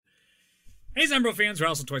Hey Zombro fans,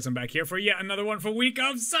 Ralston Toys, I'm back here for yet another wonderful week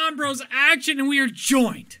of Zombros action, and we are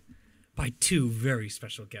joined by two very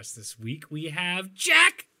special guests this week. We have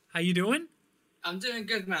Jack. How you doing? I'm doing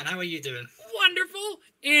good, man. How are you doing? Wonderful.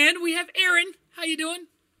 And we have Aaron. How you doing?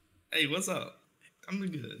 Hey, what's up? I'm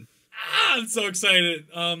doing good. I'm so excited.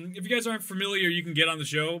 If you guys aren't familiar, you can get on the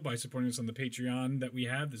show by supporting us on the Patreon that we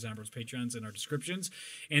have. The Zombros Patreon's in our descriptions.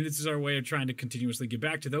 And this is our way of trying to continuously give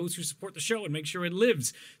back to those who support the show and make sure it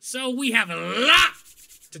lives. So we have a lot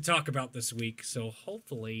to talk about this week. So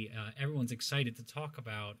hopefully everyone's excited to talk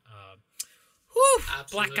about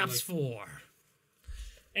Black Ops 4.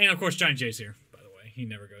 And of course, Giant Jay's here, by the way. He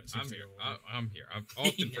never goes. I'm here. I've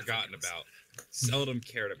often forgotten about, seldom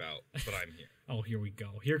cared about, but I'm here. Oh, here we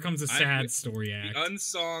go. Here comes a sad story act. The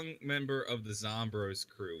unsung member of the Zombros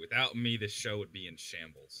crew. Without me, this show would be in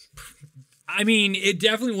shambles. I mean, it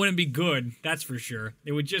definitely wouldn't be good, that's for sure.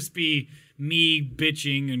 It would just be me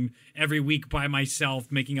bitching and every week by myself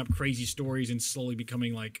making up crazy stories and slowly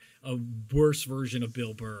becoming like a worse version of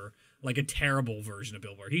Bill Burr. Like a terrible version of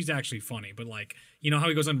Bill Burr. He's actually funny, but like, you know how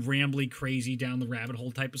he goes on rambly, crazy, down the rabbit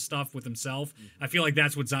hole type of stuff with himself? I feel like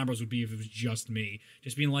that's what Zombros would be if it was just me.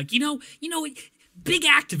 Just being like, you know, big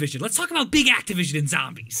Activision. Let's talk about big Activision and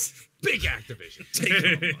zombies. Big Activision. Take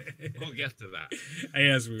it on. We'll get to that.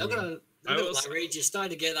 Yes, we They're will. gonna like Rage. You started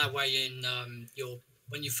to get that way in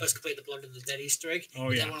when you first complete the Blood of the Dead Easter egg. Oh,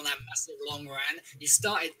 you yeah. did one of that massive long run. You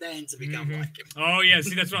started then to become like him. Oh, yeah.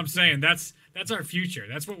 See, that's what I'm saying. That's our future.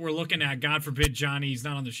 That's what we're looking at. God forbid Johnny's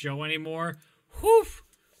not on the show anymore. Whew.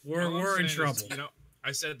 We're in trouble. Is,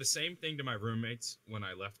 I said the same thing to my roommates when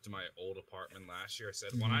I left my old apartment last year. I said,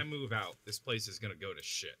 when I move out, this place is going to go to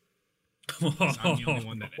shit. I'm the only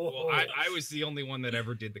one that... Well, I was the only one that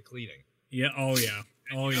ever did the cleaning. Yeah. Oh, yeah.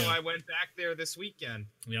 I went back there this weekend.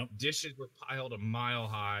 Yep. Dishes were piled a mile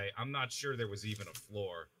high. I'm not sure there was even a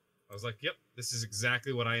floor. I was like, yep, this is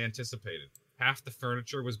exactly what I anticipated. Half the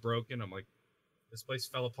furniture was broken. I'm like, this place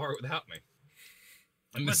fell apart without me.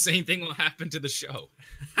 And the same thing will happen to the show.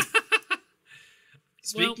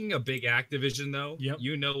 Speaking of big Activision, though,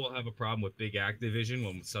 you know we'll have a problem with big Activision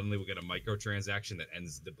when suddenly we get a microtransaction that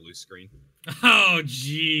ends the blue screen. Oh,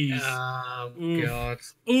 jeez. Oh, Oof. God.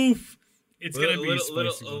 Oof. It's going to be a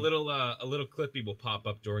little clippy will pop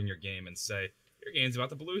up during your game and say, your game's about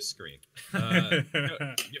the blue screen. You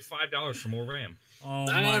get $5 for more RAM. Oh,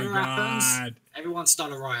 that my never God. happens. Everyone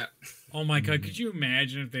start a riot. Oh, my God. Could you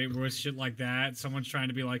imagine if they were shit like that? Someone's trying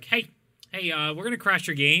to be like, hey, we're going to crash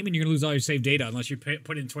your game and you're going to lose all your saved data unless you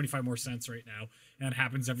put in 25 more cents right now. And that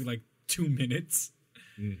happens every, like, 2 minutes.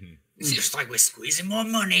 Mm-hmm. It's just like we're squeezing more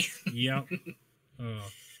money. Yep.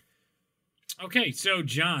 Okay, so,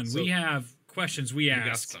 John, we have questions we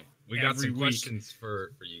ask. We got some questions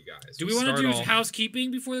for you guys. Do we want to do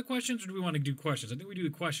housekeeping before the questions, or do we want to do questions? I think we do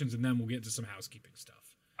the questions, and then we'll get into some housekeeping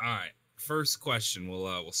stuff. All right. First question.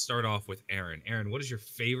 We'll start off with Aaron. Aaron, what is your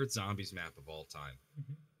favorite zombies map of all time?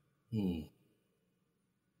 Ooh.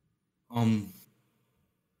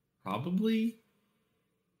 Probably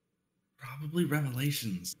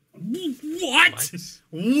Revelations. What?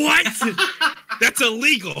 What? That's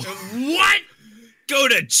illegal. What? Go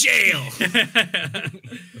to jail.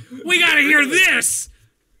 We gotta hear this.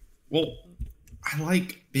 Well, I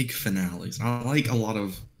like big finales. I like a lot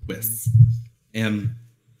of twists. And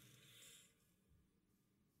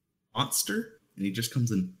monster, and he just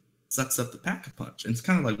comes and sucks up the pack-a-punch. And it's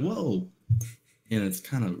kind of like, whoa. And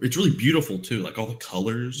it's really beautiful too. Like all the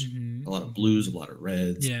colors, a lot of blues, a lot of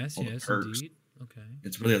reds. Yes, all the perks. Indeed. Okay.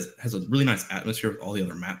 It's really has a really nice atmosphere with all the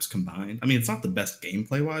other maps combined. I mean, it's not the best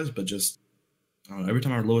gameplay wise, but just I don't know, every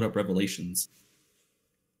time I load up Revelations,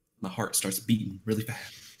 my heart starts beating really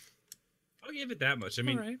fast. I'll give it that much. I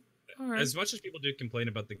mean, all right. As much as people do complain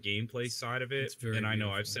about the gameplay side of it, and I know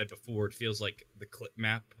I've said before, it feels like the clip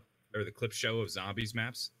map or the clip show of zombies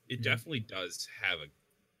maps. It definitely does have a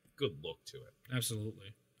good look to it.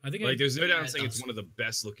 Absolutely. I think there's no doubt saying it's one of the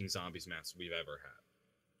best looking zombies maps we've ever had.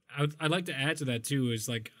 I'd like to add to that too is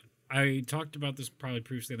like I talked about this probably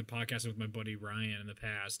previously on the podcast with my buddy Ryan in the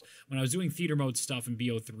past. When I was doing theater mode stuff in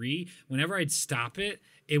BO3, whenever I'd stop it,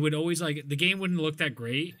 it would always like the game wouldn't look that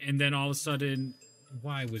great, and then all of a sudden,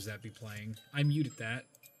 why was that be playing? I muted that.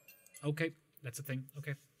 Okay, that's a thing.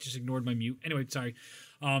 Okay, just ignored my mute. Anyway, sorry.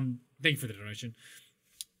 Thank you for the donation.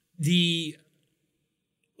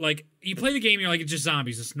 Like, you play the game, you're like, it's just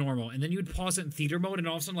zombies, it's normal. And then you would pause it in theater mode, and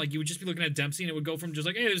all of a sudden, like, you would just be looking at Dempsey, and it would go from just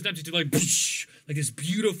like, hey, there's Dempsey, to like, whoosh, like this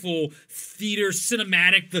beautiful theater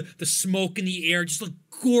cinematic, the smoke in the air, just look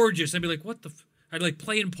gorgeous. I'd be like, what the I'd like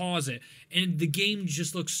play and pause it, and the game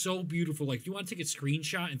just looks so beautiful. Like, if you want to take a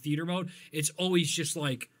screenshot in theater mode, it's always just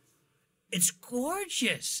like, It's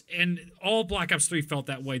gorgeous, and all Black Ops 3 felt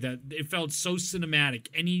that way. That it felt so cinematic.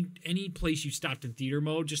 Any place you stopped in theater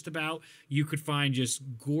mode, just about, you could find just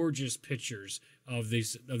gorgeous pictures of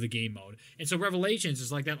the game mode. And so Revelations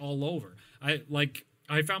is like that all over.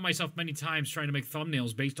 I found myself many times trying to make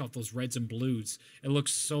thumbnails based off those reds and blues. It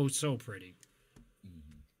looks so pretty.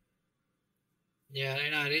 Yeah, I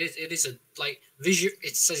know it is a visual.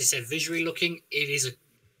 It's, as you said, visually looking.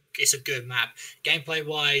 It's a good map. Gameplay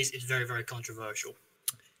wise, it's very, very controversial.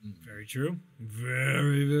 Very true.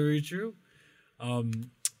 Very true.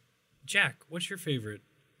 Jack, what's your favorite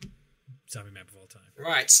zombie map of all time?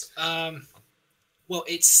 Right. Well,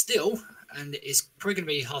 it's still, and it's probably going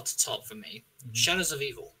to be hard to top for me, Shadows of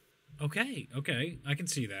Evil. Okay. I can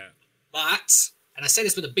see that. But, and I say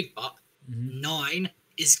this with a big but, 9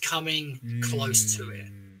 is coming close to it.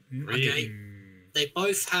 Okay? They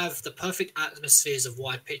both have the perfect atmospheres of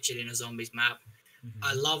what I pictured in a zombies map.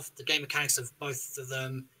 I love the game mechanics of both of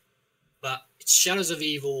them, but Shadows of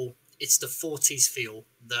Evil, it's the 40s feel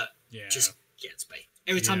that just gets me.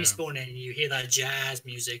 Every time you spawn in, you hear that jazz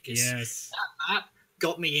music. That map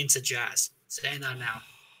got me into jazz. Saying that now.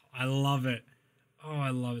 I love it. Oh, I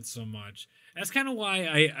love it so much. That's kind of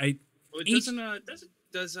why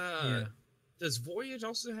Does Voyage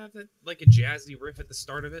also have that, like, a jazzy riff at the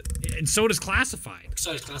start of it? And so does Classified.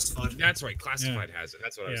 That's right. Classified has it.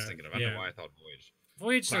 That's what I was thinking of. I don't know why I thought Voyage.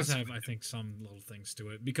 Voyage does have, I think, some little things to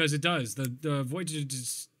it, because it does. The Voyage of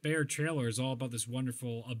Despair trailer is all about this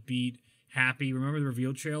wonderful, upbeat, happy. Remember the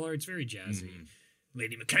reveal trailer? It's very jazzy.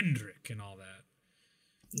 Lady McKendrick and all that.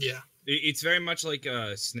 Yeah. It's very much like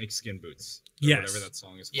Snakeskin Boots. Whatever that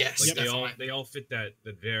song is called. Yes, like they all fit that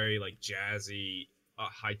very, like, jazzy,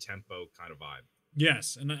 high tempo kind of vibe.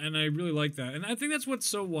 Yes, and I really like that, and I think that's what's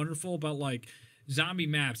so wonderful about, like, zombie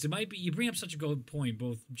maps. It might be, you bring up such a good point,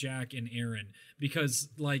 both Jack and Aaron, because,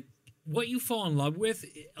 like, what you fall in love with,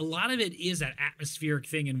 a lot of it is that atmospheric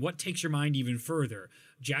thing, and what takes your mind even further.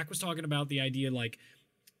 Jack was talking about the idea, like,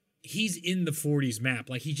 he's in the 40s map,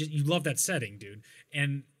 like, you love that setting, dude,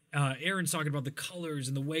 and Aaron's talking about the colors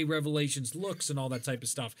and the way Revelations looks and all that type of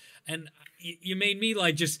stuff. And you made me,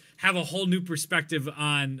 like, just have a whole new perspective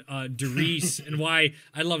on Derice and why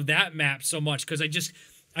I love that map so much. Because I've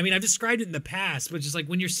described it in the past, but just like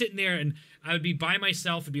when you're sitting there and I would be by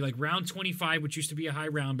myself, it'd be like round 25, which used to be a high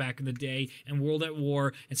round back in the day, and World at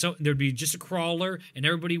War. And so there'd be just a crawler and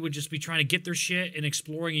everybody would just be trying to get their shit and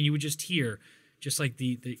exploring. And you would just hear just like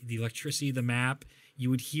the electricity of the map. You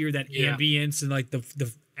would hear that ambience and like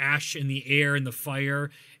the ash in the air and the fire,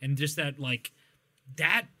 and just that, like,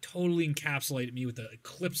 that totally encapsulated me with the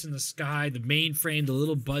eclipse in the sky, the mainframe, the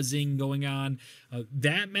little buzzing going on.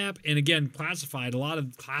 That map, and again, Classified, a lot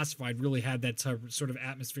of Classified really had that sort of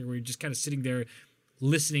atmosphere where you're just kind of sitting there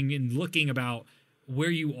listening and looking about where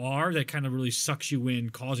you are. That kind of really sucks you in,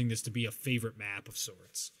 causing this to be a favorite map of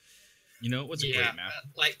sorts. You know, what's a great map?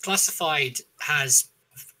 Like, Classified has,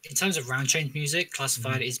 in terms of round change music,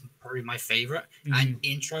 Classified is probably my favorite, and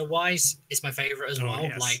intro wise, it's my favorite as well.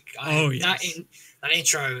 Yes. Like, that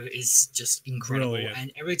intro is just incredible,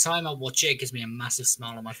 and every time I watch it, it gives me a massive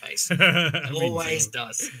smile on my face. It always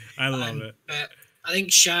does. I love it. But I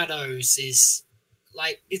think Shadows is,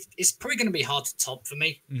 like, it's probably going to be hard to top for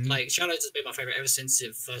me. Like, Shadows has been my favorite ever since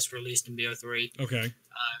it first released in BO3. Okay.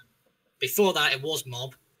 Before that, it was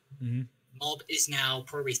Mob. Mob is now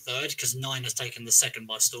probably third because 9 has taken the second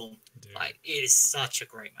by storm. Dude. Like, it is such a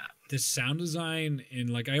great map. The sound design,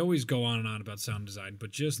 and like I always go on and on about sound design,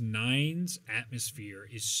 but just 9's atmosphere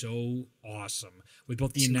is so awesome with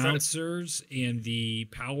both the announcers and the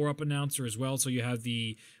power-up announcer as well. So you have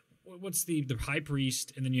the high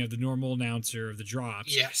priest, and then you have the normal announcer of the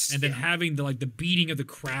drops. Yes. And then having the beating of the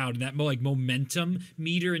crowd and that momentum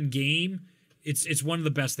meter in game. It's one of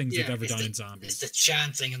the best things they've ever done in zombies. It's the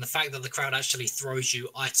chanting and the fact that the crowd actually throws you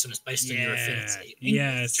items based on your affinity.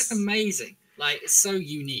 Yes. It's just amazing. Like, it's so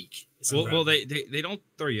unique. Well, they don't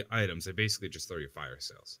throw you items. They basically just throw you fire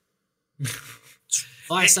sales.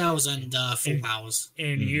 Fire sales and full powers.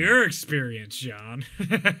 In your experience, John.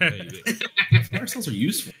 Fire sales are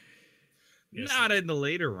useful. Not in the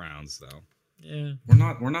later rounds, though. Yeah, we're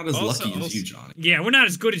not as lucky as you, John. Yeah, we're not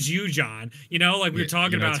as good as you, John. You know, like we were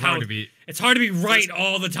talking about how it's hard to be right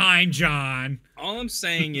all the time, John. All I'm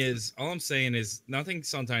saying is nothing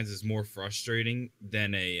sometimes is more frustrating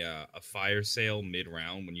than a fire sale mid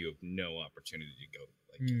round when you have no opportunity to go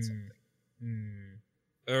get something,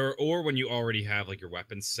 or when you already have like your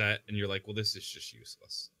weapon set and you're like, well, this is just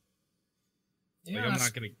useless. Yeah, like, I'm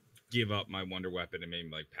not gonna give up my wonder weapon and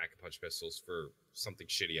maybe like pack a punch pistols for something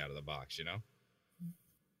shitty out of the box, you know?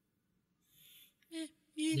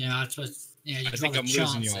 Yeah, I suppose. Yeah, I think I'm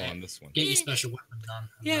losing y'all on this one. Get your special weapon done.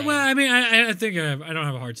 Yeah, well, I mean, I think I don't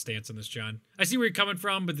have a hard stance on this, John. I see where you're coming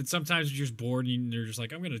from, but then sometimes you're just bored and you're just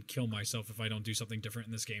like, I'm gonna kill myself if I don't do something different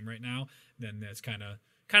in this game right now. Then that's kind of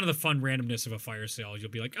the fun randomness of a fire sale. You'll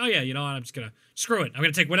be like, oh yeah, you know what? I'm just gonna screw it. I'm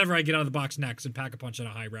gonna take whatever I get out of the box next and pack a punch at a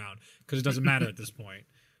high round because it doesn't matter at this point.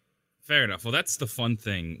 Fair enough. Well, that's the fun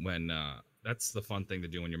thing when to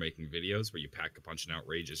do when you're making videos where you pack a punch an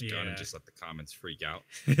outrageous gun and just let the comments freak out.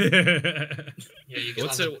 Yeah, you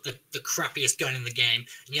get the crappiest gun in the game,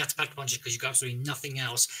 and you have to pack a punch because you've got absolutely nothing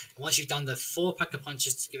else. And once you've done the 4 pack of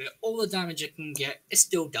punches to give it all the damage it can get, it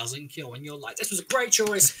still doesn't kill. And you're like, this was a great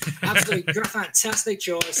choice, absolutely fantastic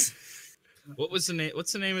choice. What's the name?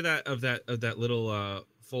 What's the name of that little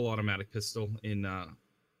full automatic pistol in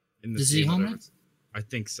the Z-Hummer? I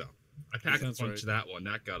think so. I packed a punch that one.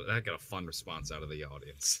 That got a fun response out of the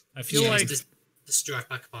audience. I feel like the Strife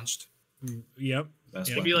pack punched. Yep.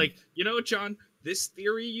 It'd be like, you know, John, this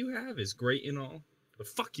theory you have is great and all, but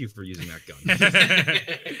fuck you for using that gun.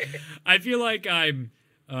 I feel like I'm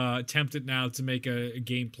tempted now to make a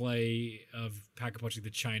gameplay of pack-a-punching the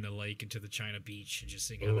China Lake into the China Beach and just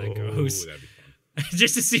seeing how that goes. That'd be fun.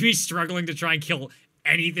 Just to see me struggling to try and kill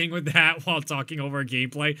anything with that while talking over a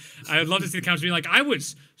gameplay. I would love to see the comments being like, I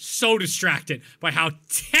was so distracted by how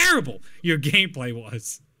terrible your gameplay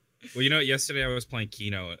was. Well, you know, yesterday I was playing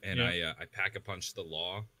Kino and I pack-a-punched the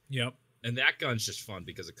Law. Yep. And that gun's just fun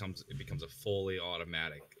because it becomes a fully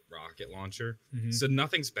automatic rocket launcher. Mm-hmm. So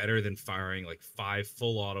nothing's better than firing like 5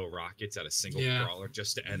 full auto rockets at a single crawler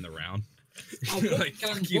just to end the round. Like,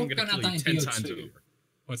 fuck you, I'm gonna kill you 10 times over.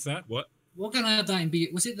 What's that? What kind of that in B?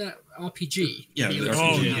 Was it the RPG? Yeah, the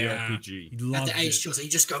RPG. At the age shots, and you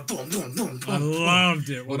just go boom, boom, boom, boom. I loved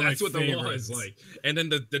it. Well, that's what the Law is like. And then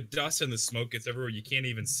the dust and the smoke gets everywhere. You can't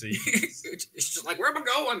even see. It's just like, where am I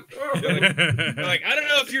going? You're like, I don't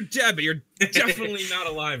know if you're dead, but you're definitely not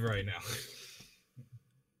alive right now.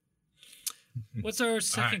 What's our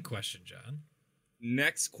second question, John?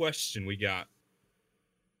 Next question we got.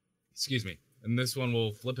 Excuse me. And this one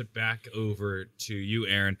we'll flip it back over to you,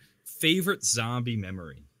 Aaron. Favorite zombie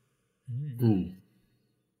memory? Ooh.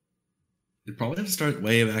 You'd probably have to start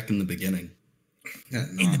way back in the beginning.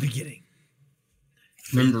 In the beginning.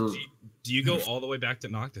 Remember? Do you go all the way back to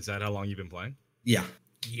Noct? Is that how long you've been playing? Yeah.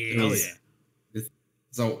 Yeah.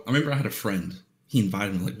 So I remember I had a friend. He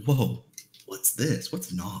invited me, like, whoa, what's this?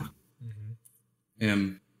 What's Noct? Mm-hmm.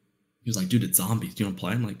 And he was like, dude, it's zombies. Do you want to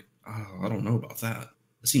play? I'm like, oh, I don't know about that.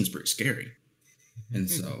 It seems pretty scary. And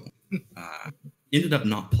so ended up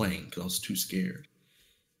not playing because I was too scared.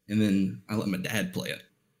 And then I let my dad play it.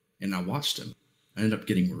 And I watched him. I ended up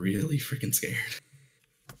getting really freaking scared.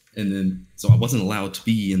 And then, so I wasn't allowed to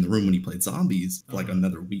be in the room when he played zombies for like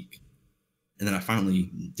another week. And then I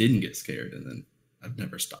finally didn't get scared. And then I've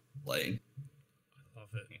never stopped playing. I love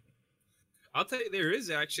it. I'll tell you, there is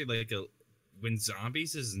actually like when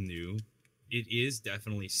zombies is new, it is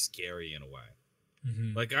definitely scary in a way.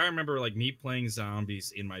 Mm-hmm. Like I remember like me playing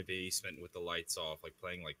zombies in my basement with the lights off, like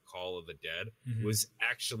playing like Call of the Dead was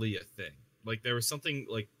actually a thing. Like there was something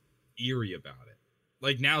like eerie about it.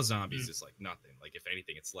 Like now zombies is like nothing. Like if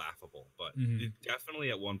anything, it's laughable. But it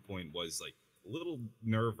definitely at one point was like a little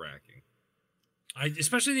nerve-wracking.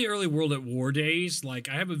 Especially the early World at War days. Like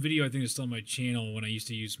I have a video I think it's still on my channel when I used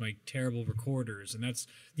to use my terrible recorders, and that's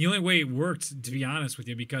the only way it worked, to be honest with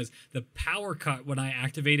you, because the power cut when I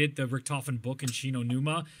activated the Richtofen book in Shino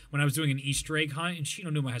Numa when I was doing an Easter egg hunt, and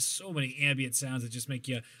Shino Numa has so many ambient sounds that just make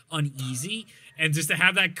you uneasy, and just to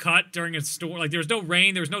have that cut during a storm, like there was no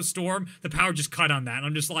rain, there was no storm, the power just cut on that, and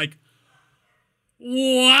I'm just like,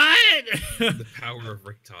 what? The power of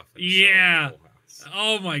Richtofen. Yeah.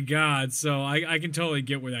 Oh my god! So I can totally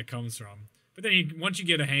get where that comes from. But then once you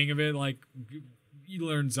get a hang of it, like you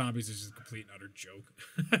learn zombies is just a complete and utter joke.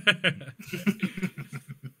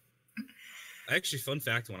 Actually, fun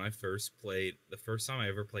fact: when I first played, the first time I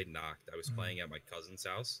ever played Noct, I was playing at my cousin's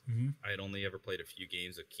house. I had only ever played a few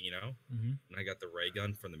games of Kino, and I got the ray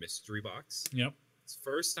gun from the mystery box. Yep. It's the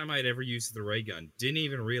first time I'd ever used the ray gun. Didn't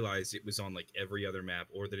even realize it was on like every other map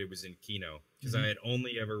or that it was in Kino because I had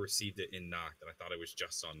only ever received it in Noct, and I thought it was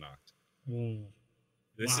just on Noct. Whoa.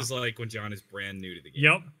 This is like when John is brand new to the game.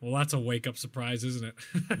 Yep. Well, that's a wake-up surprise, isn't it?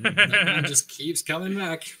 That one just keeps coming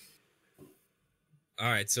back. All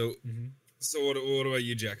right, so what about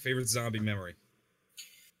you, Jack? Favorite zombie memory?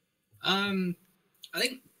 I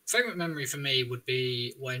think favorite memory for me would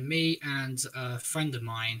be when me and a friend of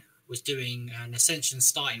mine was doing an Ascension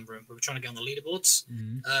starting room. We were trying to get on the leaderboards.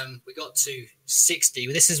 We got to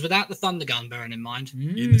 60. This is without the Thunder Gun, bearing in mind.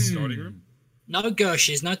 In the starting room? No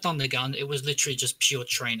Gershes, no Thunder Gun. It was literally just pure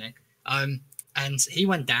training. and he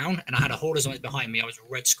went down, and I had a horde of zombies behind me. I was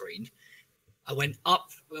red screened. I went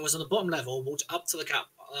up. I was on the bottom level, walked up to the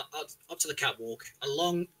catwalk,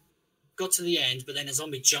 along, got to the end, but then a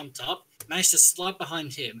zombie jumped up, managed to slide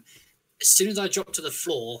behind him. As soon as I dropped to the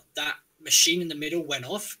floor, that machine in the middle went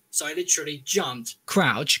off, so I literally jumped,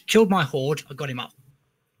 crouch, killed my horde, I got him up.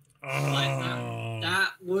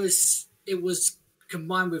 That was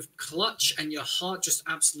combined with clutch and your heart just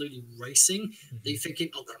absolutely racing. That you're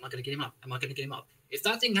thinking, oh God, am I going to get him up? Am I going to get him up? If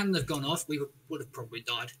that thing hadn't have gone off, we would have probably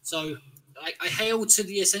died. So I hail to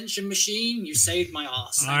the Ascension machine. You saved my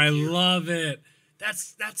ass. I love it. That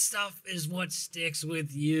stuff is what sticks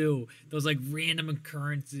with you. Those like random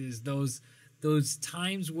occurrences, those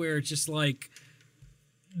times where it's just like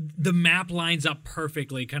the map lines up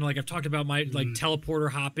perfectly. Kind of like I've talked about my like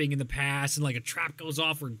teleporter hopping in the past, and like a trap goes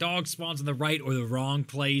off or dog spawns on the right or the wrong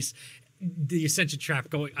place. The Ascension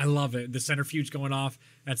trap going, I love it. The centrifuge going off.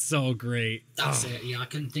 That's so great. That's it. Yeah, I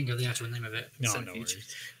couldn't think of the actual name of it. No worries.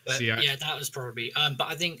 But yeah, that was probably. But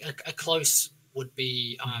I think a close would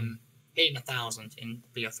be hitting 1,000 in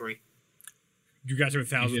BO3. You guys are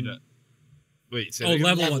 1,000. Wait, so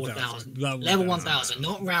level 1,000. Level 1,000,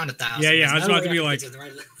 not round 1,000. Yeah. I was about to be like,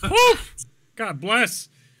 God bless.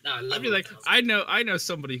 No, I'd be like, I know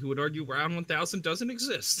somebody who would argue round 1,000 doesn't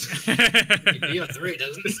exist. BO3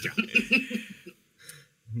 doesn't.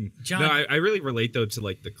 John, no, I really relate though to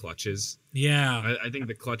like the clutches. Yeah, I think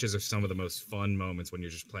the clutches are some of the most fun moments when you're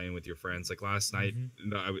just playing with your friends. Like last night,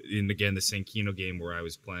 in again the Sankino game where I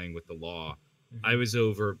was playing with the Law, I was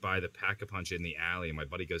over by the Pack-a-Punch in the alley, and my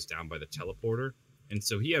buddy goes down by the teleporter, and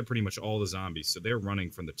so he had pretty much all the zombies. So they're running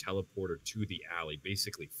from the teleporter to the alley,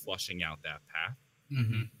 basically flushing out that path.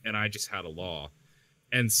 And I just had a Law.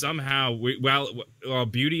 And somehow, while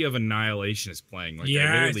Beauty of Annihilation is playing, like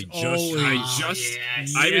I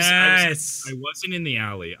wasn't in the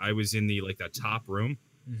alley. I was in the like that top room.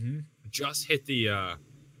 Just hit the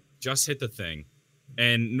thing,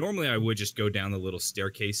 and normally I would just go down the little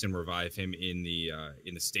staircase and revive him in the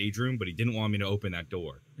stage room, but he didn't want me to open that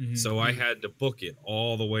door, so I had to book it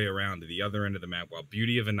all the way around to the other end of the map while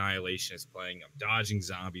Beauty of Annihilation is playing. I'm dodging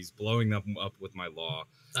zombies, blowing them up with my Law.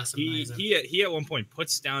 That's amazing. He at one point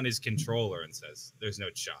puts down his controller and says, "There's no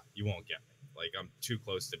shot. You won't get me. Like I'm too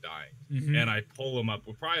close to dying." And I pull him up.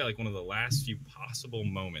 We're probably like one of the last few possible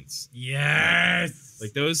moments. Yes.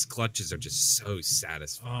 Like those clutches are just so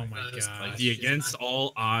satisfying. Oh my god. Like the against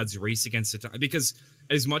all odds race against the time, because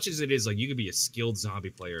as much as it is like you could be a skilled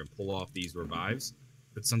zombie player and pull off these revives,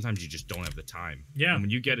 but sometimes you just don't have the time. Yeah. And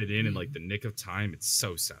when you get it in like the nick of time, it's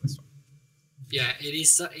so satisfying. Yeah, it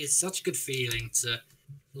is. It's such a good feeling to.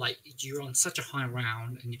 Like you're on such a high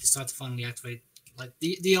round and you decide to finally activate like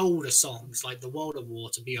the older songs, like the World of War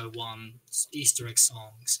to BO1 Easter egg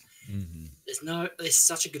songs. There's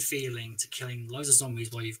such a good feeling to killing loads of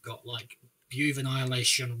zombies while you've got like Beauty of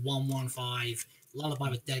Annihilation, 115, Lullaby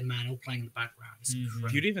with Dead Man all playing in the background. It's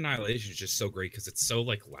Beauty of Annihilation is just so great because it's so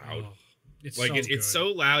like loud. It's like so it's so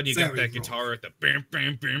loud. You got that guitar at the bam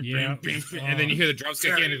bam bam bam bam, and then you hear the drums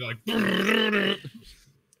kick in and you're like.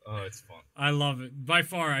 Oh, it's fun. I love it. By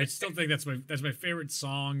far, I still think that's my favorite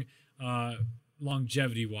song,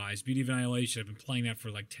 longevity wise. Beauty of Annihilation. I've been playing that for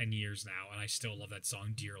like 10 years now, and I still love that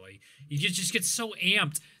song dearly. You just get so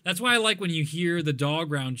amped. That's why I like when you hear the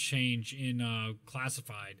dog round change in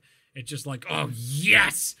Classified. It's just like, oh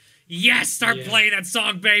yes, start playing that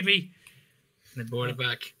song, baby. They brought it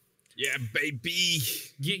back. Yeah, baby.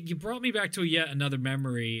 You brought me back to yet another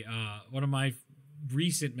memory. One of my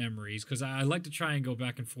recent memories, because I like to try and go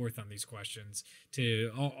back and forth on these questions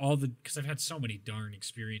to all the, because I've had so many darn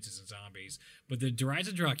experiences in zombies. But the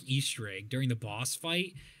Horizon Rock Easter egg during the boss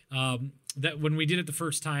fight, that when we did it the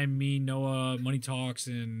first time, me, Noah, Money Talks,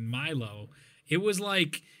 and Milo, it was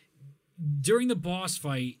like during the boss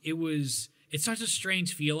fight, it's such a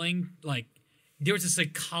strange feeling. Like there was this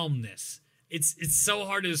like calmness. It's so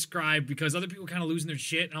hard to describe because other people kind of losing their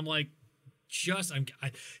shit, and I'm like, I'm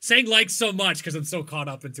saying like so much because I'm so caught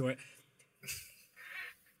up into it.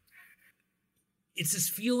 It's this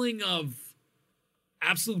feeling of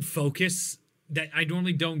absolute focus that I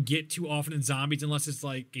normally don't get too often in zombies unless it's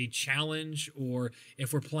like a challenge, or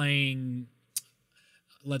if we're playing,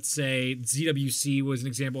 let's say ZWC was an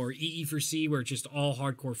example, or EE for C, where it's just all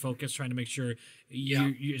hardcore focus, trying to make sure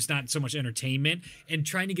it's not so much entertainment, and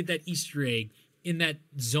trying to get that Easter egg in that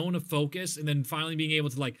zone of focus, and then finally being able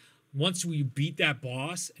to like, once we beat that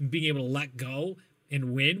boss and being able to let go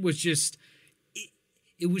and win was just,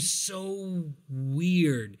 it was so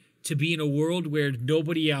weird to be in a world where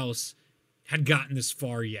nobody else had gotten this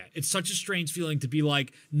far yet. It's such a strange feeling to be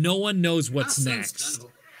like, no one knows what's next.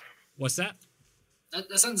 What's that?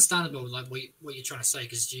 that's understandable. Like what you're trying to say,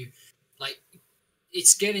 because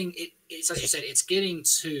it's as you said, it's getting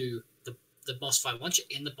to the boss fight. Once you're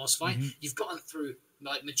in the boss fight, you've gotten through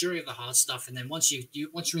like majority of the hard stuff, and then once you're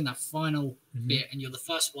in that final bit, and you're the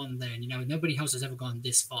first one there, and nobody else has ever gone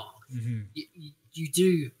this far. You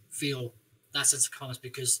do feel that sense of calmness,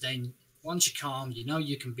 because then once you're calm,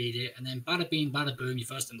 you can beat it, and then bada bing, bada boom, you're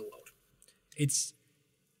first in the world. It's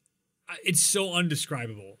so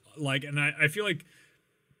undescribable. Like, and I feel like,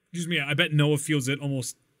 excuse me, I bet Noah feels it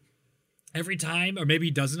almost every time, or maybe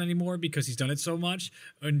he doesn't anymore because he's done it so much.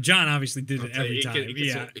 And John obviously did it every time.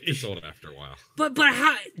 It gets old after a while. But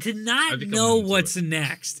how to not know what's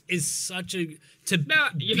next is such a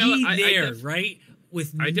right?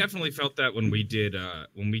 I definitely felt that when we did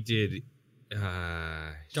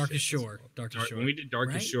Darkest Shore. When we did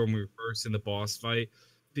Darkest Shore, when we were first in the boss fight,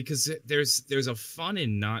 because there's a fun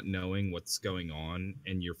in not knowing what's going on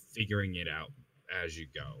and you're figuring it out as you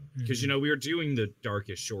go. Because we were doing the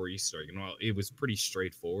Darkest Shore Easter egg, and while it was pretty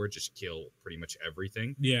straightforward, just kill pretty much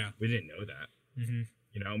everything. Yeah, we didn't know that. And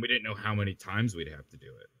we didn't know how many times we'd have to do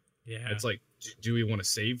it. Yeah, it's like, do we want to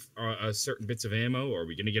save certain bits of ammo, or are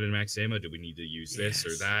we going to get a max ammo? Do we need to use this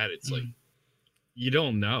or that? It's like, you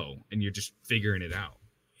don't know, and you're just figuring it out.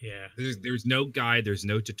 Yeah, there's no guide, there's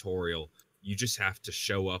no tutorial. You just have to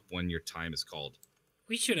show up when your time is called.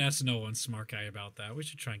 We should ask Noah and Smart Guy about that. We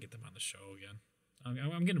should try and get them on the show again.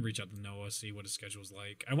 I'm going to reach out to Noah, see what his schedule's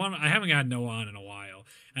like. I haven't had Noah on in a while,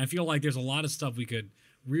 and I feel like there's a lot of stuff we could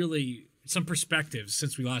really, some perspectives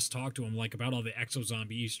since we last talked to him, like about all the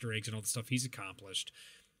exo-zombie Easter eggs and all the stuff he's accomplished.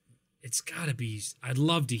 It's got to be, I'd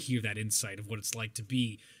love to hear that insight of what it's like to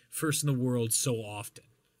be first in the world so often.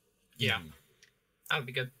 Yeah, that would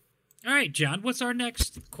be good. All right, John, what's our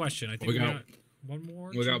next question? I think we got one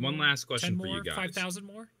more. We got one last question for you guys. 5,000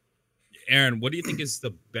 more? Aaron, what do you think is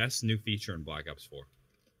the best new feature in Black Ops 4?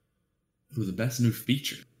 Ooh, the best new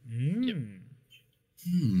feature? Yep.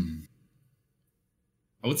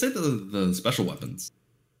 I would say the special weapons.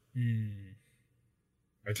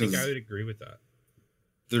 I think I would agree with that.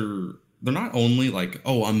 They're not only like,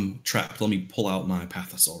 oh, I'm trapped, let me pull out my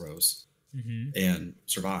Pathosaurus and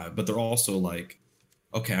survive, but they're also like,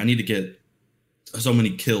 okay, I need to get so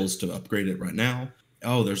many kills to upgrade it right now.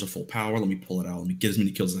 Oh, there's a full power. Let me pull it out. Let me get as many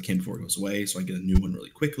kills as I can before it goes away, so I get a new one really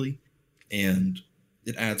quickly. And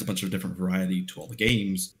it adds a bunch of different variety to all the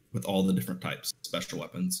games with all the different types of special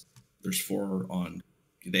weapons. There's 4 on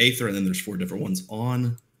the Aether, and then there's 4 different ones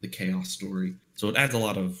on the Chaos story. So it adds a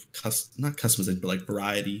lot of not customization, but like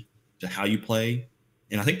variety to how you play.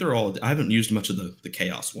 And I think I haven't used much of the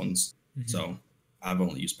Chaos ones, so I've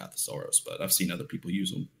only used Pathosaurus, but I've seen other people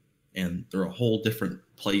use them. And there are a whole different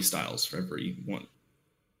play styles for every one.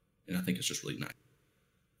 And I think it's just really nice.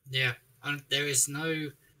 Yeah, there is no,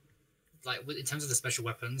 like, in terms of the special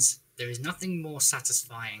weapons, there is nothing more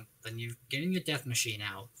satisfying than you getting your death machine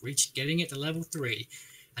out, getting it to level 3,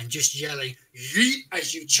 and just yelling "yeet"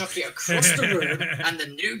 as you chuck it across the room, and the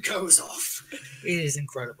nuke goes off. It is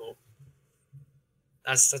incredible.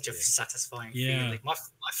 That's such a satisfying feeling. My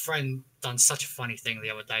friend done such a funny thing the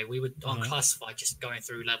other day. We were on Classified, just going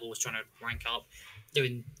through levels, trying to rank up,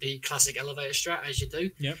 doing the classic elevator strat as you do.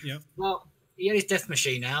 Yep. Well, he had his death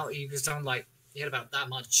machine out. He was on he had about that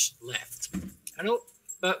much left.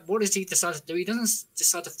 But what does he decide to do? He doesn't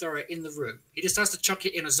decide to throw it in the room. He decides to chuck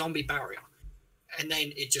it in a zombie barrier, and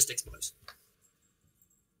then it just explodes.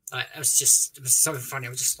 It was so funny. I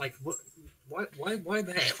was just like, what? Why there? Why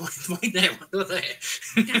there? Why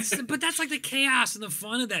there? But that's like the chaos and the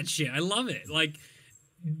fun of that shit. I love it. Like,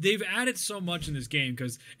 they've added so much in this game,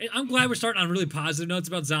 because I'm glad we're starting on really positive notes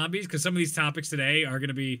about zombies, because some of these topics today are going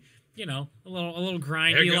to be, a little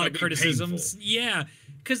grindy, a lot of criticisms. Painful. Yeah,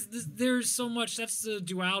 because there's so much. That's the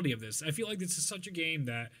duality of this. I feel like this is such a game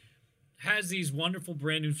that has these wonderful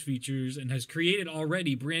brand new features and has created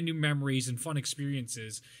already brand new memories and fun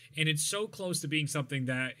experiences. And it's so close to being something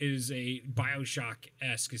that is a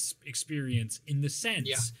BioShock-esque experience in the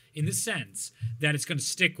sense that it's going to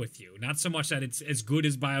stick with you. Not so much that it's as good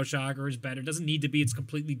as BioShock or as better. It doesn't need to be. It's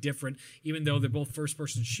completely different, even though they're both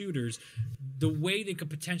first-person shooters. The way they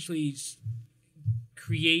could potentially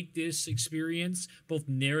create this experience, both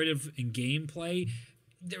narrative and gameplay,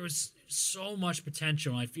 there was so much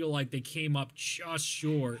potential. I feel like they came up just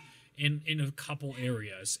short in a couple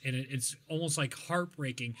areas, and it's almost like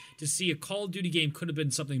heartbreaking to see a Call of Duty game could have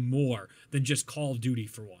been something more than just Call of Duty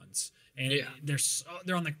for once. And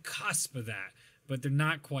they're on the cusp of that, but they're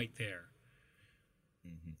not quite there.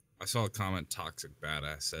 I saw a comment. Toxic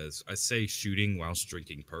Badass says, "I say shooting whilst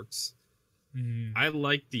drinking perks." I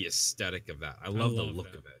like the aesthetic of that. I love the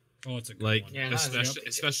look of it. Oh, it's a good Like, one. Yeah,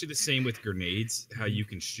 especially the same with grenades, how you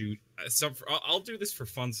can shoot. I'll do this for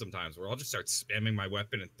fun sometimes, where I'll just start spamming my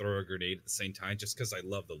weapon and throw a grenade at the same time, just because I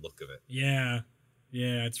love the look of it. Yeah,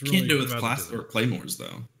 it's really Can't do it good. with class or claymores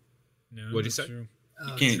though. No, What'd you that's say? true.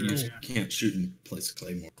 You can't shoot in place of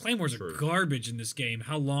claymore. Claymores True. are garbage in this game.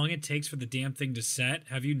 How long it takes for the damn thing to set?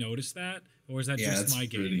 Have you noticed that, or is that just it's my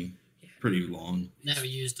game? pretty long. Never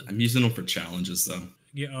used them. I'm using them for challenges though.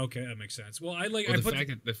 Yeah, okay, that makes sense. Well,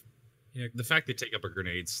 The fact they take up a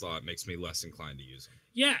grenade slot makes me less inclined to use them.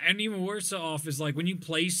 Yeah, and even worse off is like when you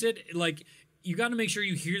place it, like you got to make sure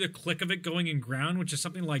you hear the click of it going in ground, which is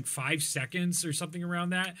something like 5 seconds or something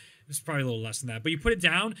around that. It's probably a little less than that. But you put it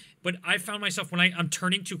down, but I found myself when I'm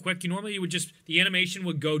turning too quick, normally you would just, the animation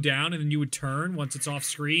would go down and then you would turn once it's off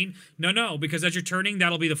screen. No, because as you're turning,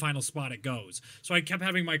 that'll be the final spot it goes. So I kept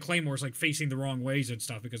having my claymores like facing the wrong ways and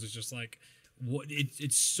stuff because it's just like,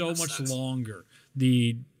 it's so much longer,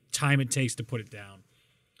 the time it takes to put it down.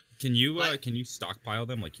 Can you stockpile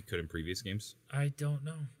them like you could in previous games? I don't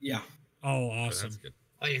know. Yeah. Oh, awesome. That's good.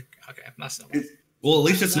 Oh, okay, that's not. Well, at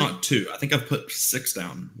least it's not 2. I think I've put 6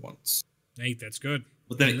 down once. Hey, that's good.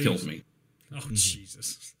 But then it killed me. Oh,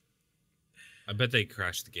 Jesus. I bet they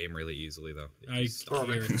crashed the game really easily, though. I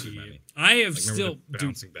Probably guarantee too you. many. I have Like, still... the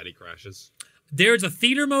bouncing Betty crashes. There's a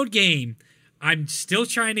theater mode game. I'm still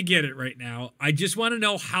trying to get it right now. I just want to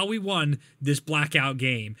know how we won this blackout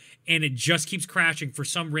game. And it just keeps crashing for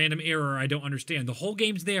some random error I don't understand. The whole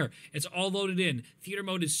game's there. It's all loaded in. Theater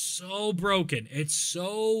mode is so broken. It's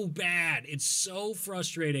so bad. It's so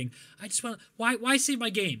frustrating. I just want... Why save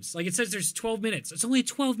my games? Like, it says there's 12 minutes. It's only a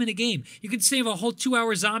 12-minute game. You can save a whole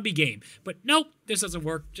 2-hour zombie game. But nope, this doesn't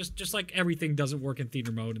work. Just like everything doesn't work in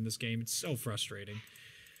theater mode in this game. It's so frustrating.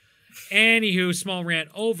 Anywho, small rant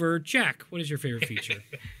over. Jack, what is your favorite feature?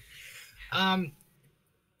 I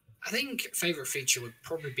think favorite feature would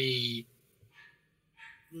probably be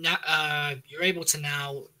you're able to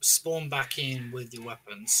now spawn back in with your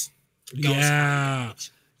weapons. Yeah.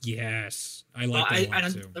 Yes. I like that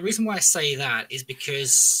one too. The reason why I say that is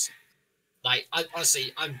because, like, I've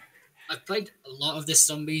played a lot of this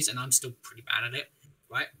zombies and I'm still pretty bad at it,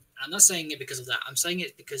 right? And I'm not saying it because of that. I'm saying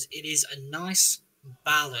it because it is a nice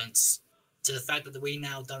balance to the fact that we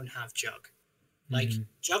now don't have Jug. Like,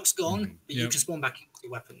 Jug's gone, but you can spawn back in with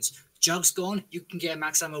your weapons. Jug's gone, you can get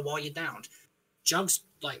max ammo while you're downed. Jug's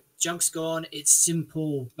gone, it's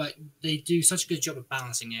simple, but they do such a good job of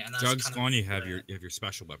balancing it. And that's Jug's kind gone, of, you have your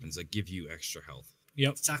special weapons that give you extra health.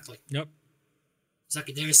 Yep. Exactly. Yep.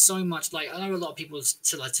 Exactly. There is so much, like, I know a lot of people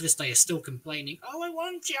to this day are still complaining, oh, I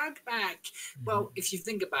want Jug back. Well, if you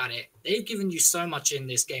think about it, they've given you so much in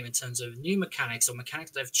this game in terms of new mechanics or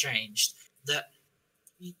mechanics they've changed that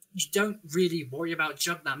you don't really worry about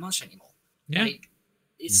Jug that much anymore. Yeah. Like,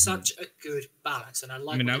 it's such a good balance, and I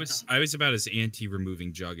like. I mean, I was about as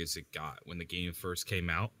anti-removing Jug as it got when the game first came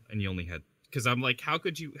out, and you only had, because I'm like, how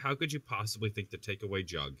could you possibly think to take away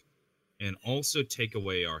Jug, and also take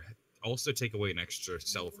away an extra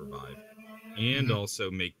self revive, and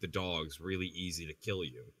also make the dogs really easy to kill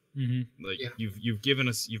you. Like,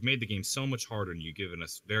 you've made the game so much harder, and you've given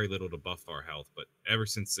us very little to buff our health. But ever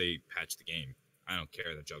since they patched the game, I don't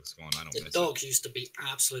care that Jug's gone. I don't miss it. The dogs used to be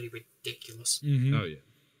absolutely ridiculous. Oh yeah.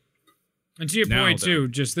 And to your point too,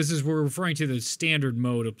 we're referring to the standard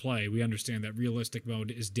mode of play. We understand that realistic mode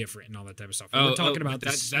is different and all that type of stuff. We're talking about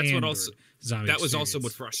that's what also zombie that was experience. also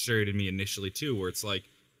what frustrated me initially too, where it's like,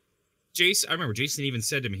 I remember Jason even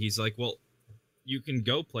said to me, he's like, well, you can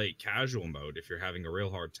go play casual mode if you're having a real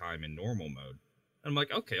hard time in normal mode. And I'm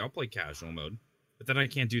like, okay, I'll play casual mode, but then I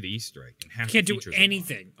can't do the Easter egg. And can't do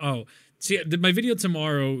anything. Oh, see, my video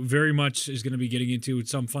tomorrow very much is going to be getting into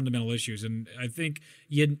some fundamental issues, and I think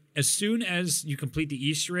as soon as you complete the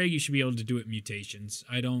Easter egg, you should be able to do it mutations.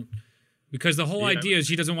 Because the whole idea is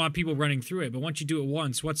he doesn't want people running through it, but once you do it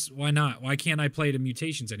once, why not? Why can't I play it in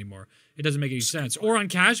mutations anymore? It doesn't make any sense. Or on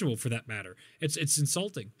casual, for that matter. It's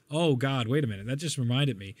insulting. Oh, God, wait a minute. That just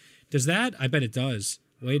reminded me. Does that? I bet it does.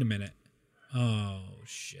 Wait a minute. Oh,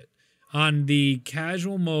 shit. On the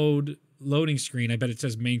casual mode loading screen, I bet it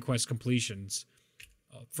says main quest completions,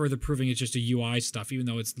 further proving it's just a UI stuff, even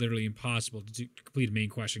though it's literally impossible to complete a main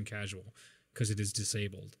quest in casual because it is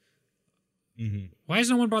disabled. Why has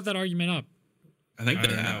no one brought that argument up? I think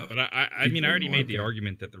they have. But I mean, I already made the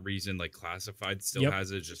argument that the reason like Classified still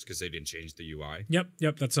has it is just because they didn't change the UI.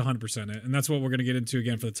 Yep, that's 100% it, and that's what we're going to get into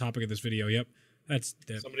again for the topic of this video. Yep, that's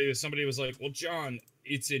somebody was like, well, John,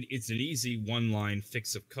 it's an easy one-line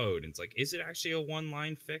fix of code, and it's like, is it actually a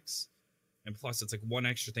one-line fix? And plus, it's like one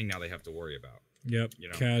extra thing now they have to worry about. Yep,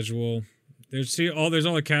 casual. There's all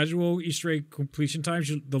the casual Easter egg completion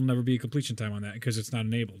times. There'll never be a completion time on that because it's not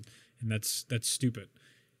enabled, and that's stupid.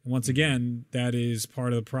 And once again, that is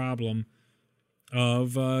part of the problem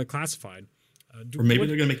of classified. Or maybe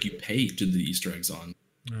they're gonna make you pay to do the Easter eggs on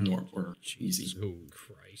or easy. Oh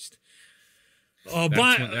Christ! Oh,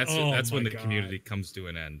 that's when the God. community comes to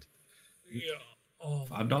an end. Yeah. Oh,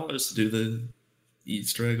 $5 to do the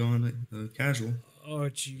Easter egg on casual. oh,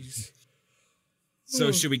 jeez.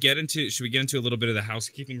 So should we get into a little bit of the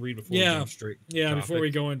housekeeping read before we go straight? Before we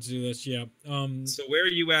go into this, yeah. So where are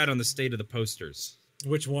you at on the state of the posters?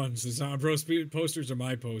 Which ones? The Zombros posters or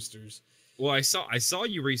my posters? Well, I saw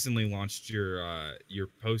you recently launched your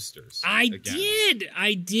posters. I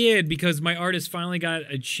did because my artist finally got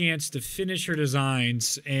a chance to finish her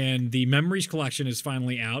designs, and the Memories collection is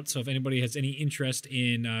finally out. So if anybody has any interest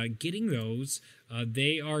in getting those,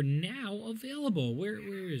 they are now available. Where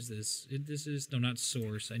is this? This is not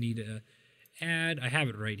source. I need to add. I have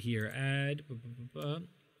it right here. Add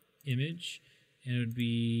image, and it would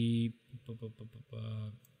be.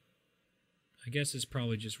 I guess it's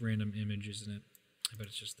probably just random image, isn't it? I bet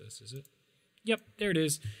it's just this, is it? Yep, there it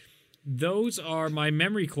is. Those are my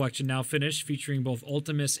memory collection now finished, featuring both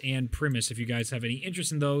Ultimus and Primus. If you guys have any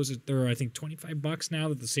interest in those, they're, I think, $25 now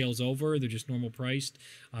that the sale's over. They're just normal priced.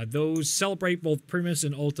 Those celebrate both Primus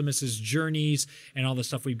and Ultimus's journeys and all the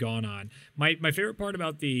stuff we've gone on. My favorite part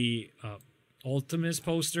about the Ultimus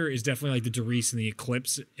poster is definitely like the Doris and the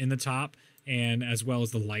Eclipse in the top, and as well as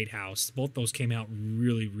the Lighthouse. Both those came out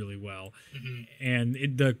really, really well. Mm-hmm.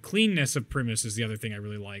 And the cleanness of Primus is the other thing I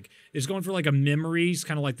really like. It's going for like a Memories,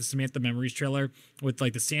 kind of like the Samantha Memories trailer, with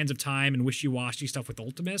like the Sands of Time and wishy-washy stuff with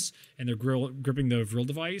Ultimus, and they're gripping the Vril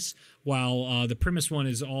device, while the Primus one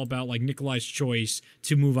is all about like Nikolai's choice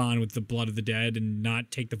to move on with the Blood of the Dead and not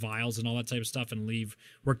take the vials and all that type of stuff and leave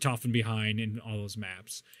Richthofen behind in all those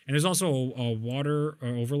maps. And there's also a water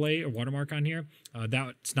overlay, a watermark on here.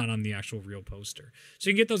 That's not on the actual real poster. So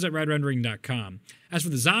you can get those at redrendering.com. As for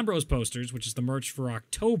the Zombros posters, which is the merch for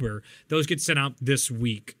October, those get sent out this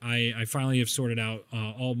week. I finally have sorted out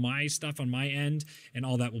all my stuff on my end, and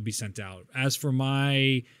all that will be sent out. As for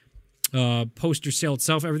my poster sale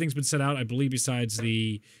itself, everything's been sent out, I believe, besides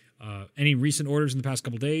the any recent orders in the past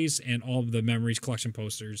couple days, and all of the Memories collection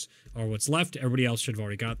posters are what's left. Everybody else should have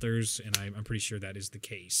already got theirs, and I'm pretty sure that is the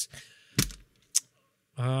case.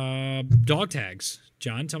 Dog tags.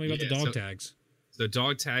 John, tell me about the dog tags. So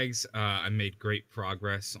dog tags, I made great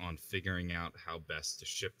progress on figuring out how best to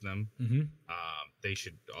ship them. Mm-hmm. They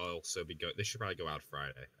should also be they should probably go out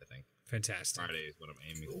Friday, I think. Fantastic. Friday is what I'm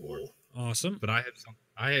aiming for. Awesome. But I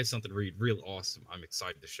have something real awesome. I'm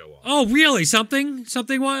excited to show off. Oh, really? Something?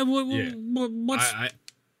 What? Yeah. What's?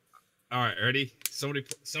 All right, ready?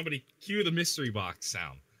 Somebody cue the mystery box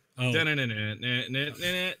sound. Oh.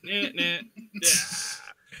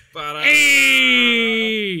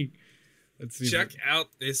 Hey! Let's see. Check out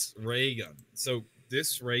this ray gun. So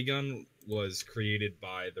this ray gun was created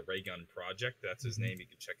by the Ray Gun Project. That's his name. You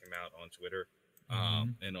can check him out on Twitter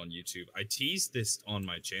and on YouTube. I teased this on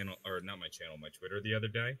my channel, or not my channel, my Twitter the other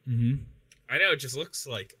day. Mm-hmm. I know it just looks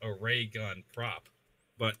like a ray gun prop,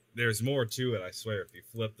 but there's more to it, I swear. If you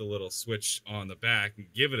flip the little switch on the back and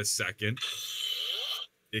give it a second,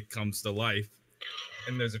 it comes to life.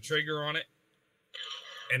 And there's a trigger on it,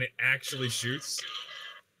 and it actually shoots.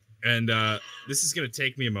 And this is going to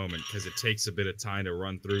take me a moment because it takes a bit of time to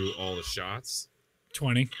run through all the shots.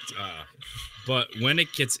 20. But when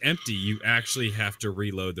it gets empty, you actually have to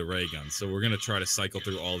reload the ray gun. So we're going to try to cycle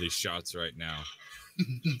through all these shots right now.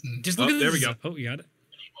 Just look at this. There we go. Oh, you got it?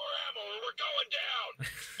 Need more ammo or we're going down.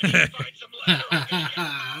 I need to find some leather.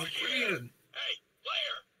 Hey,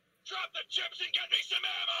 player, drop the chips and get me some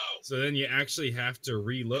ammo. So then you actually have to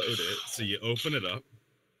reload it. So you open it up,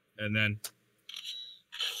 and then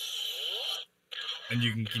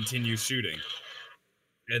you can continue shooting.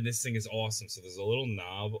 And this thing is awesome. So there's a little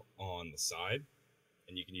knob on the side,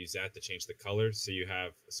 and you can use that to change the color. So you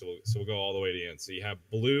have we'll go all the way to the end. So you have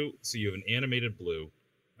blue. So you have an animated blue.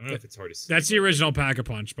 I don't know if it's hard to see. That's the original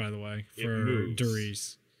Pack-a-Punch, by the way, for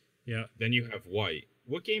Doris. Yeah. Then you have white.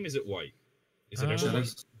 What game is it white? Is it ever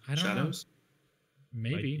Shadows? I don't Shadows? know.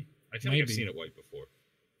 Maybe. I feel like I've seen it white before.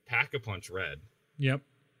 Pack-a-Punch red. Yep.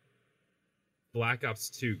 Black Ops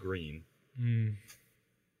 2 green. Mm.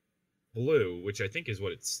 Blue, which I think is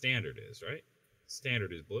what its standard is, right?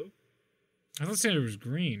 Standard is blue. I thought standard was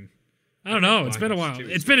green. I don't know. It's been a while. Too.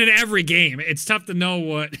 It's been in every game. It's tough to know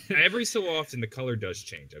what. Every so often, the color does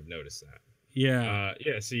change. I've noticed that. Yeah.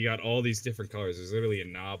 So you got all these different colors. There's literally a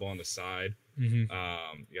knob on the side. Mm-hmm.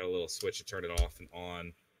 You got a little switch to turn it off and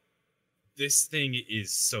on. This thing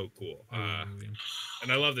is so cool.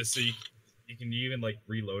 And I love this. So you can even like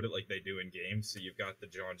reload it like they do in games. So you've got the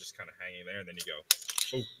John just kind of hanging there, and then you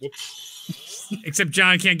go, oh, whoops. Except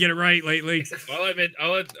John can't get it right lately.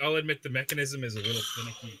 I'll admit the mechanism is a little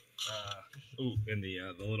finicky. And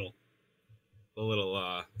the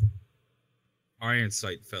little iron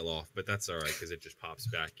sight fell off, but that's all right because it just pops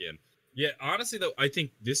back in. Yeah, honestly though, I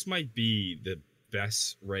think this might be the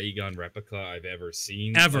best ray gun replica I've ever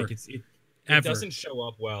seen. Ever. Like it doesn't show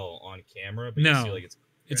up well on camera, but no, you see, like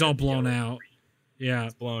it's all blown out. Yeah,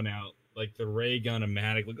 it's blown out. Like the ray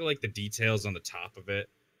gun-o-matic. Look at like the details on the top of it.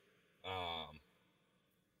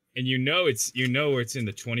 And you know it's in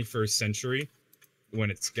the 21st century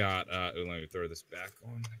when it's got. Let me throw this back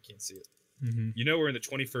on. I can't see it. Mm-hmm. You know we're in the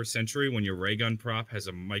 21st century when your ray gun prop has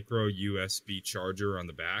a micro USB charger on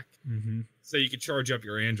the back. Mm-hmm. So you could charge up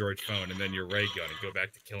your Android phone and then your ray gun and go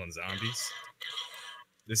back to killing zombies.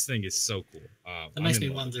 This thing is so cool. That makes me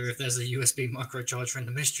wonder if there's a USB microcharger in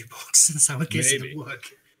the mystery box. That's how it gets it to work.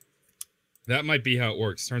 That might be how it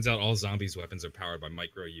works. Turns out all zombies' weapons are powered by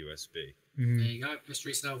micro USB. Mm-hmm. There you go.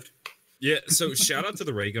 Mystery solved. Yeah, so shout out to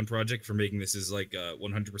the Ray Gun Project for making this as like 100%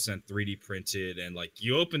 3D printed, and like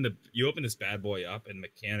you open this bad boy up, and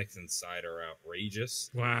mechanics inside are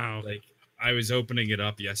outrageous. Wow! Like I was opening it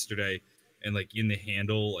up yesterday, and like in the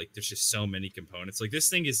handle, like there's just so many components. Like this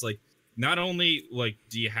thing is like not only like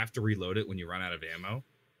do you have to reload it when you run out of ammo,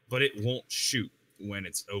 but it won't shoot when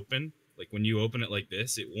it's open. Like when you open it like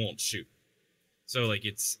this, it won't shoot. So like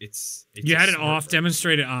it's you had it off,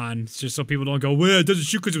 demonstrate it on, just so people don't go, well, it doesn't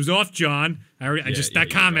shoot because it was off, John. That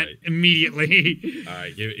comment right. Immediately.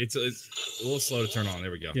 It's a little slow to turn on.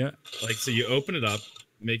 There we go. Yeah. Like so, you open it up,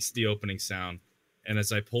 makes the opening sound, and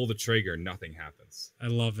as I pull the trigger, nothing happens. I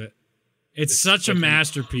love it. It's such a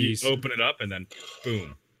masterpiece. You open it up, and then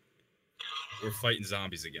boom, we're fighting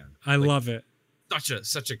zombies again. I love it.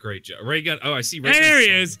 Such a great job. Ray Gun. Oh, I see. Ray there he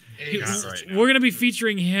is. Right we're gonna be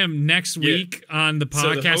featuring him next week on the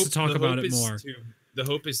podcast to talk about it more. The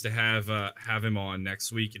hope is to have him on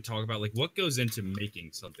next week and talk about like what goes into making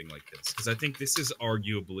something like this, because I think this is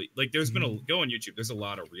arguably like there's been go on YouTube. There's a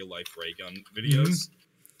lot of real life ray gun videos.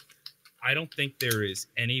 Mm-hmm. I don't think there is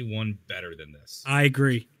anyone better than this. I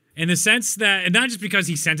agree. In the sense that, and not just because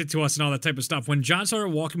he sent it to us and all that type of stuff. When John started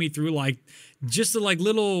walking me through like just the like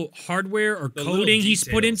little hardware or coding he's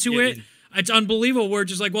put into it, it's unbelievable. We're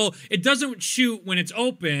just like, well, it doesn't shoot when it's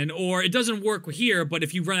open, or it doesn't work here, but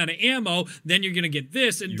if you run out of ammo, then you're gonna get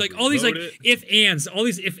this, and like all these like all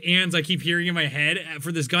these if ands I keep hearing in my head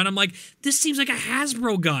for this gun. I'm like, this seems like a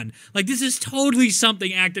Hasbro gun. Like this is totally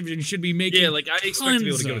something Activision should be making. Yeah, like I expect to be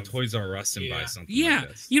able to go to Toys R Us and buy something. Yeah,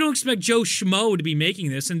 like this. You don't expect Joe Schmo to be making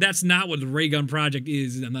this, and that's not what the Ray Gun Project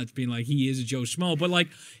is. I'm not being like he is a Joe Schmo, but like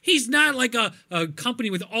he's not like a company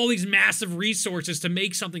with all these massive resources to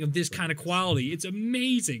make something of this kind of quality. It's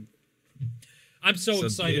amazing. I'm so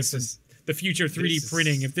excited for the future 3D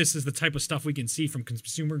printing. If this is the type of stuff we can see from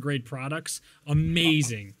consumer grade products,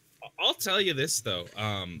 amazing. I'll tell you this though,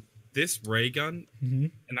 this ray gun,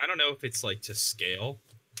 and I don't know if it's like to scale,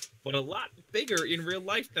 but a lot bigger in real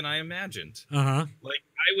life than I imagined. Like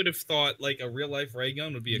I would have thought like a real life ray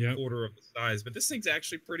gun would be a quarter of the size, but this thing's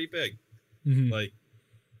actually pretty big.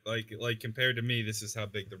 Like compared to me, this is how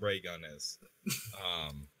big the ray gun is.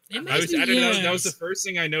 That was the first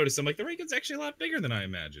thing I noticed. I'm like, the ray gun's actually a lot bigger than I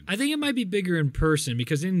imagined. I think it might be bigger in person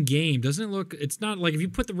because in game doesn't it look. It's not like if you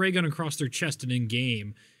put the ray gun across their chest and in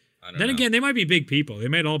game. Then again, they might be big people. They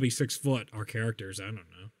might all be 6 foot. Our characters, I don't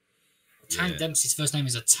know. Tank Dempsey's first name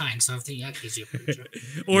is a tank, so I think that gives you a picture.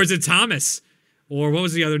 Or is it Thomas? Or what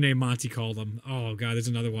was the other name Monty called him? Oh god, there's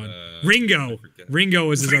another one. Ringo. Ringo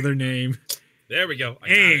was his other name. There we go.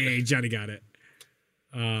 Johnny got it.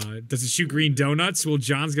 Does it shoot green donuts? Well,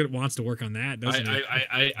 John's wants to work on that, doesn't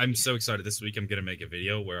he? I'm so excited. This week I'm gonna make a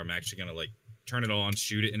video where I'm actually gonna like turn it on,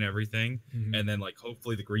 shoot it and everything, and then like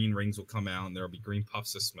hopefully the green rings will come out and there'll be green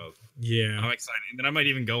puffs of smoke. Yeah, I'm excited. And then I might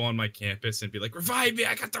even go on my campus and be like, "Revive me!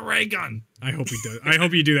 I got the ray gun." I hope he does. I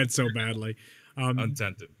hope you do that so badly. I'm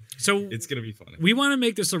tempted. So it's gonna be funny. We want to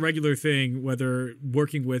make this a regular thing, whether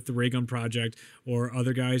working with the Ray Gun Project or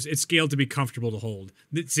other guys. It's scaled to be comfortable to hold.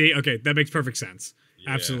 See, okay, that makes perfect sense.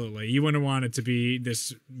 Yeah. Absolutely. You wouldn't want it to be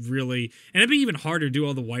this really... And it'd be even harder to do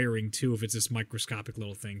all the wiring, too, if it's this microscopic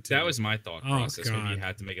little thing, too. That was my thought process. Maybe you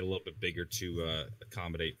had to make it a little bit bigger to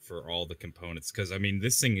accommodate for all the components. Because, I mean,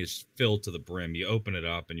 this thing is filled to the brim. You open it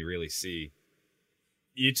up and you really see...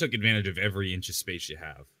 You took advantage of every inch of space you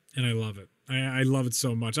have. And I love it. I love it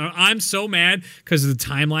so much. I'm so mad because of the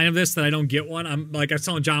timeline of this that I don't get one. I'm like, I was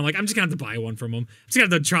telling John, I'm just going to have to buy one from him. I'm just going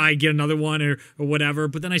to have to try and get another one or whatever.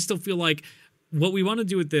 But then I still feel like... What we want to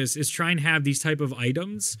do with this is try and have these type of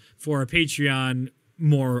items for our Patreon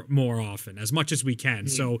more often, as much as we can.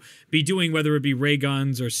 So be doing, whether it be ray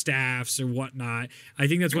guns or staffs or whatnot. I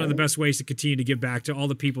think that's one of the best ways to continue to give back to all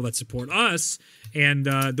the people that support us. And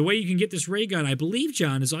the way you can get this ray gun, I believe,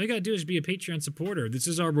 John, is all you got to do is be a Patreon supporter. This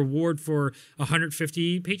is our reward for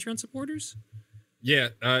 150 Patreon supporters. Yeah,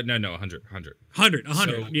 no, 100. 100.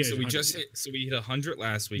 So we hit 100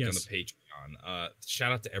 last week on the Patreon.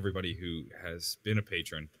 Shout out to everybody who has been a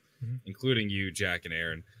patron, including you, Jack and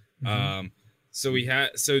Aaron. So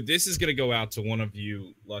this is going to go out to one of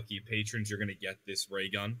you lucky patrons. You're going to get this ray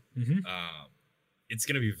gun. It's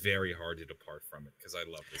going to be very hard to depart from it because I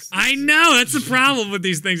love this. I know, that's the problem with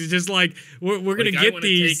these things. It's just like we're going to get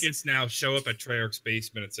these. Take this now, show up at Treyarch's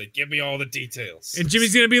basement and say, "Give me all the details." And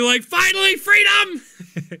Jimmy's going to be like, "Finally, freedom!"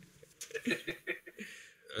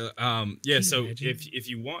 So if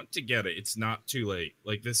you want to get it, it's not too late.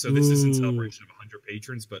 Like this, so this is in celebration of 100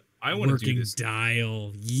 patrons, but I want to do this. Working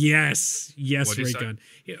dial, yes, Raygun.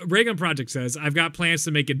 Raygun Project says, "I've got plans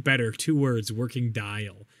to make it better." 2 words, working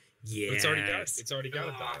dial. Yeah, it's already got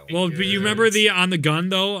a dial. Well, but you remember on the gun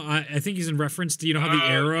though? I think he's in reference to, you know how the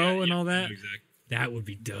arrow and all that. Exactly. That would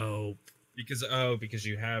be dope. Because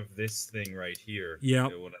you have this thing right here. Yeah.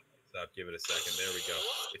 Give it a second. There we go.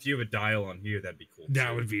 If you have a dial on here, that'd be cool.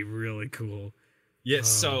 That would be really cool. Yes.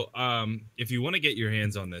 So, if you want to get your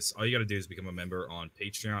hands on this, all you got to do is become a member on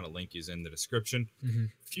Patreon. A link is in the description.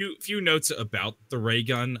 Few notes about the ray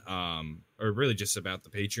gun, or really just about the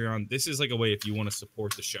Patreon. This is like a way if you want to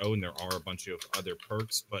support the show, and there are a bunch of other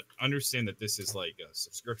perks, but understand that this is like a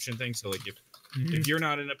subscription thing. So, like if you're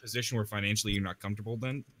not in a position where financially you're not comfortable,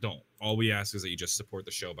 then don't. All we ask is that you just support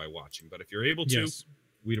the show by watching. But if you're able to. Yes.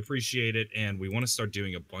 We'd appreciate it, and we want to start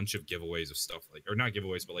doing a bunch of giveaways of stuff or not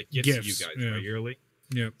giveaways, but like gifts to you guys regularly.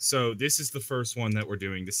 Yeah. So this is the first one that we're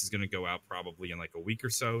doing. This is going to go out probably in like a week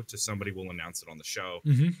or so to somebody. We'll announce it on the show.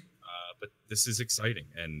 But this is exciting,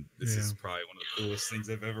 and this is probably one of the coolest things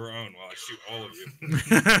I've ever owned while I shoot all of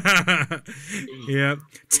you. Yeah.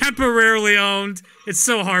 Temporarily owned. It's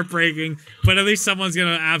so heartbreaking, but at least someone's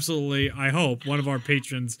going to absolutely, I hope, one of our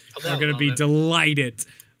patrons are going to be delighted.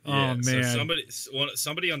 Yeah, oh man! So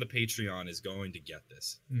somebody on the Patreon is going to get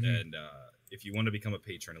this, and if you want to become a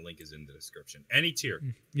patron, a link is in the description. Any tier,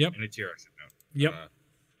 any tier, I should know. Yep.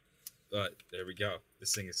 But there we go.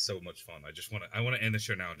 This thing is so much fun. I want to end the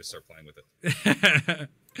show now and just start playing with it.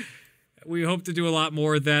 We hope to do a lot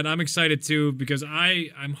more of that. I'm excited too because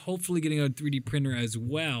I'm hopefully getting a 3D printer as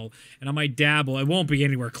well, and I might dabble. It won't be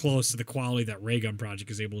anywhere close to the quality that Raygun Project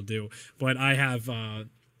is able to do, but I have.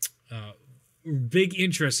 Big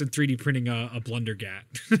interest in 3D printing a Blundergat.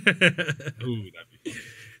 Ooh, that'd be fun.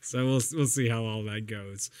 So we'll see how all that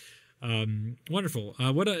goes. Wonderful.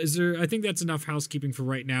 What is there? I think that's enough housekeeping for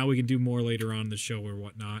right now. We can do more later on in the show or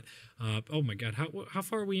whatnot. Oh my God, how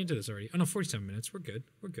far are we into this already? Oh no, 47 minutes. We're good.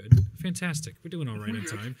 Fantastic. We're doing all right on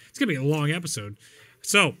time. It's gonna be a long episode.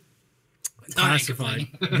 So classified.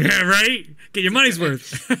 Yeah, right. Get your money's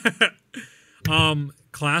worth.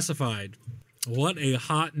 Classified. What a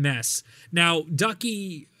hot mess. Now,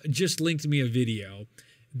 Ducky just linked me a video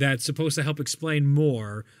that's supposed to help explain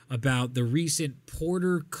more about the recent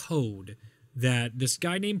Porter code that this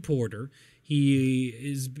guy named Porter, he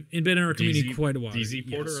has been in our community quite a while.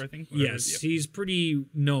 DZ Porter, I think? Yes, he's pretty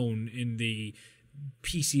known in the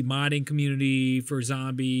PC modding community for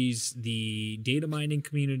zombies, the data mining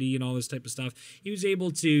community, and all this type of stuff. He was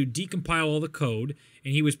able to decompile all the code,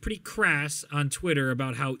 and he was pretty crass on Twitter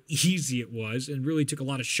about how easy it was, and really took a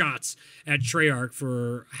lot of shots at Treyarch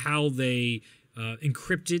for how they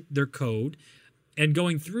encrypted their code. And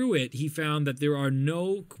going through it, he found that there are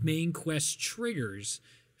no main quest triggers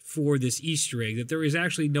for this Easter egg, that there is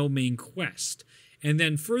actually no main quest. And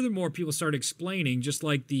then furthermore, people started explaining, just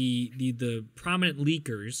like the prominent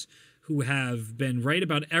leakers who have been right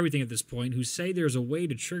about everything at this point, who say there's a way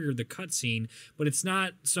to trigger the cutscene, but it's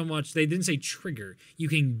not so much, they didn't say trigger, you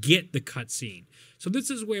can get the cutscene. So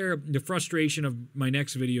this is where the frustration of my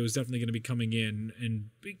next video is definitely going to be coming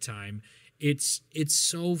in big time. It's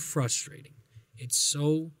so frustrating. It's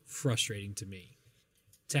so frustrating to me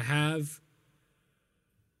to have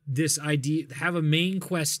this idea, have a main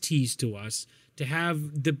quest teased to us, to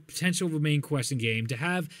have the potential of a main quest in game, to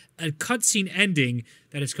have a cutscene ending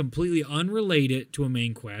that is completely unrelated to a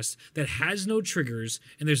main quest, that has no triggers,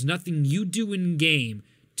 and there's nothing you do in game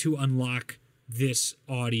to unlock this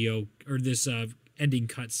audio or this ending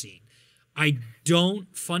cutscene. I don't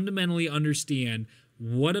fundamentally understand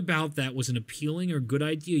what about that was an appealing or good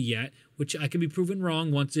idea yet, which I can be proven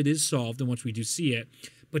wrong once it is solved and once we do see it.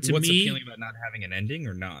 But to what's me, appealing about not having an ending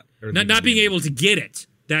or not? Or not being able to get it.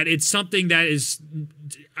 that it's something that is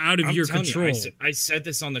out of your control. I said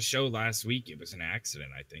this on the show last week. It was an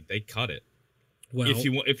accident. I think they cut it. Well,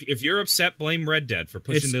 if you're upset, blame Red Dead for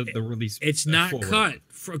pushing the release. It's not forward. cut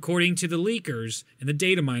according to the leakers and the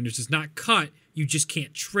data miners. It's not cut. You just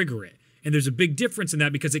can't trigger it, and there's a big difference in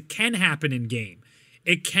that because it can happen in game.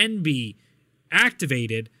 It can be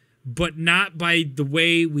activated, but not by the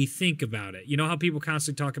way we think about it. You know how people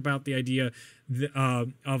constantly talk about the idea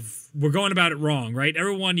of we're going about it wrong, right?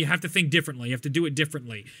 Everyone, you have to think differently. You have to do it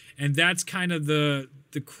differently, and that's kind of the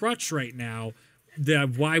crutch right now.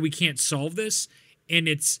 Why we can't solve this. And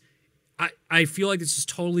I feel like this is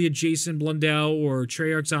totally a Jason Blundell or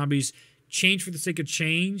Treyarch Zombies change for the sake of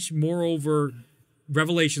change. Moreover,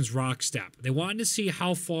 Revelation's rock step. They wanted to see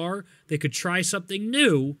how far they could try something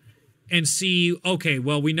new and see, okay,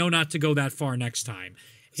 well, we know not to go that far next time.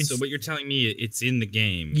 So but you're telling me it's in the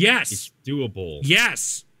game. Yes. It's doable.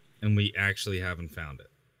 Yes. And we actually haven't found it.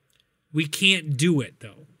 We can't do it,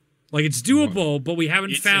 though. Like, it's doable, but we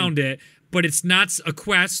haven't found it. But it's not a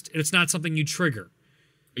quest. And it's not something you trigger.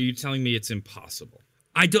 Are you telling me it's impossible?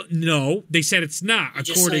 I don't know. They said it's not.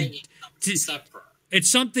 According to it's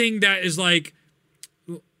something that is like.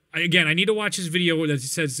 Again, I need to watch his video that he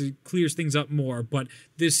says it clears things up more. But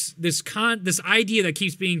this idea that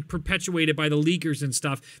keeps being perpetuated by the leakers and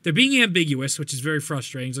stuff, they're being ambiguous, which is very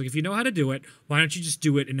frustrating. It's like, if you know how to do it, why don't you just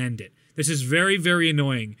do it and end it? This is very, very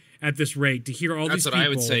annoying at this rate to hear all these people. That's what I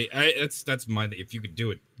would say. That's my. If you could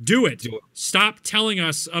do it, do it. Stop telling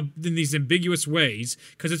us in these ambiguous ways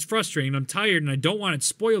because it's frustrating. I'm tired and I don't want it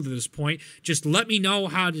spoiled at this point. Just let me know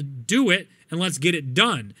how to do it and let's get it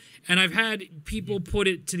done. And I've had people put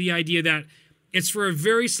it to the idea that it's for a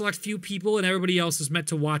very select few people and everybody else is meant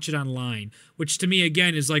to watch it online, which to me,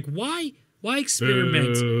 again, is like, why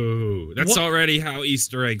experiment? Boo. That's already how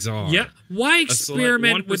Easter eggs are. Yeah. Why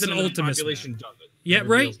experiment with an Ultimus? Yeah,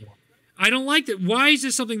 right? I don't like that. Why is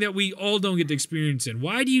this something that we all don't get to experience in?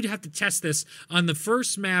 Why do you have to test this on the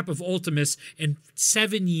first map of Ultimus in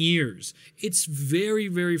 7 years? It's very,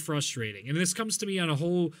 very frustrating. And this comes to me on a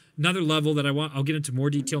whole another level that I'll get into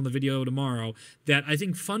more detail in the video tomorrow, that I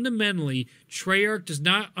think fundamentally Treyarch does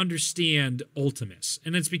not understand Ultimus.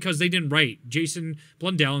 And it's because they didn't write. Jason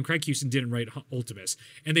Blundell and Craig Houston didn't write Ultimus.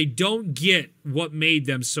 And they don't get what made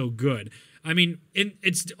them so good. I mean,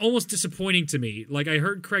 it's almost disappointing to me. Like, I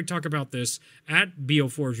heard Craig talk about this at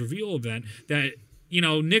BO4's reveal event, that, you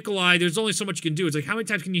know, Nikolai, there's only so much you can do. It's like, how many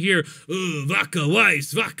times can you hear, oh, Vodka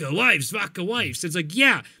wives, Vodka wives, Vodka wives? It's like,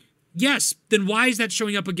 yeah, yes, then why is that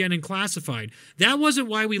showing up again in Classified? That wasn't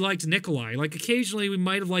why we liked Nikolai. Like, occasionally we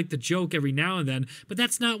might have liked the joke every now and then, but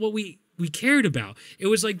that's not what we cared about. It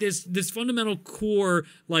was like this fundamental core,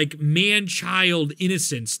 like, man-child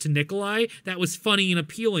innocence to Nikolai that was funny and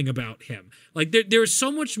appealing about him. Like, there's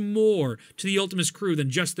so much more to the Ultimus crew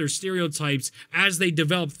than just their stereotypes as they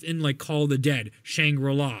developed in, like, Call of the Dead,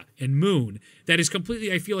 Shangri-La, and Moon, that is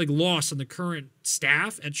completely, I feel like, lost on the current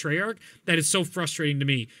staff at Treyarch. That is so frustrating to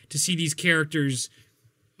me to see these characters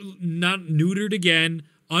not neutered again,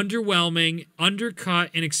 underwhelming,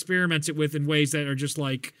 undercut, and experimented with in ways that are just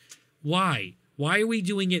like, why? Why are we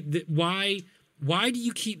doing it? Why do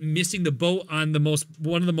you keep missing the boat on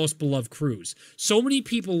one of the most beloved crews? So many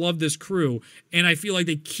people love this crew, and I feel like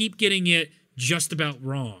they keep getting it just about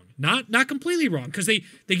wrong. Not completely wrong, because they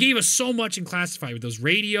gave us so much in Classified with those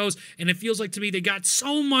radios, and it feels like to me they got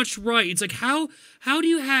so much right. It's like, how do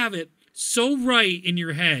you have it so right in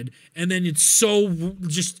your head, and then it's so you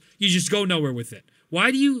just go nowhere with it? Why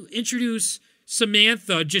do you introduce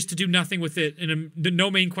Samantha just to do nothing with it, and no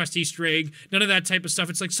main quest Easter egg, none of that type of stuff?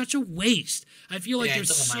 It's like such a waste. I feel like they're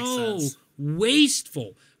so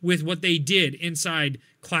wasteful with what they did inside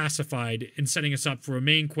Classified and setting us up for a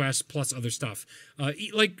main quest plus other stuff.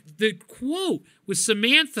 Like the quote with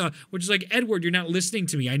Samantha, which is like, Edward, you're not listening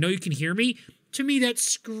to me. I know you can hear me. To me, that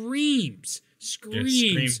screams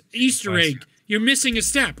Easter egg. You're missing a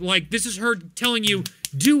step. Like, this is her telling you,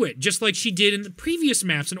 do it, just like she did in the previous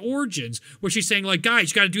maps in Origins, where she's saying, like,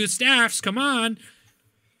 guys, you got to do the staffs, come on.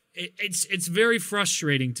 It's very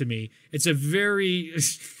frustrating to me. It's a very...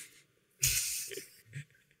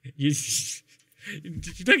 he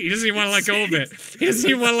doesn't even want to let go of it. He doesn't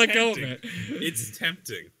even want to let go of it. It's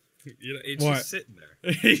tempting. You know, it's just sitting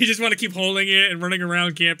there. You just want to keep holding it and running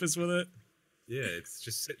around campus with it? Yeah, it's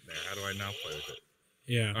just sitting there. How do I now play with it?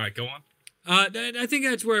 Yeah. All right, go on. I think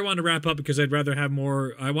that's where I want to wrap up, because I'd rather have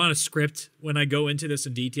more. I want a script when I go into this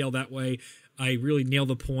in detail. That way I really nail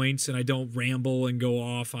the points and I don't ramble and go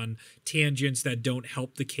off on tangents that don't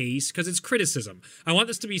help the case, because it's criticism. I want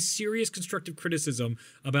this to be serious, constructive criticism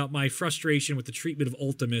about my frustration with the treatment of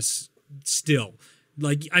Ultimus still.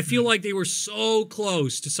 Like, I feel like they were so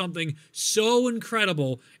close to something so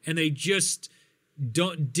incredible, and they just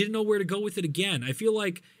didn't know where to go with it again. I feel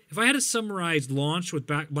like if I had to summarize launch with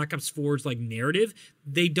Black Ops 4's like narrative,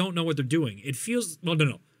 they don't know what they're doing. It feels no.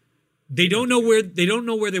 They don't know where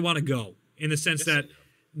they want to go, in the sense that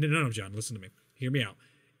no, John, listen to me. Hear me out.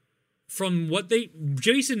 From what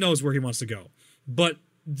Jason knows where he wants to go, but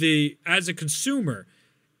as a consumer,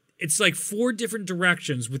 it's like 4 different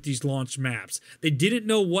directions with these launch maps. They didn't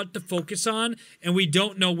know what to focus on, and we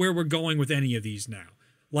don't know where we're going with any of these now.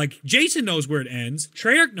 Like, Jason knows where it ends.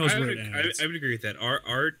 Treyarch knows where it ends. I would agree with that.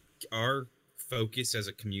 Our focus as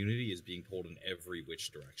a community is being pulled in every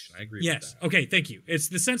which direction. I agree with that. Yes. Okay, thank you. It's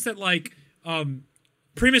the sense that, like,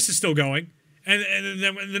 Primus is still going, and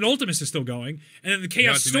then Ultimus is still going, and then the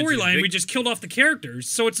Chaos storyline, we just killed off the characters.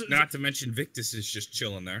 So it's not to mention Victus is just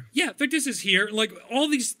chilling there. Yeah, Victus is here. Like, all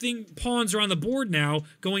these pawns are on the board now,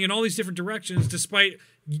 going in all these different directions, despite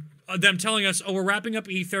them telling us, oh, we're wrapping up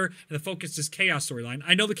Ether, and the focus is Chaos storyline.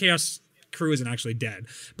 I know the Chaos crew isn't actually dead,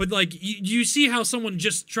 but like, you see how someone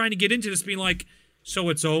just trying to get into this being like, so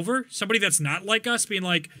it's over? Somebody that's not like us being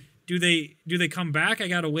like, do they come back? I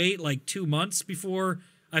gotta wait like 2 months before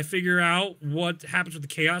I figure out what happens with the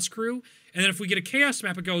Chaos crew. And then if we get a Chaos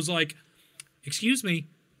map, it goes like, excuse me,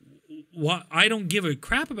 what? I don't give a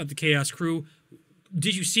crap about the Chaos crew.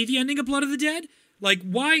 Did you see the ending of Blood of the Dead? Like,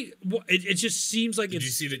 why? It just seems like Did you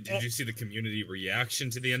see the community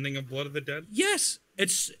reaction to the ending of Blood of the Dead? Yes,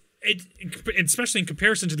 especially in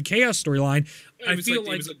comparison to the Chaos storyline. I feel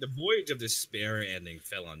like it was like the Voyage of Despair ending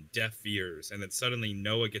fell on deaf ears, and then suddenly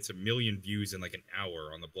Noah gets 1 million views in like an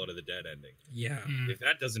hour on the Blood of the Dead ending. Yeah, if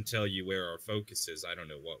that doesn't tell you where our focus is, I don't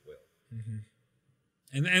know what will. Mm-hmm.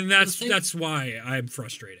 And that's why I'm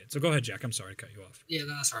frustrated. So go ahead, Jack. I'm sorry to cut you off. Yeah,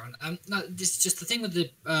 no, that's right. No, this just the thing with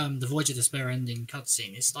the Voyage of Despair ending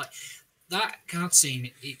cutscene. It's like that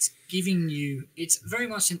cutscene. It's giving you. It's very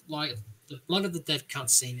much like the Blood of the Dead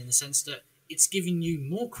cutscene in the sense that it's giving you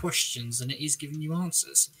more questions than it is giving you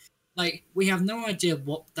answers. Like, we have no idea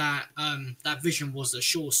what that vision was that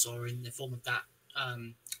Shaw saw in the form of that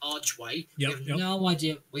archway. Yep, we have no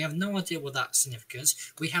idea. We have no idea what that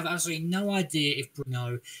significance. We have absolutely no idea if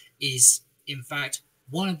Bruno is in fact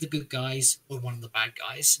one of the good guys or one of the bad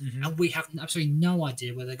guys, and we have absolutely no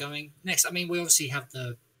idea where they're going next. I mean, we obviously have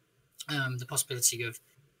the possibility of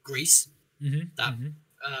Greece,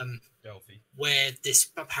 Delphi, where this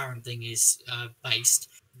apparent thing is based,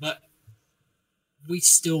 but we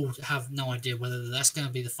still have no idea whether that's going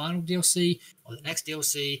to be the final DLC or the next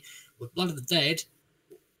DLC. With Blood of the Dead,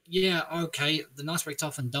 yeah, okay, the Knights breaked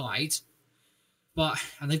off and died,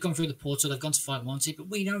 and they've gone through the portal, they've gone to fight Monty, but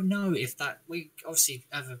we don't know if that. We obviously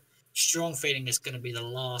have a strong feeling it's going to be the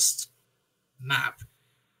last map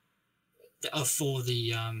for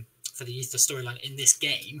the Ether storyline in this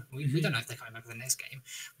game. We don't know if they're coming back for the next game,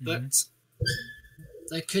 but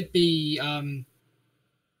there could be. What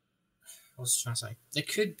was I trying to say? There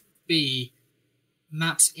could be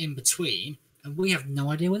maps in between, and we have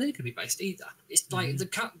no idea where they could be based either. It's like the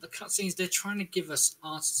cutscenes, they're trying to give us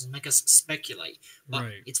answers and make us speculate, but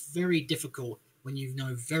it's very difficult when you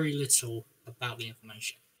know very little about the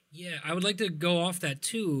information. Yeah, I would like to go off that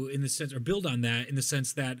too, in the sense, or build on that in the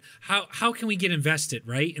sense that how can we get invested,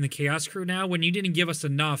 right, in the Chaos crew now when you didn't give us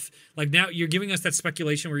enough? Like, now you're giving us that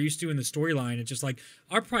speculation we're used to in the storyline. It's just like,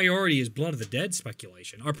 our priority is Blood of the Dead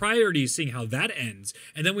speculation. Our priority is seeing how that ends,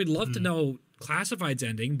 and then we'd love to know Classified's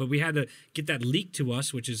ending, but we had to get that leaked to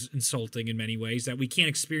us, which is insulting in many ways, that we can't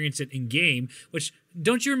experience it in game. Which,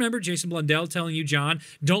 don't you remember Jason Blundell telling you, John,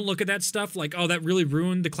 don't look at that stuff like, oh, that really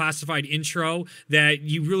ruined the Classified intro, that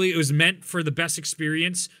it was meant for the best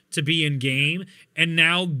experience to be in game, and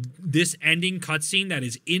now this ending cutscene that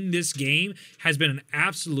is in this game has been an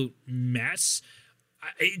absolute mess.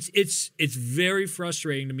 It's very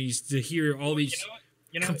frustrating to me to hear all these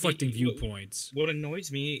conflicting viewpoints. What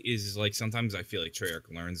annoys me is, like, sometimes I feel like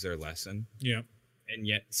Treyarch learns their lesson. Yeah. And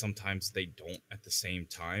yet sometimes they don't at the same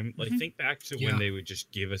time. Like, think back to when they would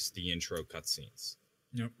just give us the intro cutscenes.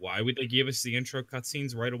 Yep. Why would they give us the intro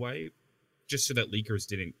cutscenes right away? Just so that leakers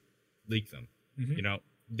didn't leak them. You know,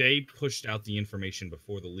 they pushed out the information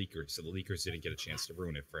before the leakers, so the leakers didn't get a chance to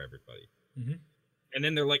ruin it for everybody. And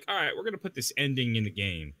then they're like, all right, we're going to put this ending in the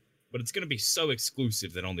game, but it's going to be so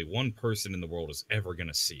exclusive that only one person in the world is ever going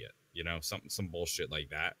to see it. You know, some bullshit like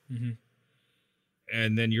that.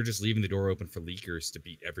 And then you're just leaving the door open for leakers to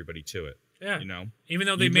beat everybody to it. Yeah. You know? Even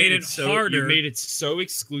though they made it harder. You made it so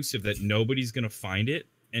exclusive that nobody's going to find it,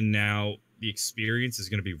 and now the experience is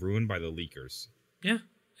going to be ruined by the leakers. Yeah.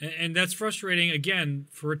 And that's frustrating, again,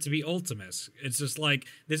 for it to be Ultimus. It's just like,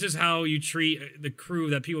 this is how you treat the crew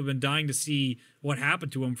that people have been dying to see what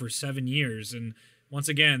happened to them for 7 years. And once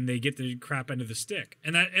again, they get the crap end of the stick.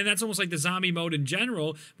 And that's almost like the zombie mode in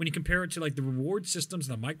general, when you compare it to like the reward systems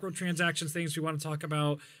and the microtransactions things we want to talk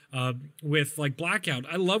about with like Blackout.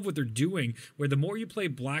 I love what they're doing, where the more you play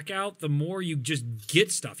Blackout, the more you just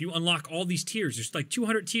get stuff. You unlock all these tiers. There's like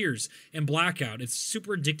 200 tiers in Blackout. It's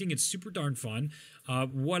super addicting. It's super darn fun.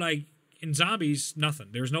 In Zombies, nothing.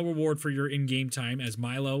 There's no reward for your in-game time, as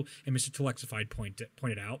Milo and Mr.TLexifiy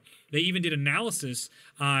pointed out. They even did analysis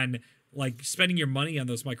on like spending your money on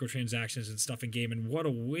those microtransactions and stuff in game, and what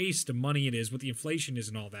a waste of money it is, what the inflation is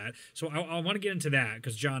and all that. So I want to get into that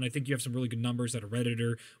because, John, I think you have some really good numbers that a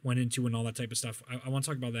Redditor went into and all that type of stuff. I want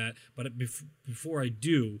to talk about that, but before I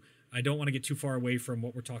do, I don't want to get too far away from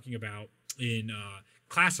what we're talking about in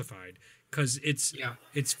Classified, because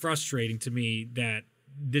it's frustrating to me that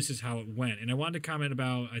this is how it went. And I wanted to comment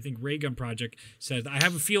about, I think Raygun Project says, I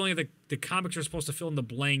have a feeling that the comics are supposed to fill in the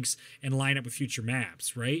blanks and line up with future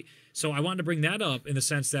maps, right? So I wanted to bring that up in the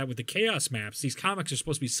sense that with the Chaos maps, these comics are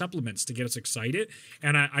supposed to be supplements to get us excited.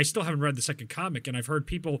 And I still haven't read the second comic, and I've heard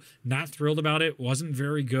people not thrilled about it, wasn't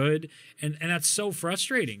very good. And that's so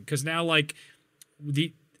frustrating, because now, like,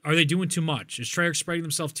 are they doing too much? Is Treyarch spreading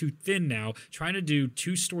themselves too thin now, trying to do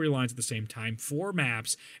 2 storylines at the same time, 4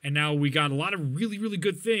 maps, and now we got a lot of really, really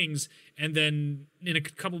good things, and then in a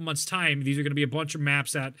couple of months' time, these are going to be a bunch of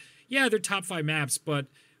maps that, yeah, they're top 5 maps, but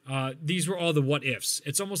these were all the what-ifs.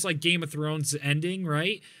 It's almost like Game of Thrones ending,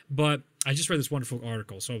 right? But I just read this wonderful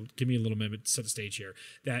article, so give me a little minute to set the stage here,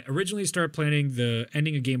 that originally started planning the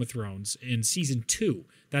ending of Game of Thrones in Season 2.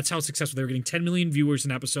 That's how successful they were, getting 10 million viewers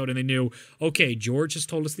an episode, and they knew, okay, George has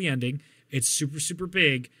told us the ending. It's super, super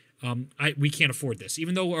big. We can't afford this.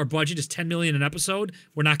 Even though our budget is 10 million an episode,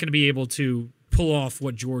 we're not going to be able to pull off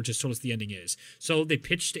what George has told us the ending is. So they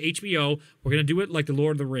pitched to HBO, we're going to do it like the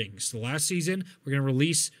Lord of the Rings. The last season, we're going to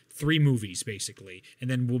release 3 movies, basically, and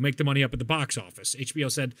then we'll make the money up at the box office. HBO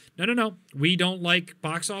said, no, we don't like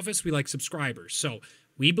box office, we like subscribers. So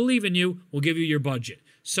we believe in you, we'll give you your budget.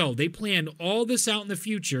 So they planned all this out in the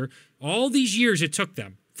future, all these years it took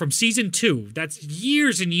them, from season 2, that's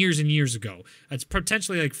years and years and years ago. That's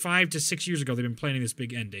potentially like 5 to 6 years ago they've been planning this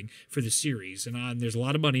big ending for the series, and there's a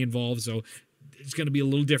lot of money involved, so it's going to be a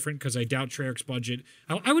little different because I doubt Treyarch's budget.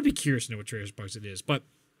 I would be curious to know what Treyarch's budget is, but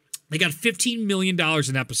they got $15 million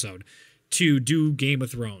an episode to do Game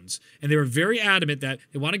of Thrones. And they were very adamant that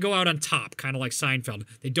they want to go out on top, kind of like Seinfeld.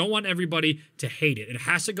 They don't want everybody to hate it. It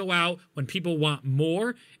has to go out when people want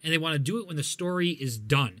more, and they want to do it when the story is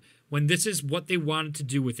done, when this is what they wanted to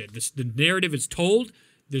do with it. The narrative is told.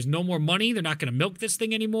 There's no more money. They're not going to milk this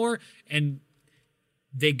thing anymore. And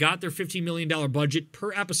they got their $15 million budget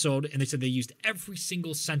per episode, and they said they used every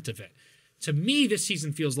single cent of it. To me, this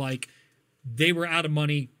season feels like they were out of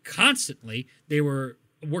money constantly. They were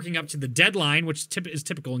working up to the deadline, which is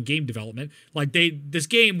typical in game development. Like this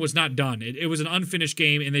game was not done. It was an unfinished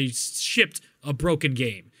game, and they shipped a broken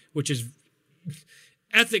game, which is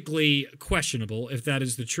ethically questionable if that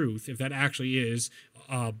is the truth, if that actually is,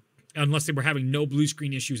 unless they were having no blue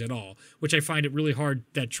screen issues at all, which I find it really hard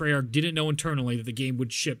that Treyarch didn't know internally that the game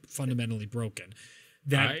would ship fundamentally broken.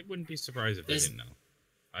 I wouldn't be surprised if they didn't know.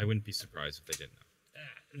 I wouldn't be surprised if they didn't know.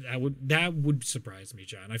 That would surprise me,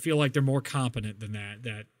 John. I feel like they're more competent than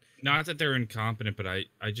that. Not that they're incompetent, but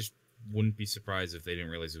I just wouldn't be surprised if they didn't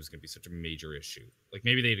realize it was going to be such a major issue. Like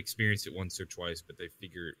maybe they'd experienced it once or twice, but they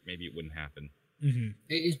figured maybe it wouldn't happen. Mm-hmm.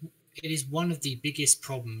 It is one of the biggest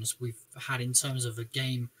problems we've had in terms of a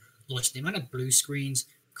game launch. The amount of blue screens,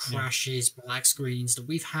 crashes, black screens that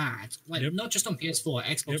we've had, like not just on PS4,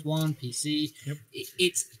 Xbox One, PC.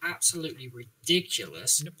 It's absolutely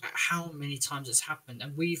ridiculous at how many times it's happened.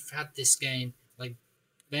 And we've had this game like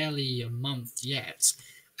barely a month yet,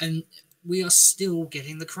 and we are still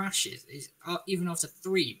getting the crashes. Even after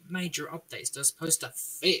 3 major updates that are supposed to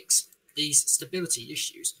fix these stability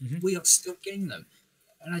issues, we are still getting them.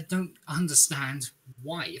 And I don't understand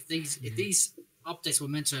why. If these updates were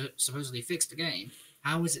meant to supposedly fix the game,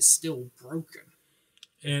 how is it still broken?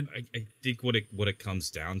 And I think what it comes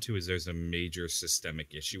down to is there's a major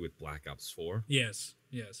systemic issue with Black Ops 4. Yes.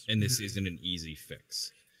 And this isn't an easy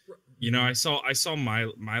fix. You know, I saw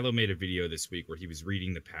Milo made a video this week where he was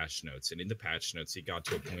reading the patch notes, and in the patch notes he got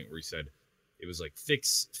to a point where he said it was like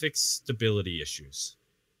fix stability issues.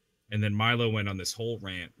 And then Milo went on this whole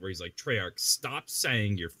rant where he's like, Treyarch, stop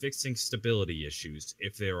saying you're fixing stability issues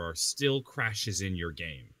if there are still crashes in your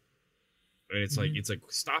game. And it's like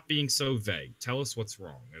stop being so vague. Tell us what's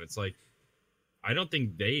wrong. And it's like, I don't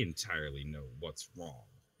think they entirely know what's wrong.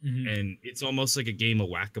 And it's almost like a game of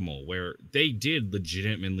whack-a-mole where they did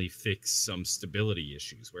legitimately fix some stability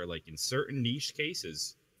issues where, like, in certain niche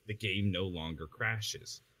cases, the game no longer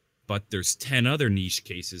crashes. But there's 10 other niche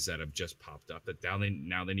cases that have just popped up that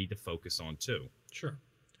now they need to focus on too. Sure.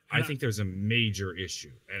 I think there's a major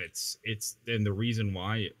issue, and it's and the reason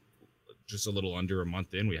why just a little under a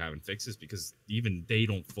month in we haven't fixed this because even they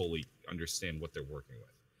don't fully understand what they're working with.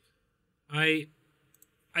 I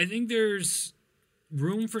think there's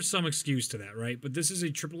room for some excuse to that, right? But this is a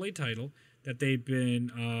AAA title that they've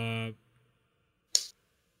been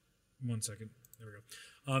 1 second. There we go.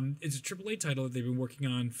 It's a AAA title that they've been working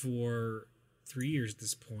on for 3 years at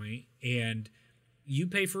this point, and you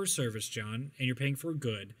pay for a service, John, and you're paying for a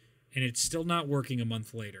good, and it's still not working a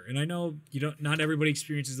month later. And I know not everybody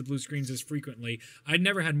experiences the blue screens as frequently. I've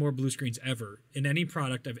never had more blue screens ever in any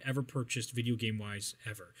product I've ever purchased video game wise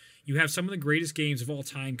ever. You have some of the greatest games of all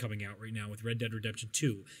time coming out right now with Red Dead Redemption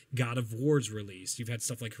 2, God of War's released. You've had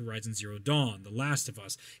stuff like Horizon Zero Dawn, The Last of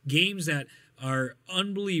Us, games that are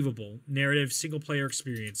unbelievable narrative single player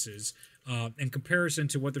experiences. In comparison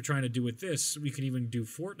to what they're trying to do with this, we can even do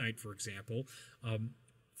Fortnite, for example.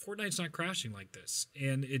 Fortnite's not crashing like this,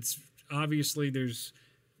 and it's obviously there's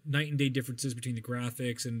night and day differences between the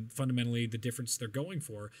graphics and fundamentally the difference they're going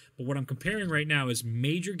for. But what I'm comparing right now is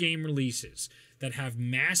major game releases that have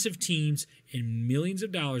massive teams and millions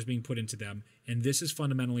of dollars being put into them, and this is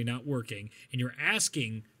fundamentally not working. And you're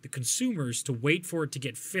asking the consumers to wait for it to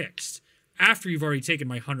get fixed after you've already taken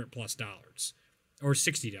my $100+ or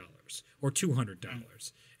 $60 or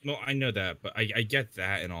 $200. No, I know that, but I get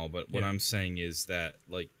that and all, but what I'm saying is that,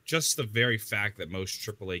 like, just the very fact that most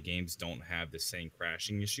AAA games don't have the same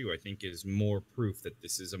crashing issue, I think is more proof that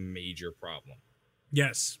this is a major problem.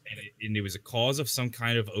 Yes. And it was a cause of some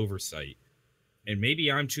kind of oversight. And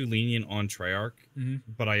maybe I'm too lenient on Treyarch,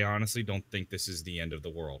 but I honestly don't think this is the end of the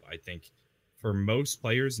world. I think for most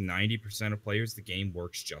players, 90% of players, the game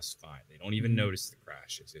works just fine. They don't even notice the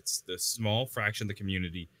crashes. It's the small fraction of the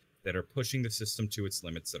community that are pushing the system to its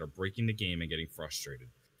limits, that are breaking the game and getting frustrated.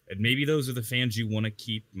 And maybe those are the fans you want to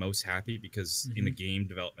keep most happy because in the game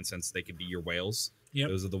development sense, they could be your whales. Yep.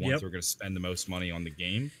 Those are the ones who are going to spend the most money on the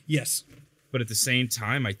game. Yes. But at the same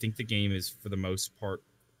time, I think the game is, for the most part,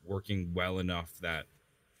 working well enough that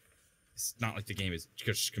it's not like the game is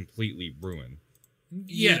just completely ruined.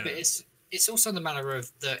 Yeah, but it's also the matter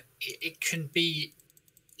of that it can be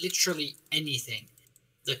literally anything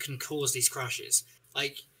that can cause these crashes.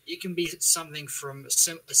 Like, it can be something from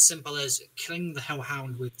as simple as killing the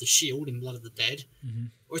Hellhound with the shield in Blood of the Dead,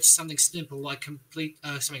 or it's something simple like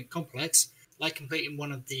something complex like completing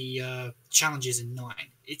one of the challenges in 9.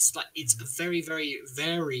 It's a very, very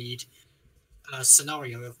varied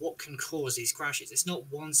scenario of what can cause these crashes. It's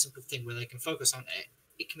not one simple thing where they can focus on it.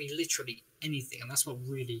 It can be literally anything, and that's what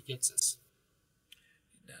really gets us.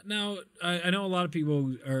 Now, I know a lot of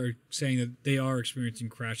people are saying that they are experiencing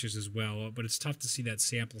crashes as well, but it's tough to see that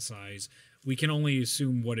sample size. We can only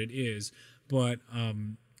assume what it is, but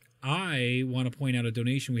I want to point out a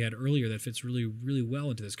donation we had earlier that fits really, really well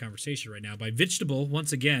into this conversation right now by Vegetable.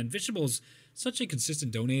 Once again, Vegetable's such a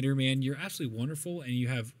consistent donator, man. You're absolutely wonderful, and you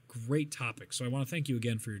have great topics. So I want to thank you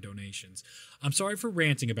again for your donations. I'm sorry for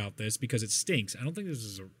ranting about this because it stinks. I don't think this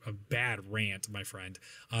is a bad rant, my friend.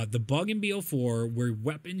 The bug in BO4 where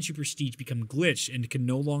weapons you prestige become glitched and can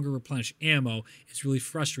no longer replenish ammo is really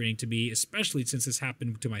frustrating to me, especially since this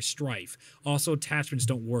happened to my Strife. Also, attachments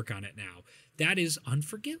don't work on it now. That is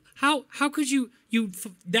unforgivable. How could you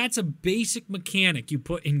that's a basic mechanic you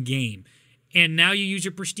put in game. And now you use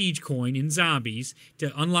your prestige coin in zombies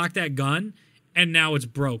to unlock that gun, and now it's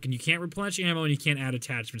broke, and you can't replenish ammo, and you can't add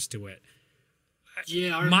attachments to it.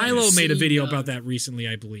 Yeah, Milo made a video about that recently,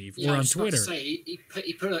 I believe, or on Twitter. He put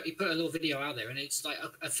a little video out there, and it's like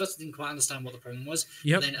at first I didn't quite understand what the problem was.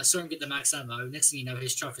 Yep. Then I saw him get the max ammo. Next thing you know,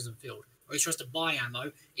 his trophy isn't filled, or he tries to buy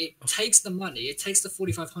ammo. It takes the money, it takes the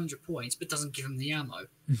 4,500 points, but doesn't give him the ammo.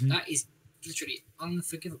 That is literally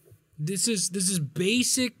unforgivable. This is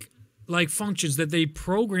basic like functions that they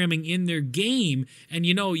programming in their game, and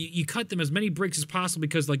you cut them as many breaks as possible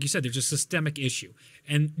because, like you said, there's a systemic issue.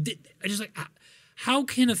 And I just like, how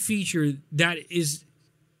can a feature that is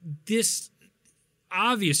this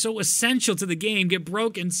obvious, so essential to the game, get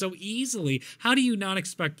broken so easily? How do you not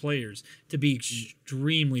expect players to be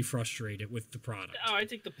extremely frustrated with the product? No, I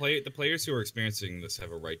think the players who are experiencing this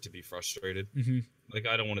have a right to be frustrated. Like,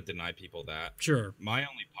 I don't want to deny people that. Sure. My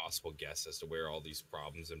only possible guess as to where all these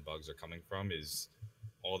problems and bugs are coming from is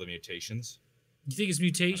all the mutations. You think it's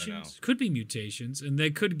mutations? Could be mutations, and they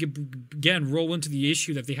could again roll into the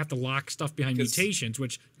issue that they have to lock stuff behind mutations,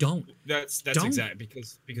 which don't. That's exactly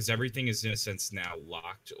because everything is in a sense now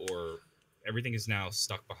locked, or everything is now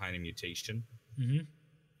stuck behind a mutation,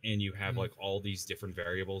 and you have like all these different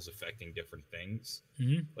variables affecting different things.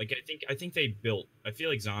 Like I think they built. I feel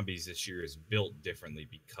like Zombies this year is built differently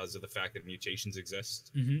because of the fact that mutations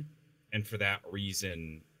exist, and for that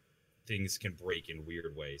reason, things can break in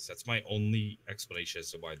weird ways. That's my only explanation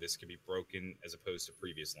as to why this can be broken as opposed to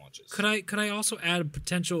previous launches. Could I also add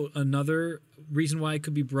another reason why it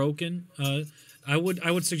could be broken? I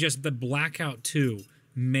would suggest that Blackout 2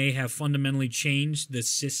 may have fundamentally changed the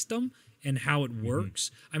system and how it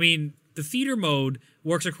works. I mean, the theater mode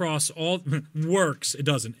works across all works. It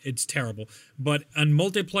doesn't. It's terrible. But on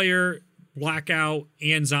multiplayer, Blackout,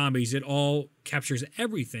 and Zombies, it all captures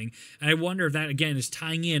everything. And I wonder if that, again, is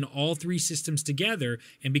tying in all three systems together.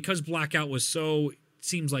 And because Blackout was so,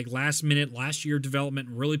 seems like last year development,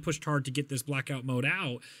 really pushed hard to get this Blackout mode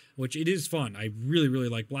out, which it is fun. I really, really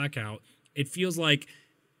like Blackout. It feels like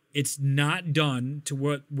it's not done to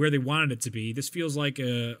where they wanted it to be. This feels like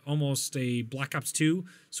almost a Black Ops 2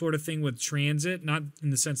 sort of thing with transit, not in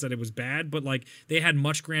the sense that it was bad, but like they had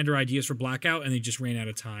much grander ideas for Blackout and they just ran out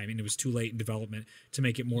of time and it was too late in development to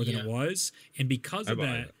make it more than it was. And because of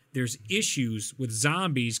that, there's issues with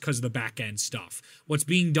Zombies because of the back end stuff. What's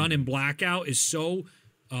being done in Blackout is so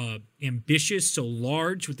ambitious, so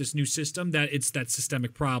large with this new system that it's that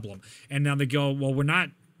systemic problem. And now they go, well, we're not.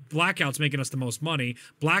 Blackout's making us the most money.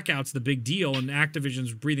 Blackout's the big deal, and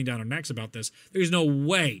Activision's breathing down our necks about this. There's no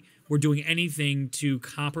way we're doing anything to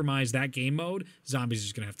compromise that game mode. Zombies is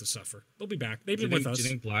just going to have to suffer. They'll be back. They've been with us. Do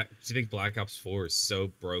you think Black Ops 4 is so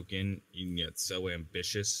broken and yet so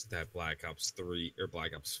ambitious that Black Ops 3 or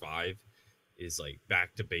Black Ops 5 is like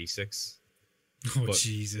back to basics? Oh,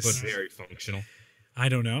 Jesus. But very functional. I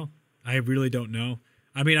don't know. I really don't know.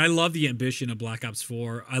 I mean, I love the ambition of Black Ops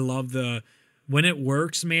 4. I love when it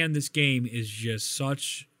works, man, this game is just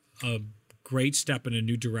such a great step in a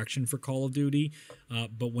new direction for Call of Duty.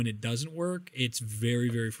 But when it doesn't work, it's very,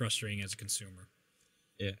 very frustrating as a consumer.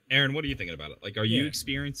 Yeah. Aaron, what are you thinking about it? Like, are you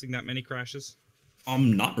experiencing that many crashes?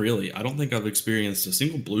 Not really. I don't think I've experienced a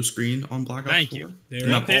single blue screen on Black Ops 4. Thank you.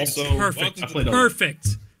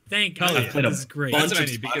 Perfect. Thank you. I've played a great. bunch of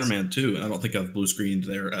Spider-Man 2, and I don't think I've blue screened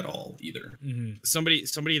there at all either. Somebody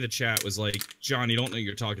in the chat was like, "John, you don't know what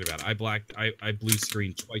you're talking about. I blue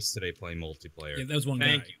screened twice today playing multiplayer." Yeah, that was one guy.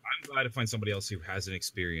 Thank you. I'm glad to find somebody else who has an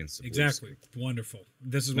experience. Exactly. Wonderful.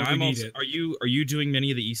 This is what we needed. Are you doing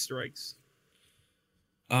many of the Easter eggs?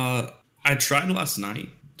 I tried last night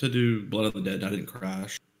to do Blood of the Dead. I didn't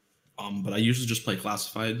crash. But I usually just play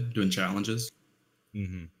Classified, doing challenges.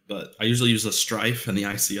 But I usually use the Strife and the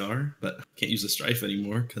ICR, but I can't use the Strife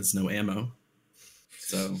anymore because no ammo.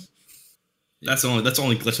 So that's the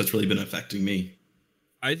only glitch that's really been affecting me.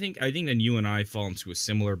 I think then you and I fall into a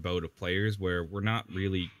similar boat of players where we're not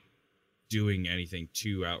really doing anything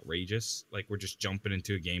too outrageous. Like we're just jumping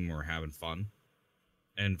into a game where we're having fun,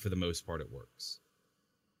 and for the most part, it works.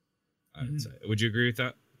 I would say. Would you agree with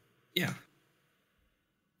that? Yeah.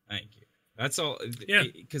 Thank you. That's all. Yeah.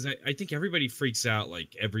 Because I think everybody freaks out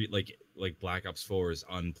like Black Ops 4 is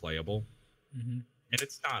unplayable. And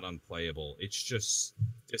it's not unplayable. It's just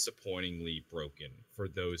disappointingly broken for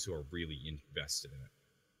those who are really invested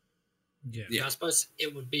in it. Yeah. I suppose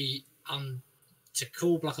it would be to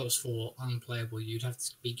call Black Ops 4 unplayable, you'd have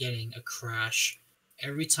to be getting a crash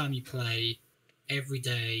every time you play, every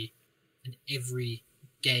day, and every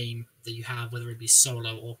game that you have, whether it be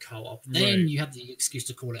solo or co-op. Then you have the excuse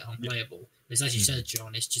to call it unplayable. Because as you said,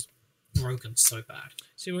 John, it's just broken so bad.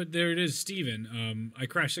 See what there it is, Steven. I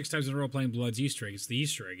crashed 6 times in a row playing Blood's Easter egg. It's the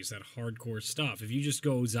Easter egg. It's that hardcore stuff. If you just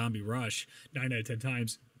go Zombie Rush 9 out of 10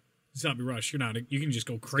 times, Zombie Rush, you can just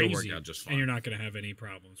go crazy work out just fine. And you're not going to have any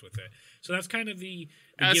problems with it. So that's kind of the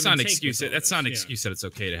that's not an excuse. That's not an excuse that it's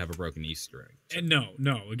okay to have a broken Easter egg. And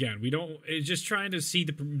no. Again, we don't. It's just trying to see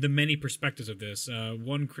the many perspectives of this.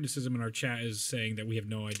 One criticism in our chat is saying that we have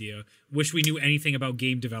no idea. Wish we knew anything about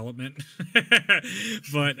game development.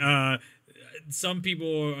 But some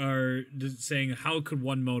people are saying, how could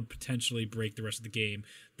one mode potentially break the rest of the game?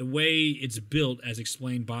 The way it's built, as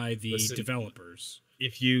explained by the developers.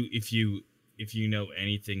 If you know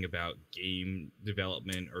anything about game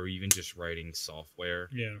development or even just writing software,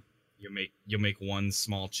 you'll make one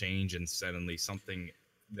small change and suddenly something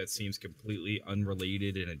that seems completely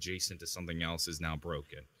unrelated and adjacent to something else is now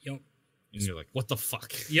broken. Yep. And you're like, what the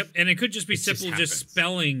fuck? Yep, and it could just be It just simple, just happens.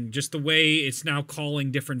 spelling, just the way it's now calling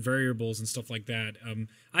different variables and stuff like that.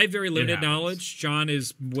 I have very limited happens. knowledge. John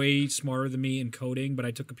is way smarter than me in coding, but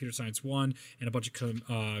I took Computer Science 1 and a bunch of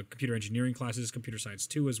computer engineering classes, Computer Science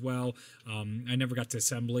 2 as well. I never got to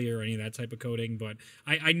assembly or any of that type of coding, but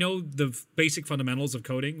I know the basic fundamentals of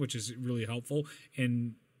coding, which is really helpful.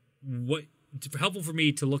 And what helpful for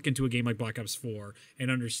me to look into a game like Black Ops 4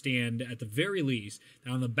 and understand at the very least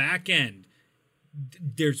that on the back end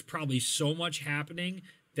there's probably so much happening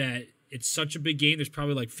that it's such a big game. There's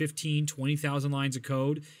probably like 15, 20,000 lines of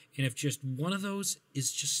code. And if just one of those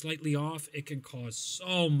is just slightly off, it can cause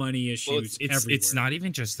so many issues everywhere. It's not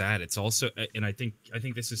even just that. It's also, and I think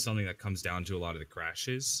this is something that comes down to a lot of the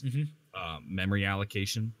crashes, memory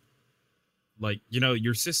allocation. Like,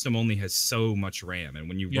 your system only has so much RAM, and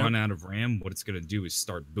when you run out of RAM, what it's going to do is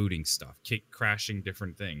start booting stuff, crashing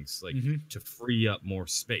different things, like to free up more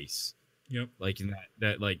space. Yep. Like in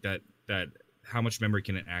that how much memory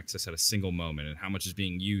can it access at a single moment, and how much is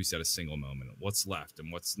being used at a single moment, what's left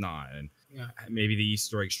and what's not, and maybe the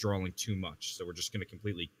Easter egg's drawing too much, so we're just going to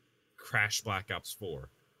completely crash Black Ops 4.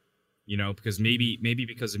 Because maybe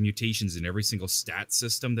because of mutations in every single stat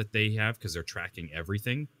system that they have, because they're tracking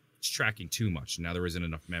everything. It's tracking too much. Now there isn't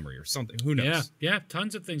enough memory or something. Who knows? Yeah,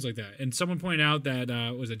 tons of things like that. And someone pointed out that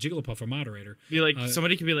was a Jigglypuff, a moderator. Be like,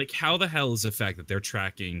 somebody could be like, how the hell is the fact that they're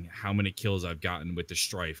tracking how many kills I've gotten with the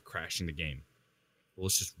Strife crashing the game? Well,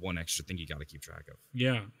 it's just one extra thing you got to keep track of.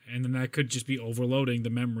 Yeah, and then that could just be overloading the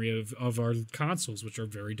memory of our consoles, which are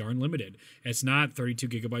very darn limited. It's not 32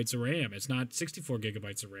 gigabytes of RAM. It's not 64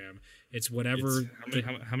 gigabytes of RAM. It's whatever.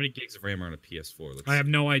 How many gigs of RAM are on a PS4? I have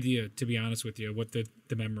no idea, to be honest with you, what the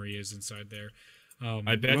memory is inside there.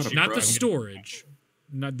 I bet you. Not the storage,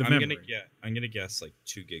 not the memory. I'm gonna guess like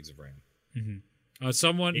 2 gigs of RAM.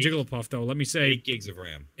 Someone Jigglypuff though. Let me say 8 gigs of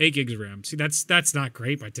RAM. 8 gigs of RAM. See, that's not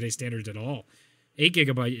great by today's standards at all. 8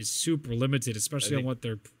 gigabyte is super limited, especially on what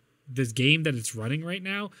this game that it's running right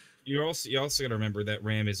now. You also got to remember that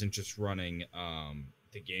RAM isn't just running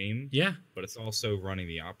the game, but it's also running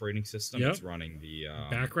the operating system. It's running the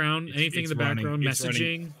background, anything in the background,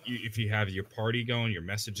 messaging. If you have your party going, your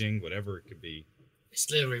messaging, whatever it could be,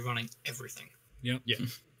 it's literally running everything. Yep. Yeah.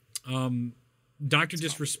 Dr.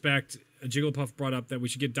 Disrespect, Jigglypuff brought up that we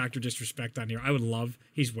should get Dr. Disrespect on here. I would love,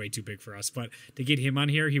 he's way too big for us, but to get him on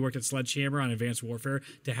here, he worked at Sledgehammer on Advanced Warfare,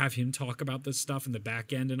 to have him talk about this stuff in the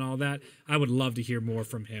back end and all that, I would love to hear more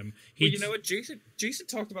from him. Well, you know what, Jason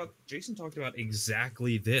talked about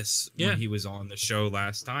exactly this when he was on the show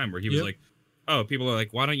last time, where he was like, oh, people are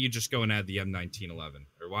like, why don't you just go and add the M1911?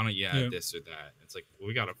 Or why don't you add this or that? It's like,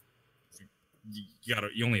 well, you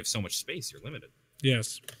only have so much space, you're limited.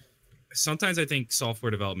 Yes. Sometimes I think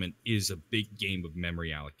software development is a big game of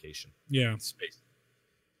memory allocation. Yeah. Space.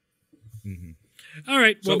 All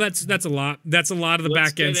right. Well, that's a lot. That's a lot of the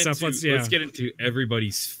back end stuff. Let's get into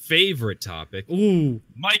everybody's favorite topic. Ooh.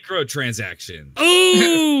 Microtransactions.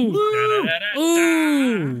 Ooh.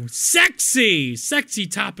 Ooh. Sexy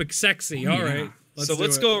topic. Sexy. All right.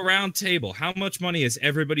 Let's go around table. How much money has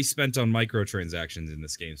everybody spent on microtransactions in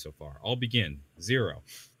this game so far? I'll begin. 0.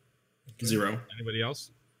 Anybody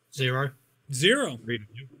else? 0.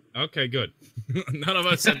 Okay, good. None of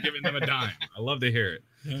us have given them a dime. I love to hear it.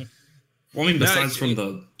 Yeah. Well, I mean, besides from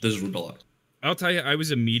the digital deluxe. I'll tell you, I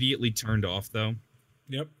was immediately turned off though.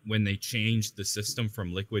 Yep. When they changed the system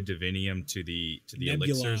from liquid divinium to the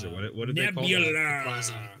elixirs, or what did they call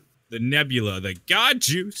it? The nebula, the god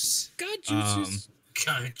juice. God juices.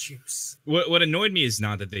 God juice. What annoyed me is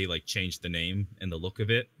not that they changed the name and the look of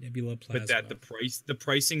it, Nebula Plasma, but that the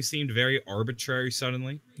pricing seemed very arbitrary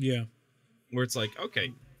suddenly. Yeah. Where it's like,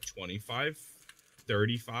 okay, 25,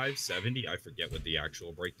 35, 70. I forget what the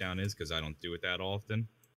actual breakdown is because I don't do it that often.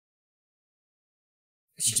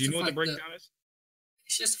 Do you know what the breakdown is?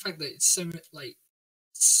 It's just the fact that it's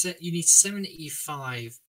you need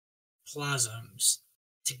 75 plasms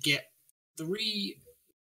to get 3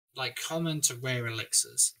 common to rare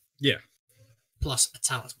elixirs. Yeah. Plus a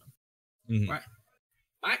talisman. Mm-hmm. Right.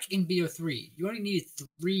 Back in BO3, you only needed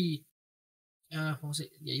 3. What was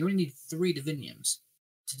it? Yeah, you only need 3 diviniums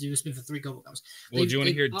to do a spin for 3 gobblegums. Well, do you want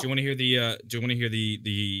to hear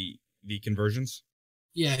the conversions?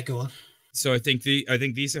 Yeah, go on. So I think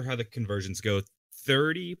these are how the conversions go.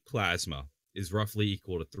 30 plasma is roughly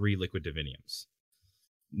equal to 3 liquid diviniums.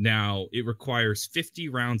 Now, it requires 50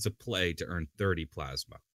 rounds of play to earn 30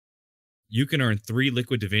 plasma. You can earn 3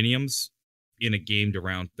 liquid diviniums in a game to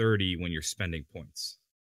round 30 when you're spending points.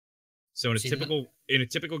 So in a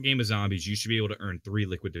typical game of zombies, you should be able to earn 3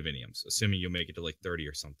 liquid diviniums, assuming you'll make it to 30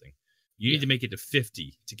 or something. You need to make it to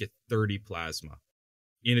 50 to get 30 plasma.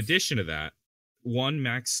 In addition to that, one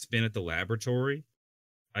max spin at the laboratory,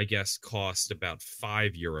 I guess, cost about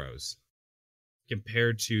 €5,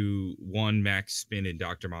 compared to one max spin in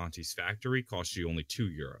Dr. Monty's factory cost you only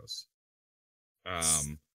 €2.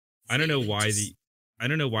 I don't know why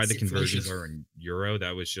the conversions are in euro.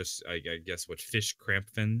 That was just, I guess, what Fish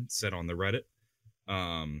Crampfin said on the Reddit.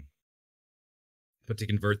 But to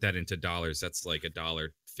convert that into dollars, that's like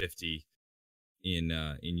 $1.50 in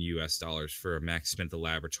US dollars for a max spin at the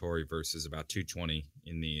laboratory versus about $2.20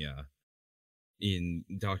 in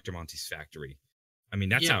Dr. Monty's factory. I mean,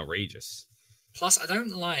 that's outrageous. Plus, I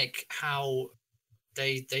don't like how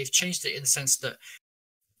they've changed it in the sense that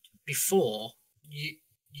before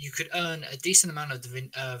you could earn a decent amount of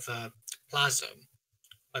plasm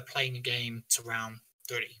by playing a game to round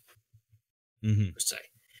 30, per se.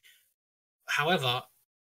 However,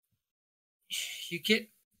 you get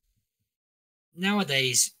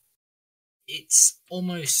nowadays, it's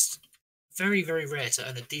almost very, very rare to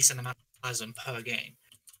earn a decent amount of plasm per game.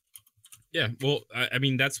 Yeah, well, I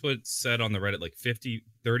mean, that's what's said on the Reddit, like 30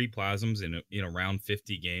 plasms in a round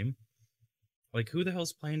 50 game. Like, who the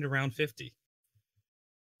hell's playing to round 50?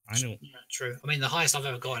 I don't. Yeah, true. I mean, the highest I've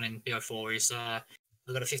ever gotten in BO4 is I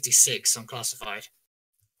got a 56 on classified.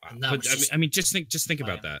 Wow. But, I mean, just think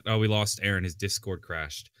about that. Oh, we lost Aaron. His Discord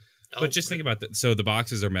crashed. But just think about that. So the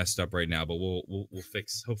boxes are messed up right now, but we'll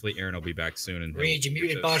fix. Hopefully, Aaron will be back soon. And read your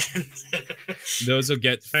muted button. Those will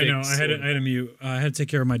get fixed. I know. I had to mute. I had to take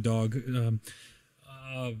care of my dog.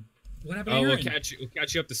 What happened? Oh, we'll catch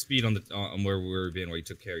you up to speed on where we were being while you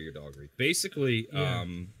took care of your dog. Basically,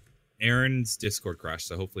 Aaron's Discord crashed,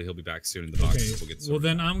 so hopefully he'll be back soon in the boxes. Okay. Well,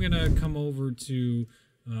 then I'm gonna come over to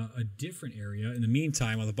a different area. In the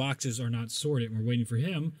meantime, while the boxes are not sorted and we're waiting for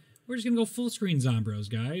him, we're just going to go full screen Zombros,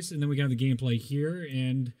 guys. And then we got the gameplay here,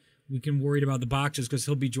 and we can worry about the boxes because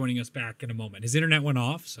he'll be joining us back in a moment. His internet went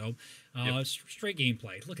off, so straight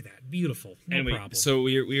gameplay. Look at that. Beautiful. No problem. So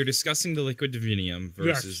we are discussing the liquid divinium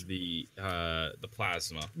versus the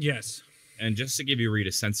plasma. Yes. And just to give you, Reed,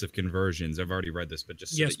 a sense of conversions, I've already read this, but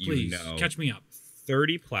just so that you know. Catch me up.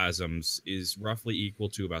 30 plasms is roughly equal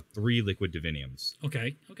to about 3 liquid diviniums.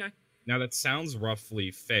 Okay. Now, that sounds roughly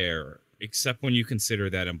fair, except when you consider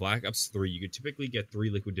that in Black Ops 3, you could typically get 3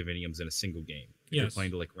 liquid diviniums in a single game. If you're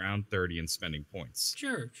playing to like round 30 and spending points.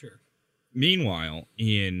 Sure. Meanwhile,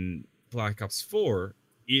 in Black Ops 4,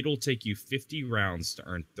 it'll take you 50 rounds to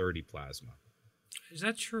earn 30 plasma. Is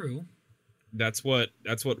that true? That's what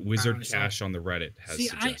Wizard Cash on the Reddit has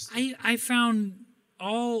suggested. I found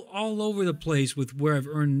all over the place with where I've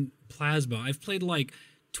earned plasma. I've played like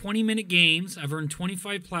 20-minute games. I've earned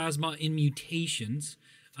 25 plasma in mutations.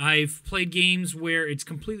 I've played games where it's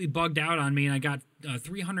completely bugged out on me, and I got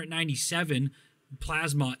 397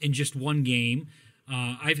 plasma in just one game.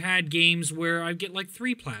 I've had games where I get like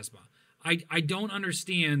 3 plasma. I don't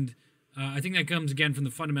understand. I think that comes again from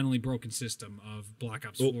the fundamentally broken system of Black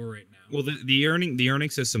Ops 4 right now. Well, the earning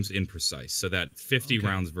system's imprecise, so that 50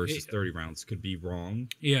 rounds versus 30 rounds could be wrong.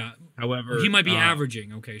 Yeah. However, he might be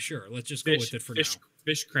averaging. Okay, sure. Let's just go with it for now.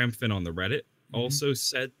 Fish Crampfin on the Reddit also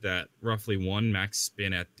said that roughly one max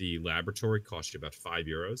spin at the laboratory cost you about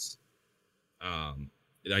 €5.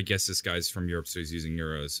 I guess this guy's from Europe, so he's using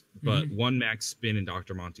euros. But one max spin in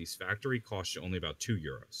Dr. Monty's factory costs you only about €2.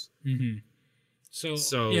 Mm-hmm.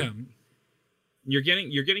 So yeah. You're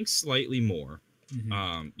getting slightly more,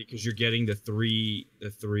 because you're getting the three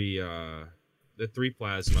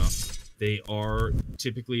plasma. They are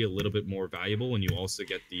typically a little bit more valuable, and you also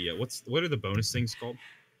get the what are the bonus things called?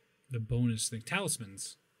 The bonus thing,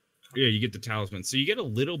 talismans. Yeah, you get the talismans, so you get a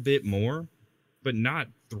little bit more, but not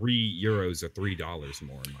 €3 or $3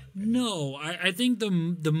 more in my opinion. No, I think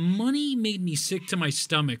the money made me sick to my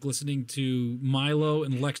stomach listening to Milo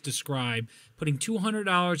and Lex describe putting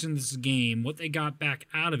 $200 in this game, what they got back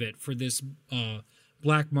out of it for this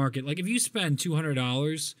black market. Like, if you spend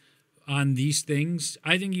 $200 on these things,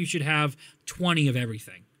 I think you should have 20 of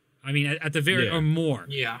everything. I mean, at the very or more.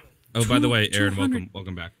 Yeah. Oh, by the way, Aaron,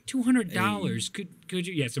 welcome back. $200. Could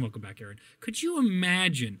you? Yes, and welcome back, Aaron. Could you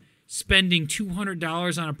imagine spending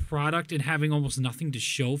 $200 on a product and having almost nothing to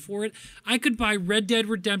show for it? I could buy Red Dead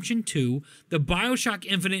Redemption 2, the BioShock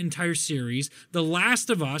Infinite entire series, The Last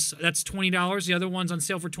of Us, that's $20. The other one's on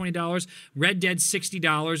sale for $20. Red Dead,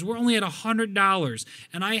 $60. We're only at $100,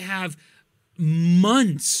 and I have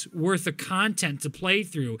months worth of content to play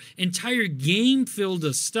through, entire game filled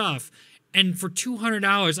of stuff, and for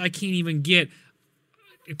 $200 I can't even get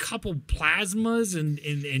a couple plasmas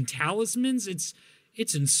and talismans.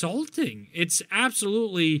 It's insulting. It's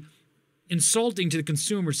absolutely insulting to the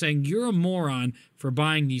consumer, saying you're a moron for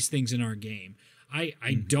buying these things in our game. I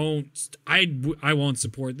won't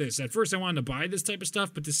support this. At first, I wanted to buy this type of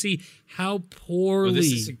stuff, but to see how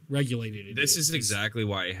poorly regulated it is. This is exactly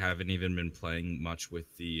why I haven't even been playing much with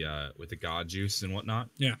the God juice and whatnot.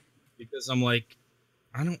 Yeah, because I'm like,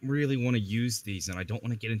 I don't really want to use these, and I don't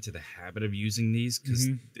want to get into the habit of using these because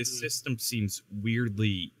this system seems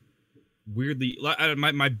weirdly.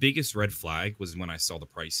 My biggest red flag was when I saw the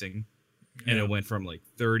pricing, and it went from like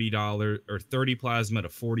 $30 or 30 plasma to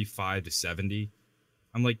 45 to 70.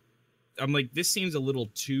 I'm like, this seems a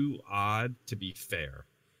little too odd to be fair,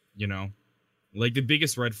 you know? Like, the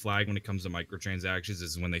biggest red flag when it comes to microtransactions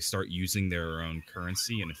is when they start using their own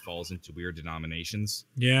currency and it falls into weird denominations.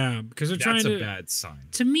 Yeah, because that's a bad sign.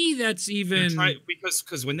 To me, that's even...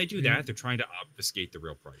 Because when they do that, they're trying to obfuscate the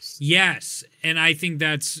real price. Yes, and I think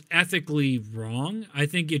that's ethically wrong. I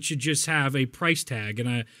think it should just have a price tag,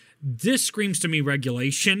 and this screams to me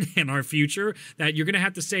regulation in our future, that you're going to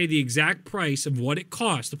have to say the exact price of what it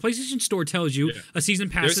costs. The PlayStation Store tells you a season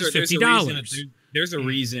pass is $50. There's a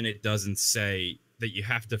reason it doesn't say that you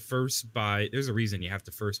have to first buy... There's a reason you have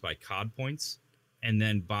to first buy COD points and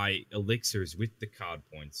then buy elixirs with the COD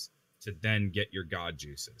points to then get your God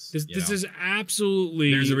juices. This is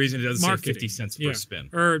absolutely... There's a reason it doesn't marketing. say 50 cents per spin.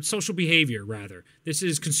 Or social behavior, rather. This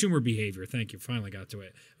is consumer behavior. Thank you. Finally got to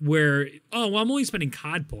it. Where, I'm only spending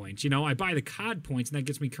COD points. I buy the COD points, and that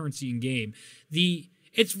gets me currency in game.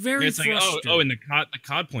 It's very frustrating. Like, and the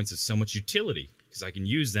COD points is so much utility. Because I can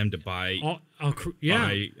use them to buy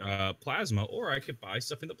plasma, or I could buy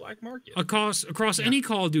stuff in the black market. Across any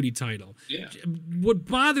Call of Duty title. Yeah. What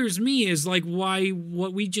bothers me is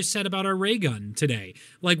what we just said about our ray gun today.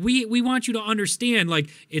 Like, we want you to understand, like,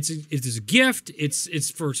 it's a gift,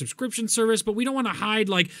 it's for a subscription service, but we don't want to hide,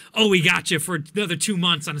 like, we got you for another 2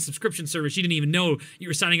 months on a subscription service. You didn't even know you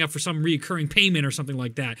were signing up for some reoccurring payment or something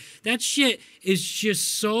like that. That shit is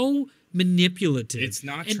just so manipulative. It's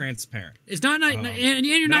not transparent. It's not and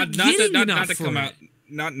you're not getting enough for it.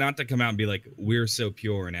 Not to come out and be like, we're so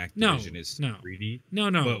pure and Activision is greedy.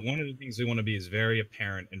 No. But one of the things we want to be is very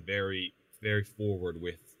apparent and very, very forward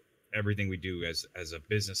with everything we do as a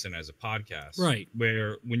business and as a podcast. Right.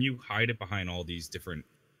 Where when you hide it behind all these different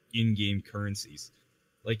in-game currencies,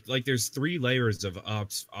 like there's 3 layers of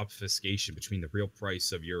obfuscation between the real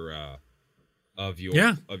price of your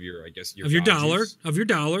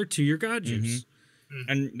dollar to your God juice.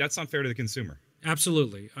 And that's unfair to the consumer.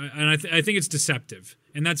 Absolutely. And I think it's deceptive,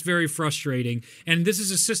 and that's very frustrating. And this is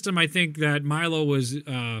a system I think that Milo was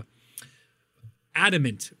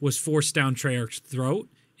adamant was forced down Treyarch's throat,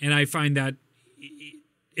 and I find that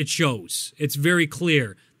it shows. It's very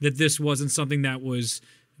clear that this wasn't something that was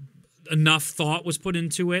enough thought was put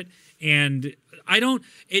into it, and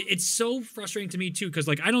it's so frustrating to me too, because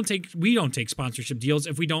we don't take sponsorship deals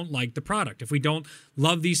if we don't like the product, if we don't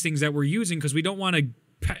love these things that we're using, because we don't want to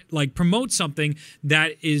promote something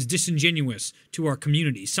that is disingenuous to our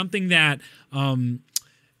community, something that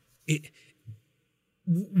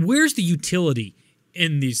where's the utility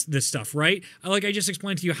in this stuff, right? Like I just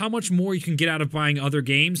explained to you, how much more you can get out of buying other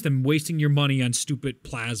games than wasting your money on stupid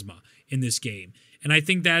plasma in this game. And I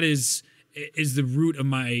think that is the root of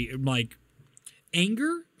my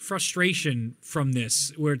anger, frustration from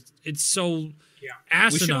this, where it's so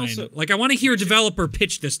asinine. I want to hear a developer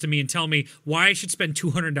pitch this to me and tell me why I should spend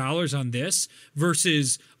 $200 on this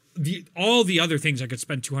versus all the other things I could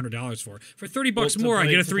spend $200 for. For $30 more, I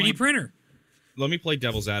get a 3D printer. Let me play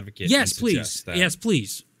devil's advocate. Yes, please. Yes,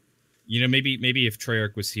 please. Maybe if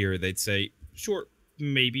Treyarch was here, they'd say, sure,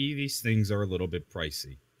 maybe these things are a little bit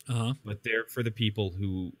pricey. But they're for the people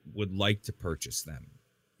who would like to purchase them.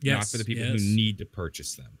 Not for the people who need to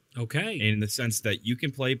purchase them. Okay. In the sense that you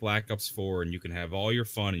can play Black Ops 4 and you can have all your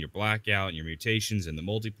fun and your blackout and your mutations and the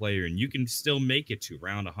multiplayer, and you can still make it to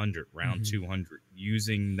round 100, round 200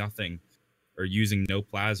 using nothing or using no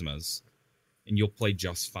plasmas, and you'll play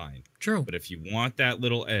just fine. True. But if you want that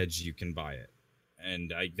little edge, you can buy it.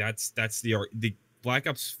 And that's the Black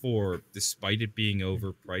Ops 4, despite it being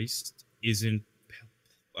overpriced, isn't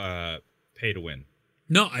pay to win.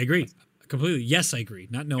 No, I agree. Completely. Yes, I agree.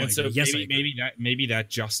 Not no, I agree. Yes, I agree. Maybe that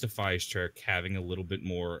justifies Treyarch having a little bit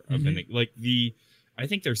more of an I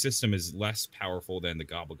think their system is less powerful than the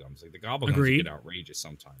Gobblegums. Like the Gobblegums get outrageous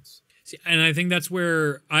sometimes. See, and I think that's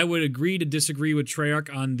where I would agree to disagree with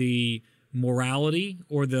Treyarch on the morality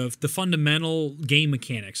or the fundamental game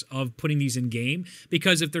mechanics of putting these in game,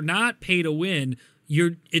 because if they're not pay to win,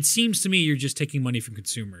 it seems to me you're just taking money from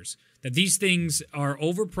consumers. That these things are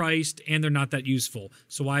overpriced and they're not that useful.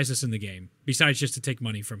 So why is this in the game? Besides just to take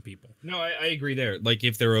money from people. No, I agree there. Like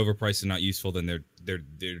if they're overpriced and not useful, then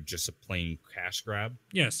they're just a plain cash grab.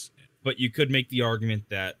 Yes. But you could make the argument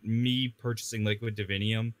that me purchasing Liquid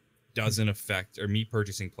Divinium doesn't affect, or me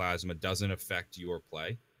purchasing Plasma doesn't affect your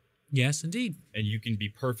play. Yes, indeed. And you can be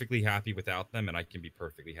perfectly happy without them, and I can be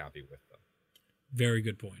perfectly happy with them. Very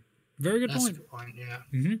good point. Very good That's point. a good point, yeah.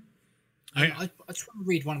 Mm-hmm. I just want to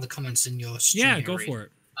read one of the comments in your stream. Yeah, go for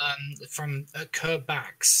it. From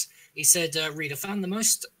Kerbax. He said, Reed, I found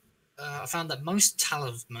that most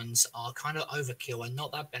talismans are kind of overkill and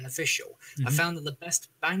not that beneficial. I found that the best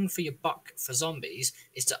bang for your buck for zombies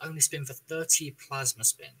is to only spin for 30 plasma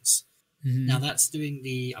spins. Now that's doing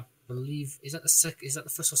the, I believe, is that the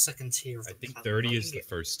first or second tier of I the think plasma? 30 is the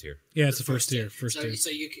first tier. Yeah, it's the first tier.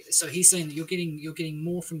 So he's saying that you're getting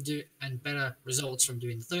more from and better results from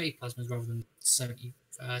doing the 30 plasmas rather than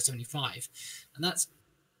 75, and that's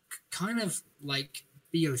kind of like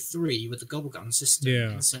BO3 with the gobblegum system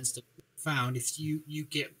in the sense that found if you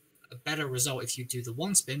get a better result if you do the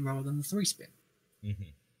 1 spin rather than the 3 spin. Can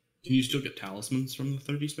you still get talismans from the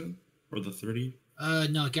 30 spin or the 30?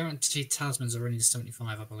 No, guaranteed talismans are only the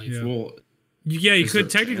 75, I believe. Yeah. Well, you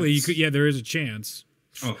could technically. You could. Yeah, there is a chance.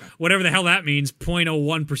 okay. Whatever the hell that means,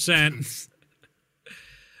 0.01%.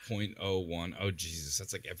 0.01. Oh, Jesus.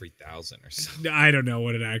 That's like every 1,000 or something. I don't know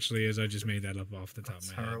what it actually is. I just made that up off the top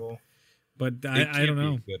of my head. But I don't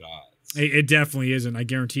know. Good odds. It definitely isn't. I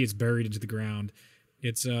guarantee it's buried into the ground.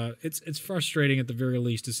 It's frustrating at the very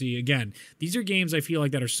least to see. Again, these are games I feel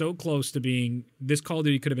like that are so close to being. This Call of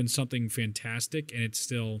Duty could have been something fantastic, and it's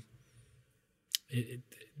still.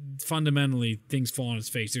 Fundamentally, things fall on its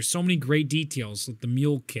face. There's so many great details, like the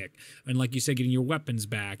mule kick, and like you said, getting your weapons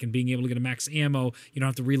back and being able to get a max ammo. You don't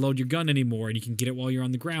have to reload your gun anymore, and you can get it while you're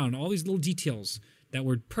on the ground. All these little details that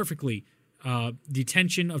were perfectly. The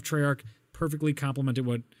attention of Treyarch perfectly complemented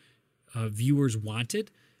what viewers wanted.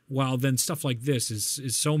 While then stuff like this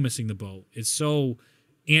is so missing the boat. It's so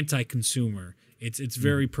anti-consumer. It's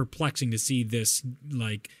very perplexing to see this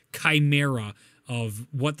like chimera of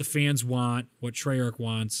what the fans want, what Treyarch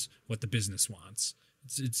wants, what the business wants.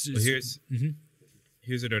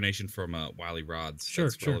 Here's a donation from Wiley Rods. Sure,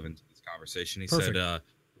 that's relevant to this conversation. He Perfect. said,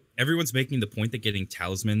 everyone's making the point that getting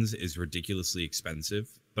talismans is ridiculously expensive,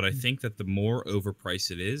 but I think that the more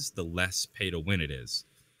overpriced it is, the less pay to win it is.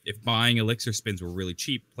 If buying elixir spins were really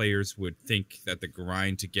cheap, players would think that the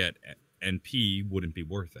grind to get NP wouldn't be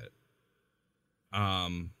worth it.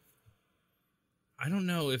 I don't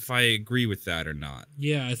know if I agree with that or not.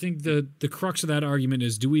 Yeah, I think the crux of that argument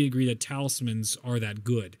is, do we agree that talismans are that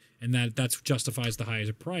good and that justifies the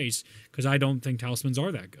highest price? Because I don't think talismans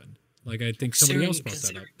are that good. Like, I think somebody else brought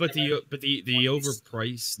that up. But the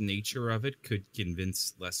overpriced nature of it could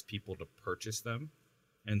convince less people to purchase them.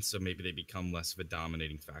 And so maybe they become less of a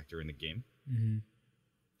dominating factor in the game.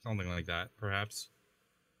 Something like that, perhaps.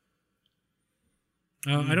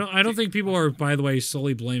 I don't think people are, by the way,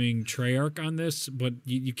 solely blaming Treyarch on this, but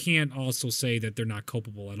you can't also say that they're not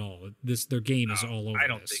culpable at all. Their game is all over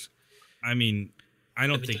this. I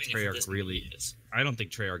don't think Treyarch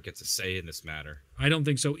gets a say in this matter. I don't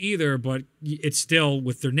think so either, but it's still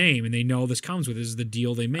with their name, and they know this comes with it. This is the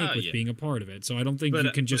deal they make with being a part of it. So I don't think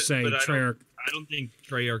you can just say Treyarch. I don't think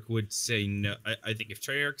Treyarch would say no. I think if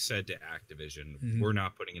Treyarch said to Activision, we're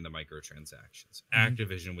not putting in the microtransactions,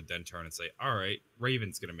 Activision would then turn and say, all right,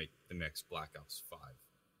 Raven's going to make the next Black Ops 5.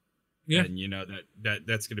 Yeah. And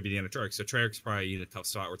that's going to be the end of Treyarch. So Treyarch's probably in a tough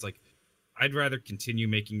spot where it's like, I'd rather continue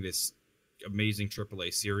making this amazing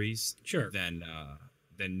AAA series than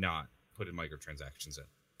not put in microtransactions in.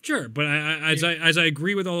 Sure, but as I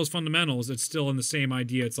agree with all those fundamentals, it's still in the same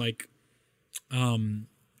idea. It's like,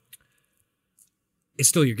 it's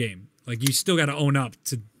still your game. Like, you still got to own up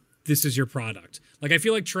to this is your product. Like, I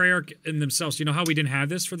feel like Treyarch in themselves, you know how we didn't have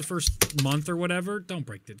this for the first month or whatever? Don't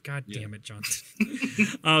break it. God damn it, John.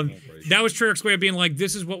 That was Treyarch's way of being like,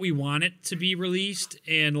 this is what we want it to be released.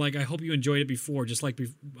 And, like, I hope you enjoyed it before. Just like the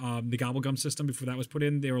Gobblegum system before that was put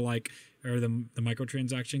in. They were like, or the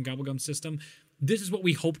microtransaction Gobblegum system. This is what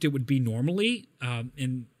we hoped it would be normally.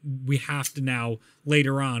 And we have to now,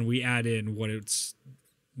 later on, we add in what's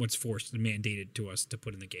forced and mandated to us to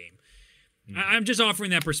put in the game. I'm just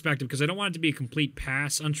offering that perspective because I don't want it to be a complete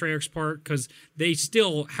pass on Treyarch's part, because they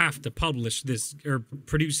still have to publish this or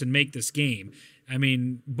produce and make this game. I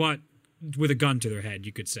mean, but with a gun to their head,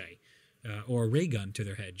 you could say, or a ray gun to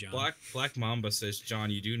their head, John. Black Mamba says, John,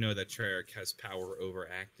 you do know that Treyarch has power over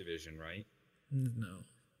Activision, right? No.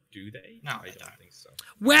 Do they? No, I don't think so.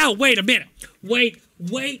 Well, wait a minute. Wait. I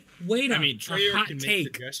mean, Treyarch can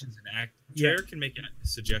make suggestions and Treyarch can make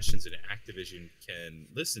suggestions and Activision can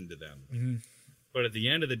listen to them. Mm-hmm. But at the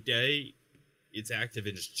end of the day, it's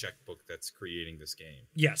Activision's checkbook that's creating this game.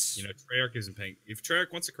 Yes. You know, Treyarch isn't paying. If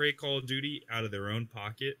Treyarch wants to create Call of Duty out of their own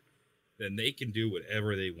pocket, then they can do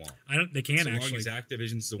whatever they want. They can so actually. As long as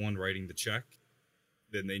Activision's the one writing the check,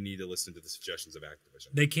 then they need to listen to the suggestions of Activision.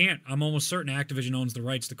 They can't. I'm almost certain Activision owns the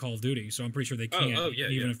rights to Call of Duty, so I'm pretty sure they can't.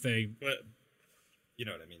 Even if they. But you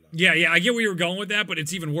know what I mean, though. Yeah, I get where you were going with that, but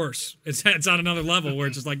it's even worse. It's on another level where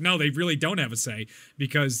it's just like, no, they really don't have a say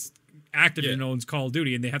because Activision owns Call of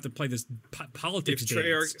Duty and they have to play this politics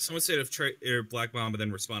dance. Someone said if Black Mamba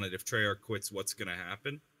then responded, if Treyarch quits, what's going to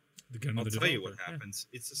happen? I'll tell you what happens.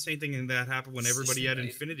 It's the same thing that happened when everybody at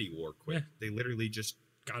Infinity War quit. Yeah. They literally just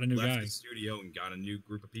got a new left guy. the studio and got a new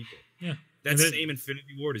group of people. Yeah. That same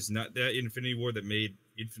Infinity War is not that Infinity War that made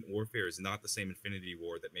Infinite Warfare is not the same Infinity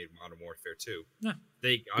War that made Modern Warfare 2. No.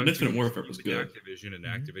 They got Infinite Warfare was good. Activision and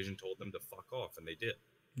Activision told them to fuck off and they did.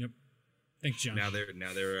 Yep. Thanks, John. Now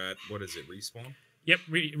they're at what is it, Respawn? Yep,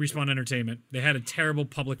 Respawn Entertainment. They had a terrible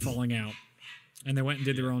public falling out and they went and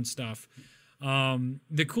did their own stuff.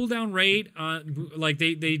 The cooldown rate, like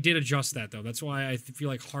they did adjust that though. That's why I feel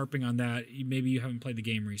like harping on that. Maybe you haven't played the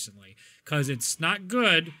game recently because it's not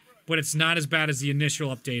good, but it's not as bad as the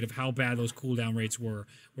initial update of how bad those cooldown rates were.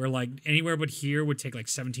 Where like anywhere but here would take like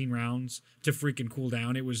 17 rounds to freaking cool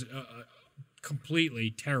down. It was completely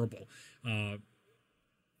terrible.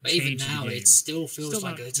 But even now, it still feels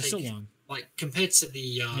like it's still long. Like compared to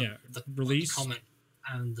the release comment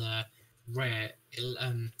and rare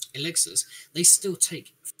elixirs, they still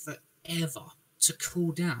take forever to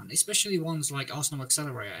cool down, especially ones like Arsenal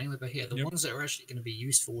Accelerator. Anyway, but here, the ones that are actually going to be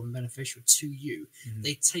useful and beneficial to you,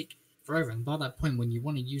 they take forever. And by that point, when you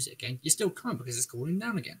want to use it again, you still can't because it's cooling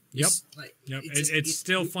down again. It's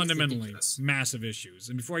still fundamentally massive issues.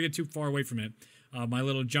 And before I get too far away from it, my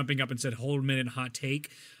little jumping up and said, hold a minute, hot take.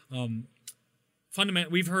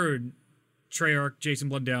 We've heard Treyarch, Jason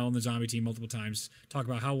Blundell, and the Zombie team multiple times talk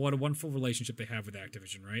about what a wonderful relationship they have with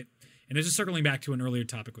Activision, right? And this is circling back to an earlier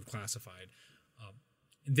topic with Classified.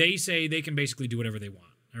 They say they can basically do whatever they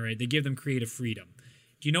want, all right? They give them creative freedom.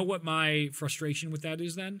 Do you know what my frustration with that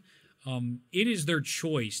is then? It is their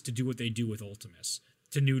choice to do what they do with Ultimus,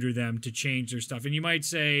 to neuter them, to change their stuff. And you might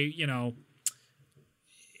say,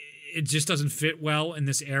 it just doesn't fit well in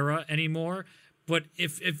this era anymore. But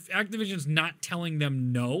if Activision's not telling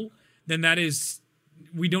them no, then that is,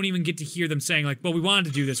 we don't even get to hear them saying like, well, we wanted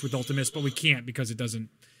to do this with Ultimus, but we can't because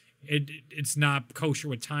it's not kosher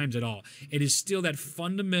with times at all. It is still that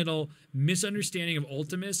fundamental misunderstanding of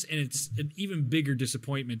Ultimus, and it's an even bigger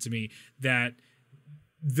disappointment to me that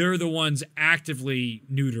they're the ones actively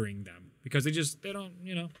neutering them because they don't,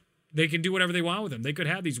 they can do whatever they want with them. They could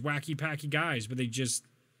have these wacky packy guys, but they just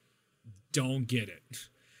don't get it.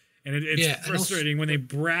 And it's frustrating when they're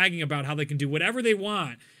bragging about how they can do whatever they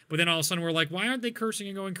want, but then all of a sudden we're like, why aren't they cursing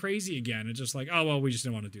and going crazy again? It's just like, oh, well, we just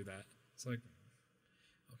didn't want to do that. It's like,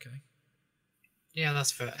 okay. Yeah,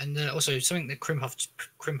 that's fair. And also something that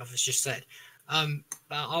Crimpuff has just said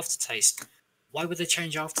about aftertaste. Why would they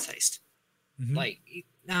change aftertaste? Mm-hmm. Like,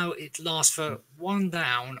 now it lasts for 1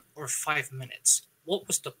 down or 5 minutes. What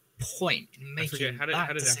was the point in making how did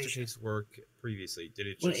aftertaste work previously? Did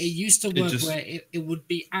it just... Well, it used to work where it would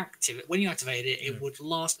be active. When you activated it, it would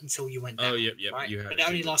last until you went down. Oh, yep. Right? But it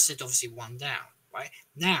only lasted, obviously, 1 down, right?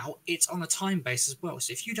 Now, it's on a time base as well.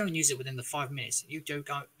 So if you don't use it within the 5 minutes, you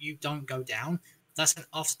don't go down, that's an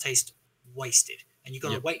aftertaste wasted. And you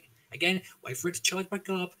got to wait for it to charge back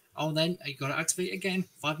up. Oh, then you got to activate it again.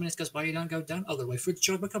 5 minutes goes by, you don't go down. Oh, got to wait for it to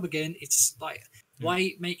charge back up again. It's like,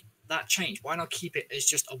 why make that change? Why not keep it as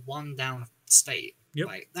just a 1 down state? Yep.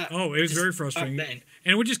 Like that, it was very frustrating. And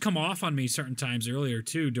it would just come off on me certain times earlier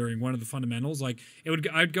too during one of the fundamentals. Like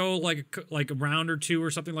I'd go like a round or two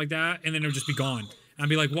or something like that, and then it would just be gone. I'd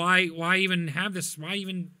be like, why even have this? Why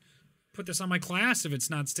even put this on my class if it's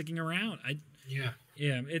not sticking around?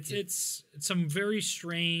 It's some very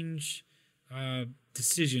strange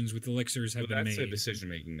decisions with elixirs have been made. That's a decision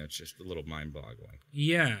making that's just a little mind boggling.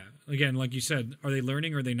 Yeah. Again, like you said, are they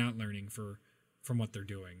learning or are they not learning from what they're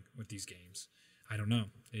doing with these games? I don't know.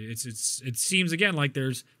 It seems again like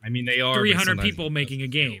there's they are 300 people making a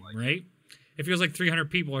game, right? It feels like 300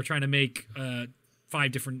 people are trying to make 10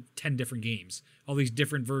 different games, all these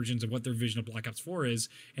different versions of what their vision of Black Ops 4 is,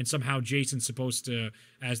 and somehow Jason's supposed to,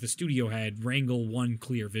 as the studio head, wrangle one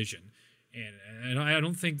clear vision. And I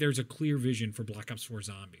don't think there's a clear vision for Black Ops 4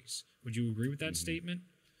 Zombies. Would you agree with that statement?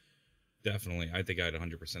 Definitely. I think I'd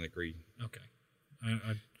 100% agree. Okay.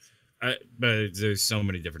 But there's so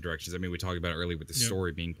many different directions. We talked about it earlier with the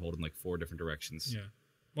story being told in like 4 different directions. Yeah.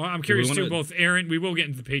 Well, I'm curious too, both Aaron, we will get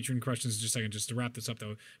into the Patreon questions in just a second, just to wrap this up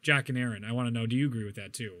though. Jack and Aaron, I want to know, do you agree with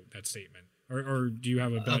that too, that statement? Or do you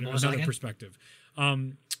have another perspective?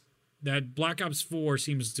 That Black Ops 4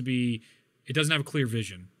 seems to be, it doesn't have a clear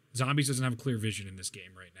vision. Zombies doesn't have a clear vision in this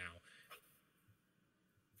game right now.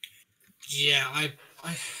 Yeah,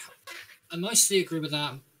 I mostly agree with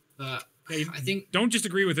that, but I think don't just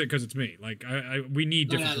agree with it because it's me. Like we need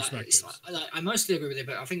different perspectives. I mostly agree with it,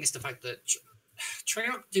 but I think it's the fact that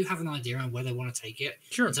Treyarch do have an idea on where they want to take it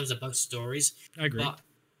in terms of both stories. I agree. But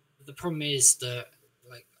the problem is that,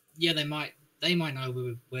 like, yeah, they might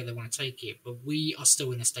know where they want to take it, but we are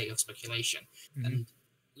still in a state of speculation. And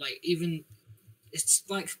like, even it's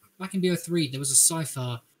like back in BO3, there was a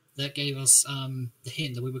cipher that gave us the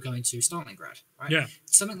hint that we were going to Stalingrad, right? Yeah.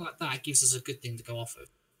 Something like that gives us a good thing to go off of.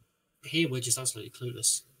 Here, we're just absolutely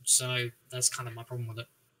clueless. So that's kind of my problem with it.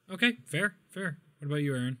 Okay, fair. What about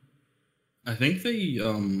you, Aaron? I think they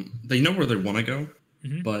know where they want to go,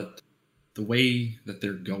 but the way that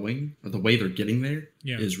they're going, or the way they're getting there,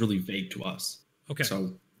 is really vague to us. Okay.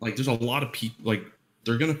 So, like, there's a lot of people, like,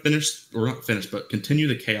 they're going to finish, or not finish, but continue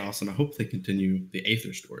the chaos, and I hope they continue the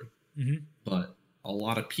Aether story. But a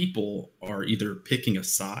lot of people are either picking a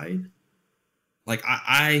side. Like,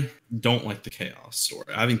 I don't like the chaos story.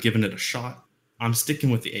 I haven't given it a shot. I'm sticking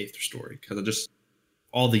with the Aether story because of just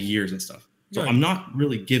all the years and stuff. So I'm not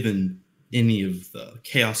really given any of the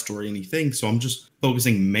chaos story anything. So I'm just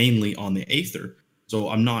focusing mainly on the Aether. So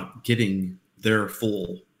I'm not getting their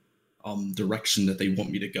full direction that they want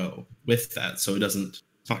me to go with that. So it's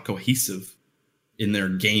not cohesive in their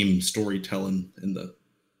game storytelling and the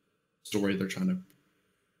story they're trying to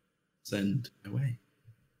send away.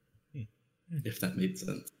 If that made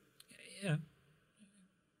sense. Yeah.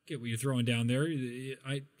 Get what you're throwing down there.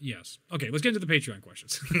 Yes. Okay, let's get into the Patreon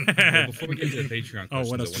questions. Well, before we get into the Patreon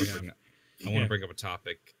questions, what else I want to bring up a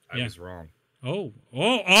topic. I was wrong. Oh!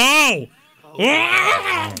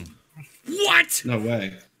 What? No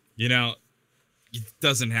way. You know, it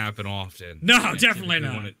doesn't happen often. No, definitely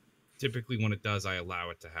not. Typically when it does, I allow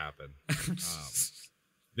it to happen.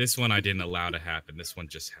 This one I didn't allow to happen. This one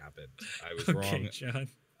just happened. I was wrong. John.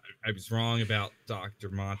 I was wrong about Dr.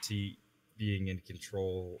 Monty being in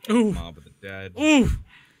control of Mob of the Dead. Ooh!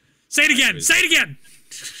 Say it again! Say it again!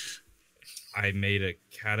 I made a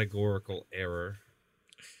categorical error.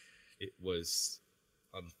 It was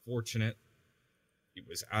unfortunate. It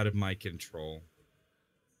was out of my control.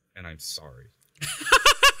 And I'm sorry.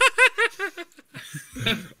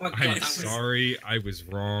 I'm sorry I was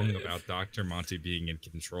wrong about Dr. Monty being in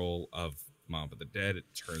control of Mob of the Dead. It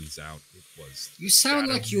turns out it was... You sound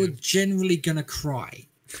like you were generally gonna cry.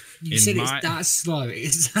 You said it's that slow.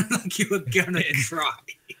 It sounded like you were gonna cry.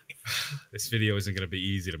 This video isn't going to be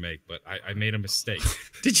easy to make, but I made a mistake.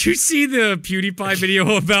 Did you see the PewDiePie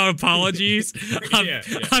video about apologies?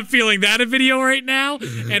 I'm feeling that a video right now,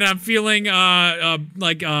 and I'm feeling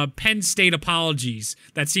Penn State apologies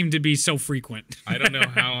that seem to be so frequent. I don't know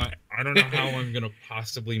how I'm going to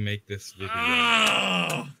possibly make this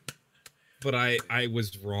video, but I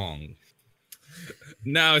was wrong.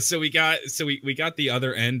 No, so we got the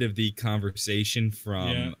other end of the conversation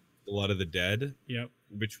from Blood of the Dead. Yep.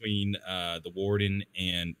 Between the Warden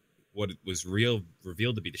and what was revealed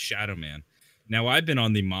to be the Shadow Man. Now, I've been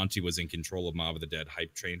on the Monty was in control of Mob of the Dead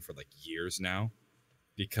hype train for like years now,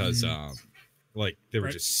 because there were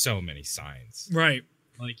just so many signs. Right.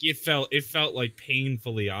 Like it felt like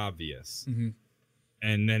painfully obvious,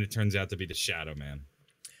 and then it turns out to be the Shadow Man.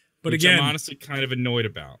 But which again, I'm honestly kind of annoyed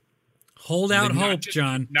about. Hold out hope,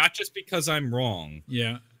 John. Not just because I'm wrong.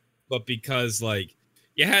 Yeah. But because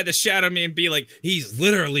you had the Shadow Man be like, he's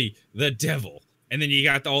literally the devil. And then you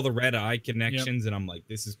got all the red eye connections, and I'm like,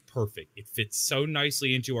 this is perfect. It fits so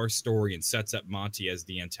nicely into our story and sets up Monty as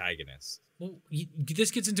the antagonist. Well,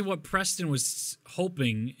 this gets into what Preston was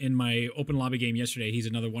hoping in my open lobby game yesterday. He's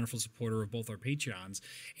another wonderful supporter of both our Patreons.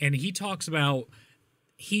 And he talks about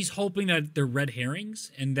he's hoping that they're red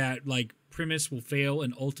herrings and that, like, Primus will fail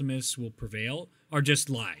and Ultimus will prevail are just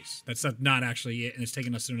lies. That's not actually it, and it's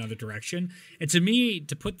taking us in another direction. And to me,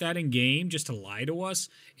 to put that in game just to lie to us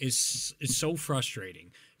is so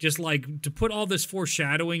frustrating. Just like to put all this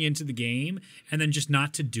foreshadowing into the game and then just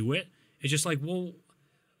not to do it. It's just like, well,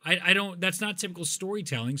 I don't. That's not typical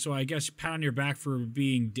storytelling. So I guess pat on your back for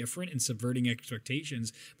being different and subverting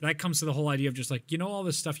expectations. But that comes to the whole idea of just like, all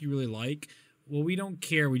this stuff you really like. Well, we don't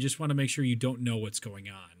care. We just want to make sure you don't know what's going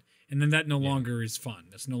on. And then that no longer is fun.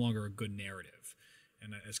 That's no longer a good narrative.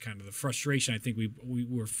 And that's kind of the frustration I think we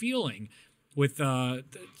were feeling with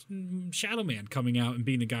Shadow Man coming out and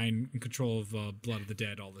being the guy in control of Blood of the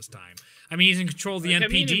Dead all this time. I mean, he's in control of the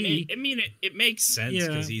NPD. It makes sense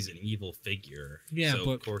because he's an evil figure. Yeah, so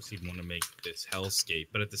of course he'd want to make this hellscape.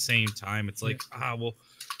 But at the same time, it's like, well,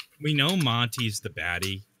 we know Monty's the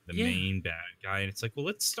baddie, the main bad guy, and it's like, well,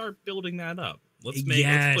 let's start building that up. Let's put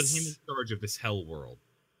him in charge of this hell world.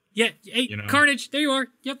 Yeah, hey, Carnage, there you are.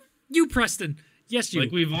 Yep, you, Preston. Yes, you.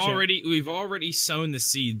 Like we've already sown the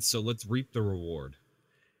seed, so let's reap the reward.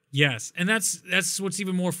 Yes, and that's what's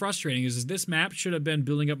even more frustrating is this map should have been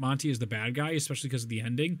building up Monty as the bad guy, especially because of the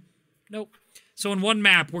ending. Nope. So in one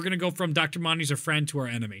map, we're gonna go from Dr. Monty's our friend to our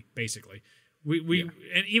enemy, basically.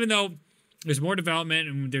 And even though there's more development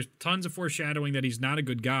and there's tons of foreshadowing that he's not a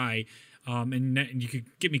good guy, and you could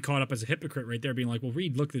get me caught up as a hypocrite right there, being like, well,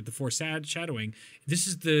 Reed, look at the foreshadowing. This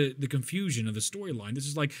is the confusion of the storyline. This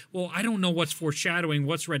is like, well, I don't know what's foreshadowing,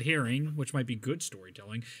 what's red herring, which might be good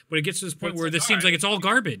storytelling, but it gets to this point where this seems like it's all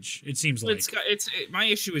garbage. It seems like my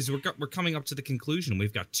issue is we're coming up to the conclusion.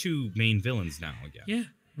 We've got two main villains now again. Yeah.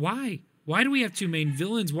 Why? Why do we have two main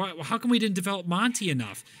villains? How come we didn't develop Monty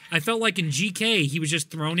enough? I felt like in GK, he was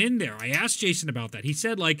just thrown in there. I asked Jason about that. He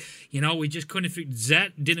said, like, we just couldn't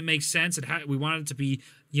Zet didn't make sense. We wanted it to be,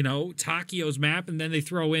 Takio's map, and then they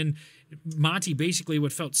throw in Monty, basically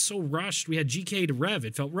what felt so rushed. We had GK to Rev.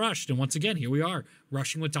 It felt rushed. And once again, here we are,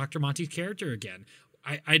 rushing with Dr. Monty's character again.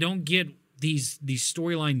 I don't get these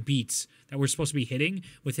storyline beats that we're supposed to be hitting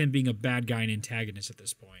with him being a bad guy and antagonist at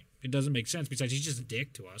this point. It doesn't make sense. Besides, he's just a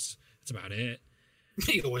dick to us. That's about it.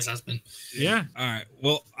 He always has been. Yeah. All right.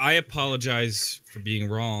 Well, I apologize for being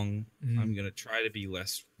wrong. I'm going to try to be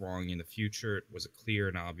less wrong in the future. It was a clear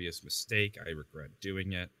and obvious mistake. I regret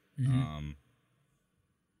doing it.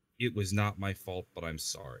 It was not my fault, but I'm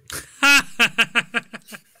sorry. All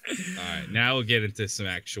right. Now we'll get into some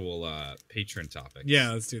actual patron topics.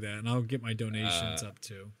 Yeah, let's do that. And I'll get my donations up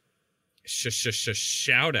too.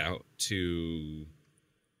 Shout out to...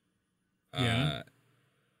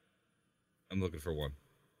 I'm looking for one.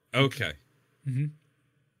 Okay.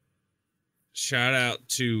 Shout out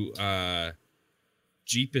to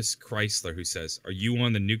Jeepus Chrysler, who says, "Are you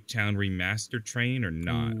on the Nuketown remastered train or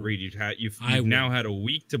not?" Reed, you've now had a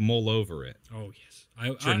week to mull over it. Oh yes,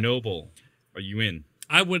 Chernobyl. Are you in?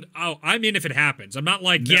 I would. Oh, I'm in if it happens. I'm not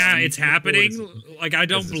like, it's happening. Like, I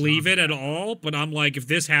don't believe it at all. But I'm like, if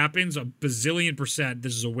this happens, a bazillion %,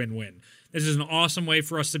 this is a win-win. This is an awesome way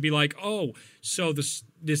for us to be like, oh, so this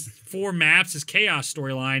 4 maps is Chaos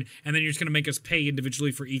storyline, and then you're just going to make us pay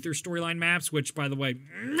individually for Ether storyline maps, which, by the way,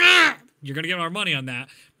 you're going to get our money on that.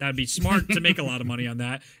 That'd be smart to make a lot of money on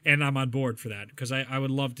that, and I'm on board for that, because I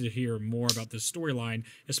would love to hear more about this storyline,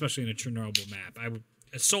 especially in a Chernobyl map. I would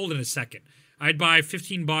sold in a second. I'd buy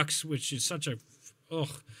 $15, which is such a...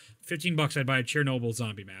 $15, I'd buy a Chernobyl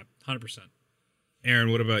zombie map, 100%.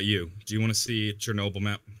 Aaron, what about you? Do you want to see a Chernobyl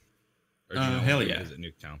map? Or do you hell yeah. Visit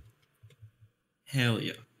Nuketown? Hell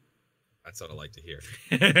yeah. That's what I like to hear.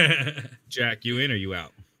 Jack, you in or you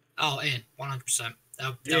out? Oh, in 100%.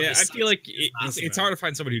 Yeah, I feel like it's hard to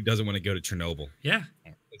find somebody who doesn't want to go to Chernobyl. Yeah,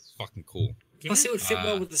 it's fucking cool. Plus, it would fit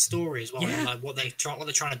well with the story as well. Yeah. Like what they're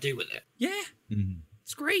trying to do with it. Yeah,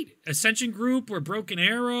 it's great. Ascension Group or Broken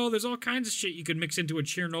Arrow. There's all kinds of shit you could mix into a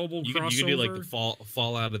Chernobyl crossover. You could do like the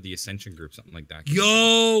fallout of the Ascension Group, something like that.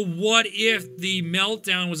 Yo, what if the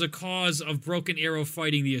meltdown was a cause of Broken Arrow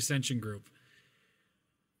fighting the Ascension Group?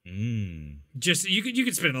 Just you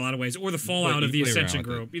could spin it in a lot of ways, or the fallout of the Ascension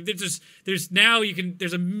Group.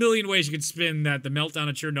 There's a million ways you could spin that the meltdown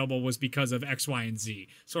of Chernobyl was because of X, Y, and Z.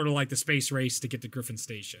 Sort of like the space race to get to Griffin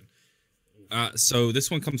Station. So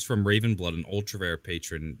this one comes from Ravenblood, an ultra rare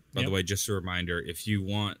patron. By the way, just a reminder: if you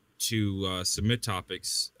want to submit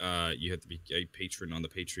topics, you have to be a patron on the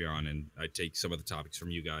Patreon, and I take some of the topics from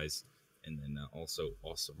you guys, and then also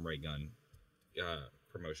awesome Ray Gun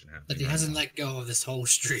promotion happening. But he hasn't let go of this whole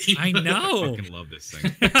stream. I know. I fucking love this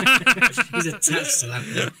thing. He's attached to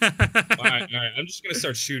that. All right. I'm just gonna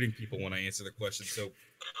start shooting people when I answer the question. So,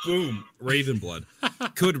 boom, Ravenblood.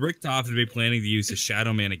 Could Richtofen be planning to use a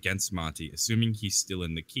Shadow Man against Monty, assuming he's still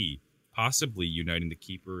in the key, possibly uniting the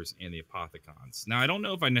Keepers and the Apothecons? Now, I don't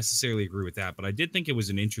know if I necessarily agree with that, but I did think it was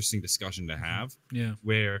an interesting discussion to have. Yeah.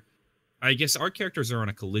 Where I guess our characters are on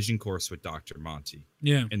a collision course with Dr. Monty.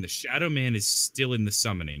 Yeah. And the Shadow Man is still in the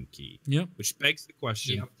summoning key. Yep. Which begs the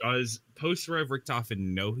question, does post-Rev Richtofen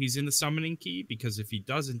know he's in the summoning key? Because if he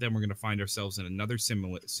doesn't, then we're going to find ourselves in another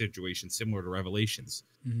situation similar to Revelations,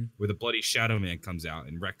 where the bloody Shadow Man comes out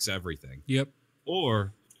and wrecks everything. Yep.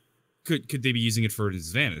 Or could they be using it for his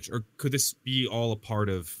advantage? Or could this be all a part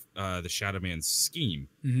of the Shadow Man's scheme?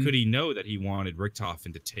 Could he know that he wanted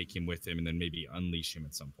Richtofen to take him with him and then maybe unleash him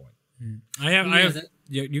at some point?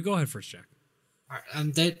 You go ahead first, Jack. All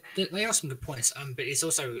right, they are some good points. But it's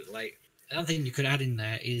also like another thing you could add in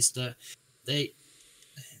there is that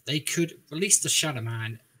they could release the Shadow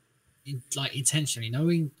Man, intentionally,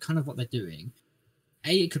 knowing kind of what they're doing.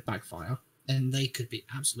 It could backfire, and they could be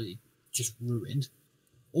absolutely just ruined.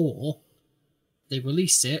 Or they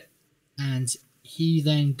release it, and he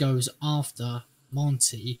then goes after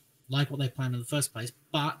Monty like what they planned in the first place,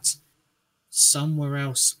 but somewhere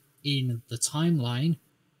else in the timeline,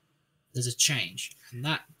 there's a change, and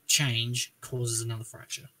that change causes another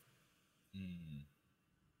fracture.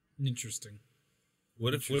 Interesting.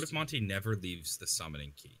 What if Monty never leaves the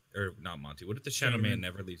summoning key? Or not Monty. What if the Shadow Man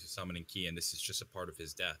never leaves the summoning key and this is just a part of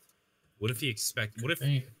his death? What if he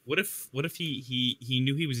what if he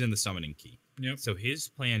knew he was in the summoning key? Yep. So his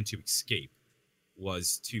plan to escape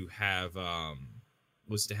was to have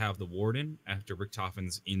the warden, after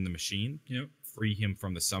Richtofen's in the machine, free him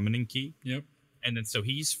from the summoning key. Yep. And then so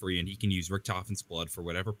he's free and he can use Richtofen's blood for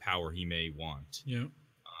whatever power he may want.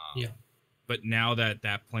 But now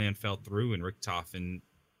that plan fell through and Richtofen,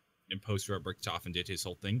 in post-Rev Richtofen did his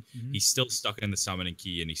whole thing, he's still stuck in the summoning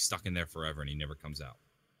key and he's stuck in there forever and he never comes out.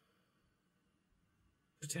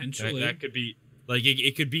 Potentially. That could be, like,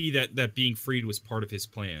 it could be that being freed was part of his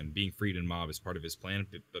plan. Being freed in Mob is part of his plan,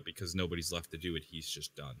 but because nobody's left to do it, he's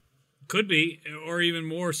just done. Could be, or even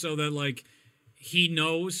more so that, like, he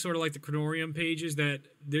knows, sort of like the Chronorium pages, that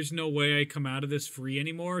there's no way I come out of this free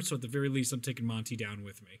anymore, so at the very least I'm taking Monty down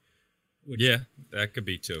with me. That could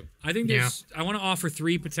be too. I think I want to offer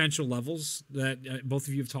 3 potential levels that both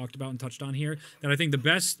of you have talked about and touched on here. That I think the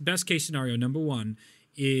best case scenario, number 1,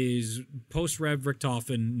 is post-Rev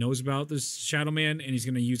Richtofen knows about this Shadow Man and he's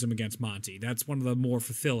going to use him against Monty. That's one of the more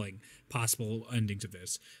fulfilling possible endings of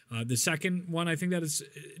this. The second one, I think that is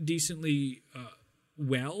decently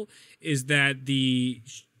is that the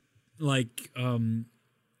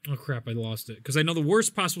oh crap, I lost it. Because I know the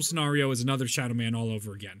worst possible scenario is another Shadow Man all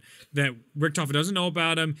over again. That Richtofen doesn't know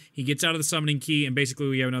about him, he gets out of the summoning key, and basically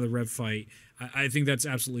we have another Rev fight. I think that's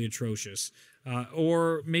absolutely atrocious.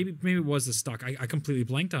 Or maybe it was the stuck. I completely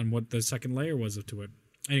blanked on what the second layer was to it.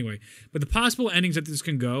 Anyway, but the possible endings that this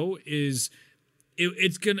can go is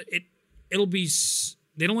it'll be.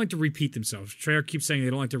 They don't like to repeat themselves. Treyarch keeps saying they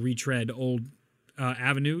don't like to retread old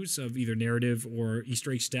avenues of either narrative or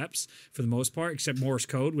Easter egg steps for the most part, except Morse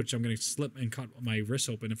code, which I'm going to slip and cut my wrists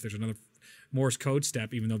open if there's another Morse code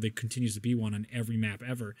step, even though there continues to be one on every map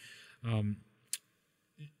ever.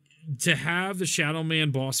 To have the Shadow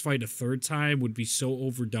Man boss fight a third time would be so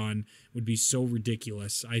overdone, would be so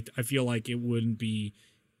ridiculous. I feel like it wouldn't be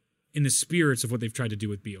in the spirits of what they've tried to do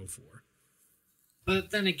with BO4.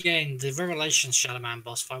 But then again, the Revelations Shadow Man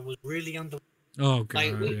boss fight was really under. Oh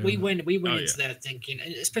god! Like we went into there thinking,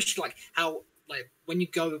 especially like how when you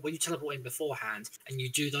teleport in beforehand and you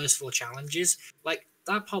do those 4 challenges, like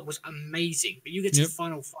that part was amazing. But you get to the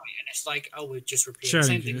final fight and it's like, oh, we're just repeating the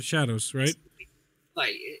same thing. Shadows, right?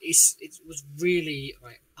 Like it was really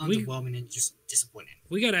underwhelming and just disappointing.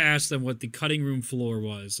 We got to ask them what the cutting room floor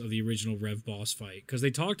was of the original Rev boss fight, because they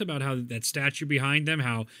talked about how that statue behind them,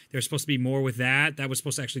 how there's supposed to be more with that was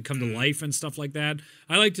supposed to actually come to life and stuff like that.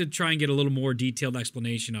 I like to try and get a little more detailed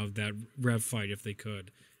explanation of that Rev fight if they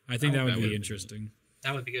could. I think that would be interesting.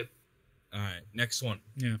 That would be good. All right, next one.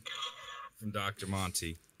 Yeah, from Dr.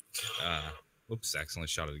 Monty. Whoops, accidentally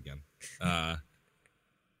shot it again.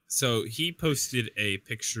 So he posted a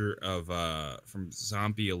picture of from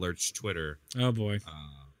Zombie Alert's Twitter. Oh boy,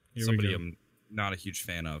 somebody I'm not a huge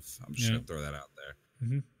fan of. I'm just gonna throw that out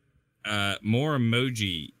there. More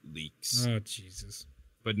emoji leaks. Oh Jesus!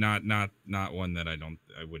 But not one that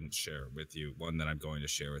I wouldn't share with you. One that I'm going to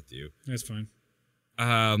share with you. That's fine.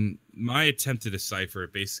 My attempt to decipher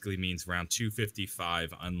it basically means round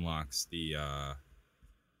 255 unlocks the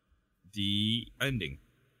ending.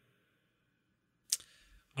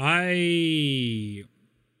 I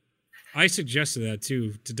suggested that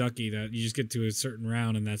too to Ducky, that you just get to a certain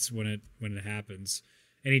round and that's when it happens.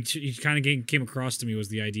 And he kind of came across to me was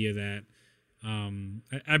the idea that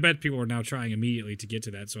I bet people are now trying immediately to get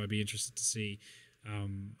to that, so I'd be interested to see.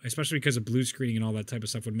 Especially because of blue screening and all that type of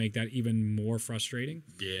stuff would make that even more frustrating.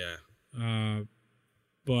 Yeah.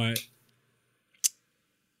 But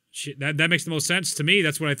shit, that makes the most sense to me.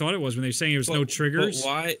 That's what I thought it was when they were saying there was no triggers.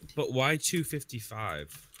 But why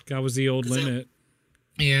 255? That was the old limit.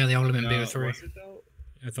 Yeah, the old limit BO3.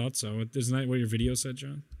 I thought so. Isn't that what your video said,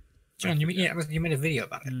 John? John, you made a video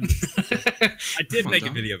about it. I did make a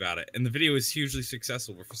video about it, and the video is hugely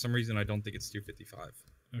successful, but for some reason I don't think it's 255.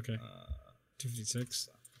 Okay. 256.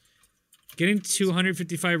 Getting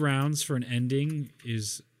 255 rounds for an ending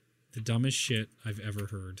is the dumbest shit I've ever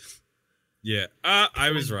heard. Yeah, I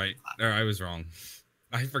was right. Or I was wrong.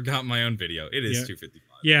 I forgot my own video. It is 255.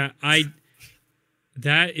 Yeah,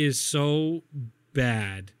 that is so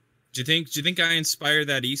bad. Do you think I inspired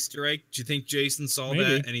that Easter egg? Do you think Jason saw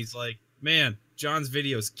that and he's like, man, John's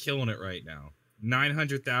video's killing it right now.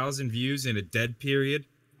 900,000 views in a dead period.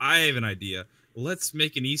 I have an idea. Let's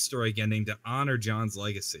make an Easter egg ending to honor John's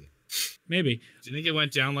legacy. Maybe. Do you think it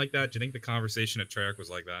went down like that? Do you think the conversation at Treyarch was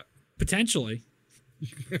like that? Potentially.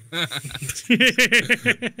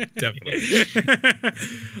 Definitely.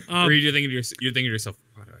 Or you're thinking to yourself,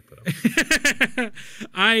 why did I put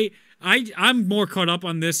up? I'm more caught up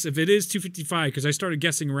on this if it is 255 because I started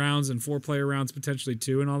guessing rounds and 4-player rounds potentially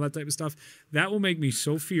too and all that type of stuff. That will make me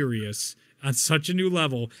so furious on such a new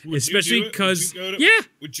level, especially because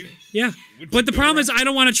But the problem is I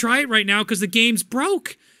don't want to try it right now because the game's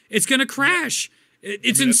broke. It's gonna crash.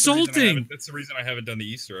 It's insulting. That's the reason I haven't done the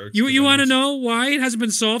Easter eggs. You want to know why it hasn't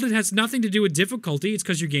been solved? It has nothing to do with difficulty. It's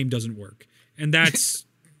because your game doesn't work, and that's.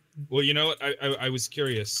 Well, you know what? I was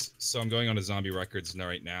curious, so I'm going on to Zombie Records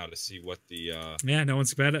right now to see what the no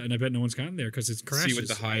one's bet it, and I bet no one's gotten there because it's crashes. See what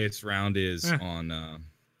the highest round is on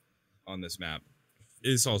this map.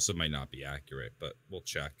 This also might not be accurate, but we'll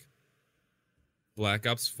check. Black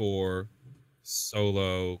Ops 4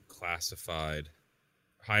 solo classified.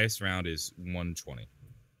 Highest round is 120.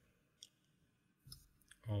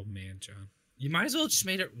 Oh man, John. You might as well just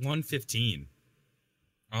made it 115.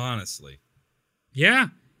 Honestly. Yeah,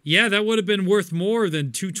 that would have been worth more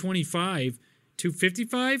than 225,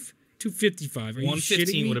 255, 255.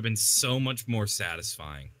 115 would have been so much more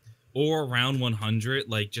satisfying. Or round 100,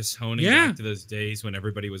 like just honing back to those days when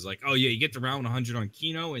everybody was like, "Oh yeah, you get to round 100 on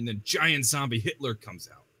Kino, and then giant zombie Hitler comes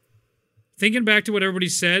out." Thinking back to what everybody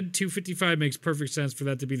said, 255 makes perfect sense for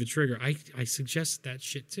that to be the trigger. I suggested that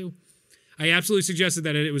shit too. I absolutely suggested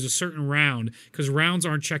that it was a certain round because rounds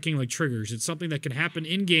aren't checking like triggers. It's something that can happen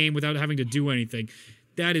in game without having to do anything.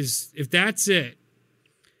 That is, if that's it.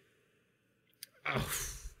 Oh.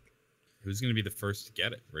 Who's going to be the first to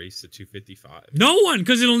get it? Race to 255. No one,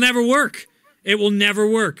 because it'll never work. It will never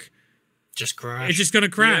work. Just crash. It's just gonna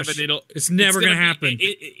crash. Yeah, but it's never gonna happen.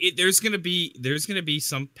 There's gonna be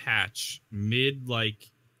some patch mid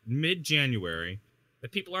January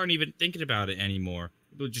that people aren't even thinking about it anymore.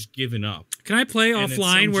 People are just giving up. Can I play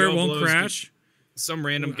offline where it won't crash? Some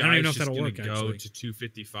random guy is just gonna go to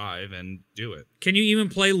 255 and do it. Can you even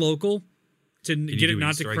play local to get it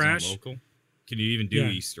not to crash? Local? Can you even do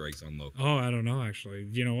Easter eggs on local? Oh, I don't know actually.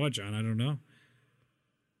 You know what, John? I don't know.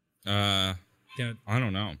 Yeah, I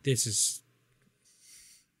don't know. This is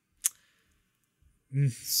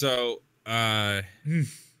so.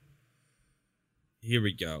 Here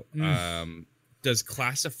we go. Does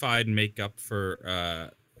classified make up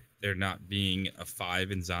for there not being a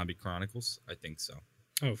 5 in Zombie Chronicles? I think so.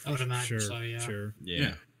 Oh, I would imagine so.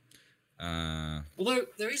 Yeah. Although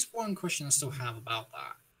there is one question I still have about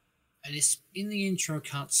that, and it's in the intro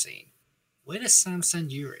cutscene. Where does Sam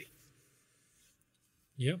send Yuri?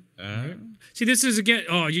 Yep. See, this is again.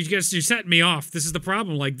 Oh, you're setting me off. This is the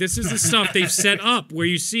problem. Like, this is the stuff they've set up where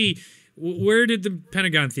you see where did the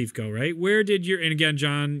Pentagon thief go, right? Where did your, and again,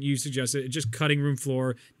 John, you suggested just cutting room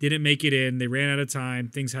floor, didn't make it in. They ran out of time.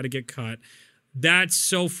 Things had to get cut. That's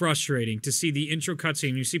so frustrating to see the intro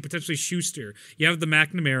cutscene. You see potentially Schuster. You have the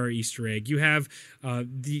McNamara Easter egg. You have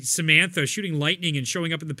the Samantha shooting lightning and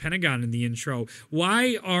showing up in the Pentagon in the intro.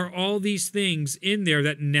 Why are all these things in there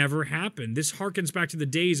that never happened? This harkens back to the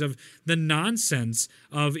days of the nonsense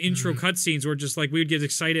of intro cutscenes where just like we would get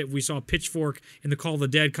excited if we saw a pitchfork in the Call of the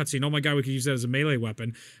Dead cutscene. Oh my God, we could use that as a melee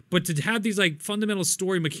weapon. But to have these like fundamental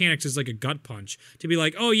story mechanics is like a gut punch. To be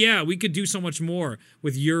like, oh yeah, we could do so much more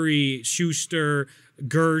with Yuri, Schuster,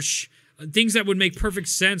 Gersh, things that would make perfect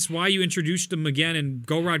sense. Why you introduced them again and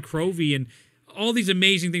Gorod Crovey and all these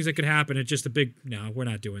amazing things that could happen. It's just a big no. We're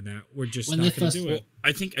not doing that. We're just not going to do it.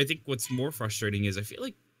 I think what's more frustrating is I feel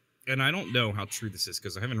like, and I don't know how true this is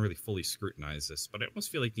because I haven't really fully scrutinized this, but I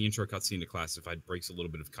almost feel like the intro cutscene to Classified breaks a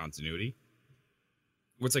little bit of continuity.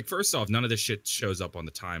 Where it's like, first off, none of this shit shows up on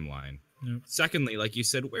the timeline. Yep. Secondly, like you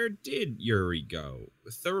said, where did Yuri go?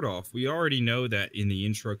 Third off, we already know that in the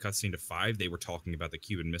intro cutscene to 5, they were talking about the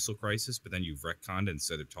Cuban Missile Crisis, but then you've retconned and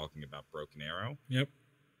so they're talking about Broken Arrow. Yep.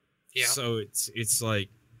 Yeah. So it's like,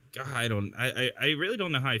 God, I really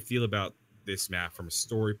don't know how I feel about this map from a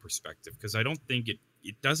story perspective because I don't think it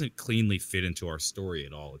doesn't cleanly fit into our story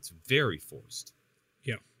at all. It's very forced.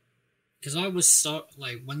 Yeah. Because I was so,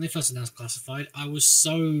 like, when they first announced Classified, I was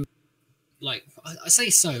so, like, I say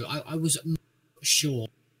so, I was sure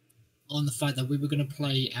on the fact that we were going to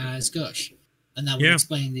play as Gersh. And that would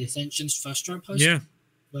explain the Ascension's first strike post. Yeah.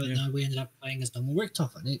 But no, we ended up playing as normal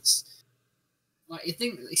Richtofen. And it's, like, I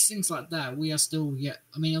think it's things like that, we are still yet,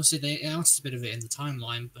 I mean, obviously they announced a bit of it in the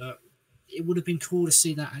timeline, but it would have been cool to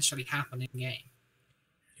see that actually happen in game.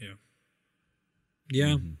 Yeah.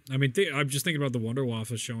 Yeah, I mean, I'm just thinking about the Wonder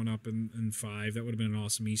Waffle showing up in 5. That would have been an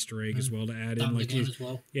awesome Easter egg as well to add in, like as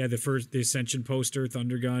well. Yeah, the Ascension poster,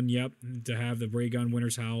 Thunder Gun. Yep, to have the Ray Gun,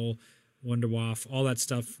 Winter's Howl. Wonderwaff, all that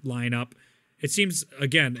stuff line up. It seems,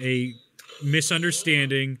 again, a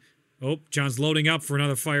misunderstanding. Oh, John's loading up for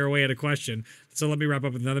another fire away at a question. So let me wrap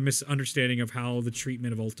up with another misunderstanding of how the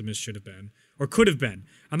treatment of Ultimus should have been, or could have been.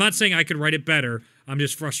 I'm not saying I could write it better. I'm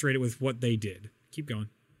just frustrated with what they did. Keep going.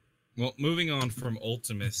 Well, moving on from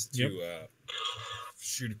Ultimus to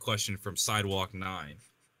shoot a question from Sidewalk 9.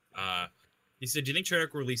 He said, do you think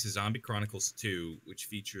Treyarch will release a Zombie Chronicles 2, which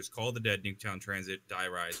features Call of the Dead, Nuketown Transit, Die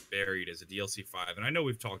Rise, Buried as a DLC 5? And I know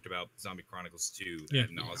we've talked about Zombie Chronicles 2 ad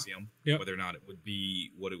nauseum, whether or not it would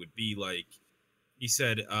be what it would be like. He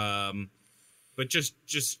said, but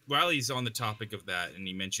just while he's on the topic of that, and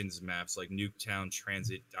he mentions maps like Nuketown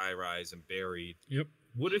Transit, Die Rise, and Buried,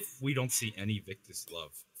 what if we don't see any Victus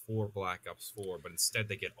love for Black Ops 4, but instead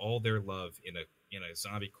they get all their love in a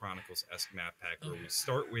Zombie Chronicles-esque map pack where we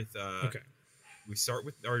start with we start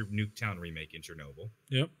with our Nuketown remake in Chernobyl.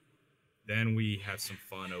 Then we have some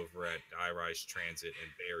fun over at Die Rise, Transit,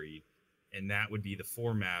 and Buried. And that would be the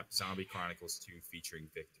 4-map Zombie Chronicles 2 featuring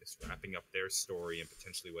Victus, wrapping up their story and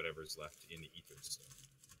potentially whatever's left in the Ethos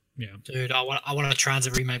story. Dude, I want a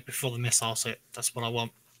Transit remake before the missiles hit. That's what I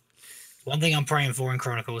want. One thing I'm praying for in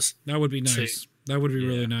Chronicles. That would be nice. That would be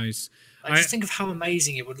really nice. I just think of how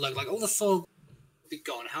amazing it would look. Like, all the fog would be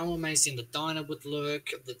gone. How amazing the diner would look,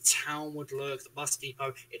 the town would look, the bus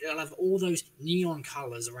depot. It'll have all those neon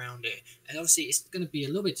colours around it. And obviously, it's going to be a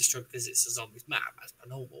little bit destructive because it's a zombies map, as per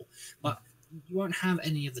normal. But you won't have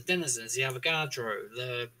any of the denizens, the Avogadro,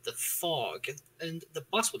 the fog, and the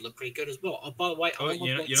bus would look pretty good as well. Oh, by the way,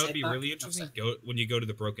 you know it'd be really interesting? When you go to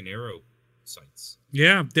the Broken Arrow sites.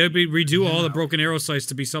 Yeah, they'd redo all the Broken Arrow sites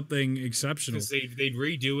to be something exceptional. Because they'd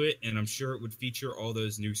redo it, and I'm sure it would feature all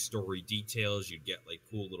those new story details. You'd get like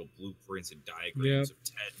cool little blueprints and diagrams of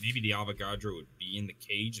Ted. Maybe the Avogadro would be in the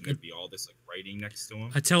cage, and there'd be all this like writing next to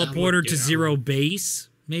him. A teleporter to Zero Base,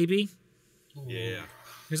 maybe. Yeah.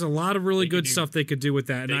 There's a lot of really good stuff they could do with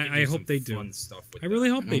that, and I hope they do. I really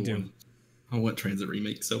hope they do. I want Transit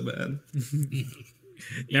Remake so bad.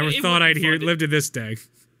 Never thought I'd live to this day.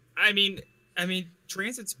 I mean,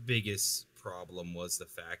 Transit's biggest problem was the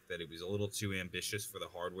fact that it was a little too ambitious for the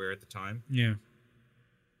hardware at the time. Yeah.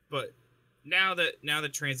 But now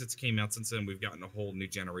that Transit's came out since then, we've gotten a whole new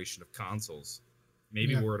generation of consoles.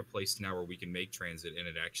 Maybe we're at a place now where we can make Transit and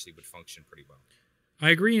it actually would function pretty well. I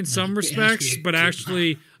agree in some respects, but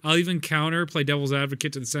actually, I'll even play devil's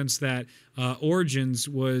advocate to the sense that Origins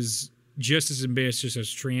was just as ambitious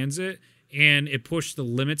as Transit, and it pushed the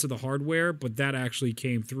limits of the hardware, but that actually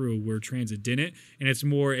came through where Transit didn't, and it's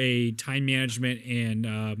more a time management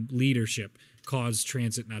and leadership caused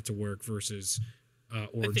Transit not to work versus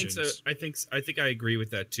Origins. I think so. I think I agree with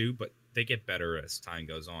that too, but they get better as time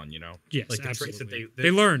goes on, you know? Yes, like absolutely.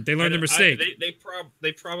 They learned their mistake.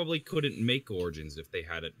 They probably couldn't make Origins if they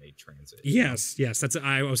hadn't made Transit. Yes.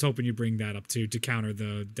 I was hoping you bring that up too, to counter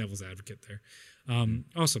the devil's advocate there.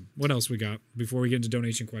 Awesome. What else we got before we get into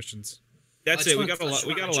donation questions? That's it. We got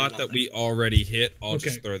a lot that we already hit. I'll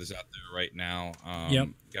just throw this out there right now.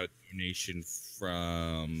 Got a donation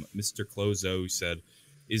from Mr. Clozo who said,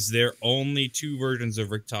 is there only 2 versions of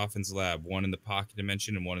Richtofen's lab, one in the pocket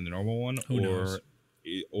dimension and one in the normal one?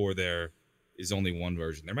 Or there is only one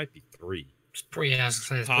version? There might be 3.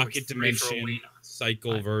 Pocket dimension,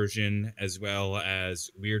 cycle version, as well as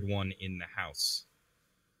weird one in the house.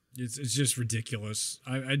 It's just ridiculous.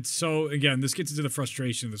 So again, this gets into the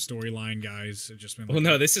frustration of the storyline, guys. It just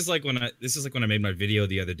this is like when I made my video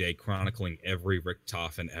the other day chronicling every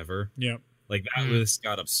Richtofen ever. Yeah, like that list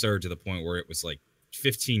got absurd to the point where it was like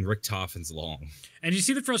 15 Richtofens long. And you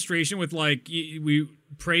see the frustration with, like, we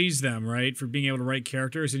praise them, right, for being able to write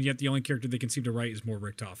characters, and yet the only character they can seem to write is more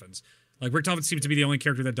Richtofens. Like, Richtofen seems to be the only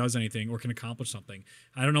character that does anything or can accomplish something.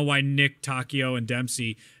 I don't know why Nick, Takio, and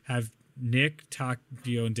Dempsey have... Nick,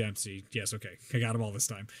 Takio, and Dempsey. Yes, okay. I got them all this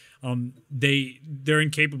time. They're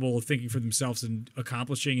incapable of thinking for themselves and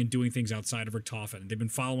accomplishing and doing things outside of Richtofen. They've been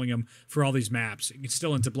following him for all these maps. It's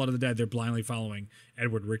still into Blood of the Dead. They're blindly following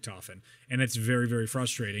Edward Richtofen. And it's very, very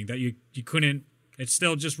frustrating that you couldn't... It's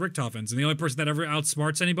still just Richtofens. And the only person that ever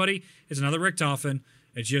outsmarts anybody is another Richtofen.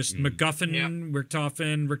 It's just MacGuffin,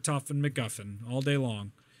 Richtofen, MacGuffin all day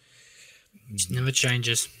long. It never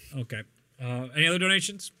changes. Okay. Any other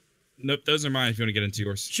donations? Nope, those are mine if you want to get into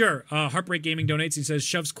yours. Sure. Heartbreak Gaming donates. He says,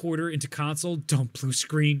 shoves quarter into console, don't blue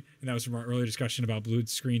screen. And that was from our earlier discussion about blue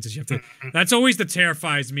screens. You have to, that's always that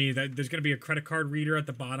terrifies me, that there's going to be a credit card reader at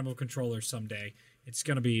the bottom of a controller someday. It's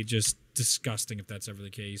going to be just disgusting if that's ever the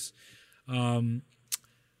case. William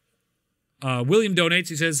donates.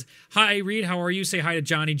 He says, hi, Reed. How are you? Say hi to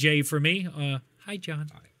Johnny J for me. Hi, John.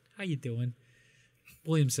 Hi. How you doing?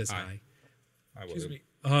 William says hi. Excuse me.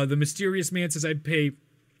 The mysterious man says I'd pay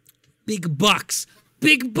big bucks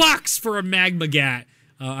for a Magmagat.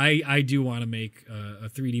 I do want to make a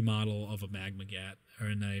 3D model of a Magmagat or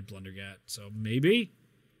a Blundergat, so maybe.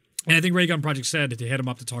 And I think Raygun Project said to hit him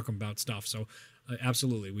up to talk about stuff, so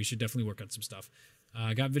absolutely, we should definitely work on some stuff.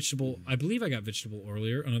 I got Vegetable. I believe I got Vegetable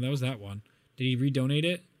earlier. Oh no, that was that one. Did he redonate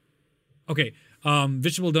it? Okay.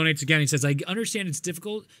 Vegetable donates again. He says, I understand it's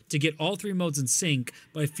difficult to get all 3 modes in sync,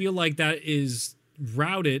 but I feel like that is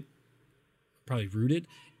rooted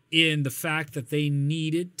in the fact that they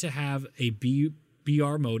needed to have a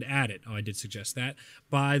BR mode added. Oh, I did suggest that.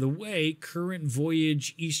 By the way, current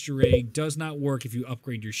Voyage Easter egg does not work if you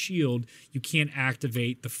upgrade your shield. You can't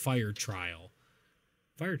activate the Fire Trial.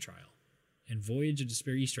 Fire Trial. And Voyage of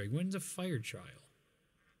Despair Easter egg. When's a Fire Trial?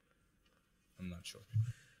 I'm not sure.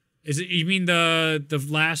 Is it, you mean the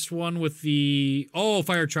last one with the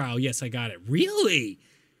Fire Trial? Yes, I got it. Really?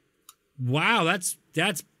 Wow, that's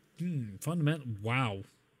fundamental. Wow.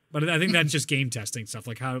 But I think that's just game testing stuff.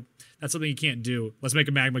 Like how that's something you can't do. Let's make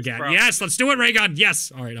a Magmagat. Yes, let's do it, Raygun.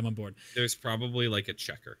 Yes. All right, I'm on board. There's probably like a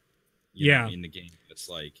checker. In the game. It's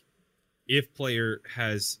like if player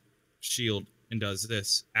has shield and does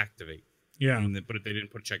this, activate. Yeah. But if they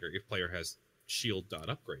didn't put a checker, if player has shield dot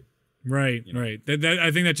upgrade. Right, right. I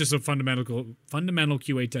think that's just a fundamental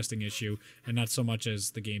QA testing issue, and not so much as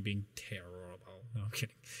the game being terrible. No, I'm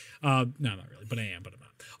kidding. No, not really, but I am, but I'm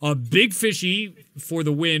not. Big Fishy for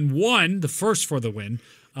the win. The first for the win.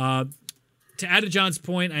 To add to John's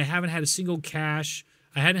point, I haven't had a single crash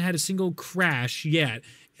yet,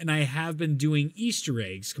 and I have been doing Easter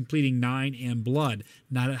eggs, completing 9 and Blood,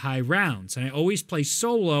 not at high rounds. And I always play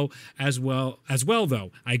solo as well,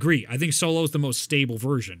 though. I agree. I think solo is the most stable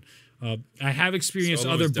version. I have experienced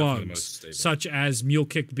Solo other is definitely the bugs, most stable. such as Mule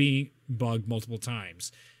Kick being bugged multiple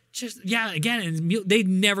times. They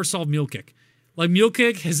never solve Mule Kick. Like, Mule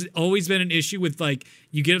Kick has always been an issue with, like,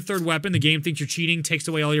 you get a third weapon, the game thinks you're cheating, takes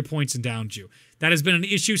away all your points, and downs you. That has been an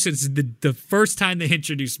issue since the first time they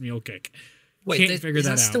introduced Mule Kick. Wait, Can't figure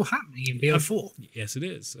that out. still happening in BO4? Yes, it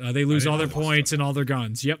is. They lose all their points and all their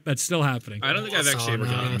guns. Yep, that's still happening. I don't think I've actually ever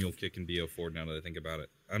no. gotten Mule Kick in BO4 now that I think about it.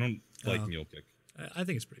 I don't like Mule Kick. I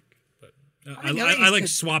think it's pretty good. But I think I like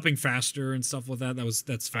it's swapping faster and stuff with that.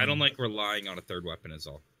 That's fun. I don't like relying on a third weapon is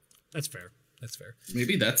all. That's fair. That's fair.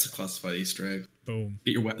 Maybe that's a classified Easter egg. Boom.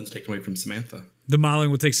 Get your weapons taken away from Samantha. The modeling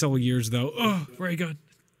will take several years, though. Oh, very good.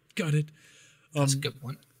 Got it. That's a good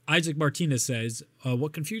point. Isaac Martinez says,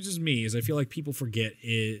 what confuses me is I feel like people forget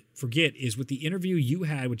is with the interview you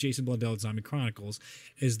had with Jason Blundell at Zombie Chronicles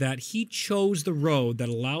is that he chose the road that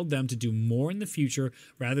allowed them to do more in the future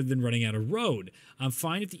rather than running out of road. I'm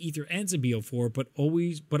fine if the ether ends in BO4,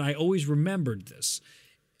 but I always remembered this.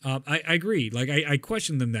 I agree. Like, I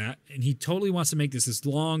questioned them that, and he totally wants to make this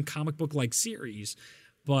long comic book-like series,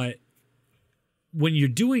 but when you're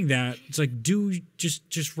doing that, it's like,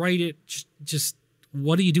 just write it, just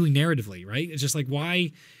what are you doing narratively, right? It's just like,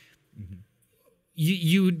 why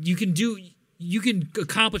you can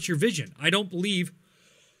accomplish your vision. I don't believe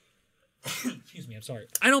excuse me, I'm sorry.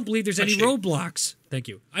 I don't believe there's any roadblocks. Thank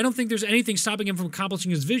you. I don't think there's anything stopping him from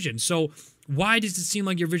accomplishing his vision. So why does it seem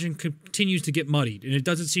like your vision continues to get muddied and it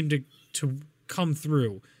doesn't seem to come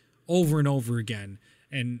through over and over again?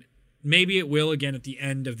 And maybe it will again at the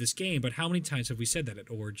end of this game, but how many times have we said that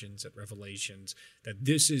at Origins, at Revelations, that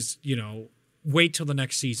this is, wait till the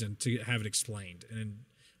next season to have it explained. And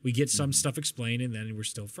we get some stuff explained and then we're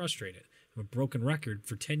still frustrated. I'm a broken record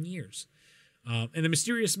for 10 years. And the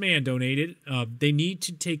Mysterious Man donated, they need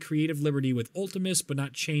to take creative liberty with Ultimus, but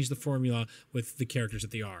not change the formula with the characters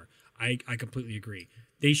that they are. I completely agree.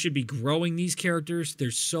 They should be growing these characters.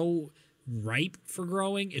 They're so ripe for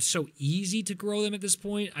growing. It's so easy to grow them at this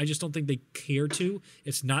point. I just don't think they care to.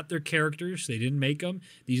 It's not their characters. They didn't make them.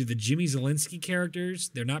 These are the Jimmy Zielinski characters.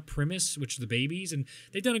 They're not Primus, which are the babies. And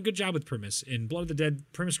they've done a good job with Primus. In Blood of the Dead,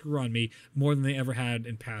 Primus grew on me more than they ever had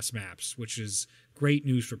in past maps, which is great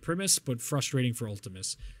news for Primus, but frustrating for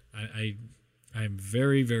Ultimus. I'm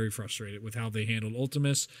very, very frustrated with how they handled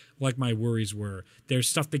Ultimus, like my worries were. There's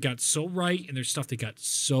stuff they got so right, and there's stuff they got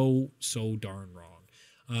so darn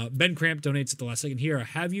wrong. Ben Cramp donates at the last second here.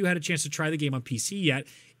 Have you had a chance to try the game on PC yet?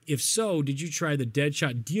 If so, did you try the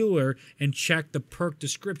Deadshot Dealer and check the perk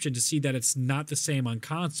description to see that it's not the same on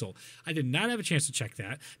console? I did not have a chance to check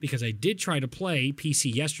that because I did try to play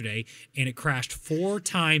PC yesterday, and it crashed 4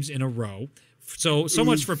 times in a row. So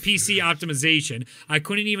much for PC optimization. I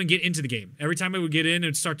couldn't even get into the game. Every time I would get in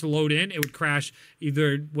and start to load in, it would crash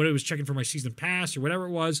either what it was checking for my season pass or whatever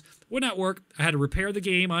it was. Would not work. I had to repair the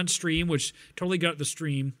game on stream, which totally got the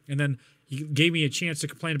stream. And then he gave me a chance to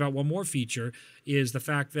complain about one more feature, is the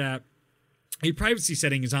fact that a privacy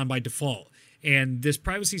setting is on by default. And this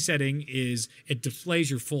privacy setting is it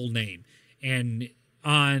displays your full name. And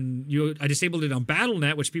I disabled it on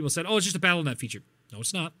BattleNet, which people said, oh, it's just a BattleNet feature. No,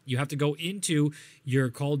 it's not. You have to go into your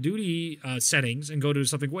Call of Duty settings and go to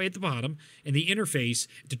something way at the bottom in the interface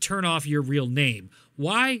to turn off your real name.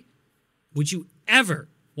 Why would you ever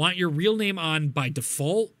want your real name on by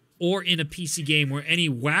default or in a PC game where any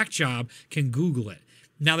whack job can Google it?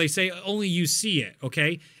 Now, they say only you see it,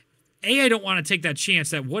 okay? I don't want to take that chance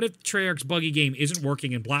that what if Treyarch's buggy game isn't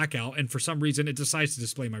working in Blackout and for some reason it decides to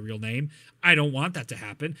display my real name? I don't want that to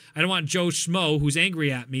happen. I don't want Joe Schmo, who's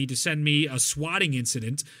angry at me, to send me a swatting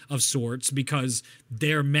incident of sorts because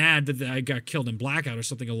they're mad that I got killed in Blackout or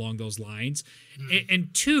something along those lines.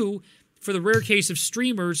 And two, for the rare case of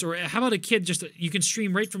streamers, or how about a kid you can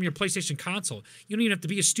stream right from your PlayStation console. You don't even have to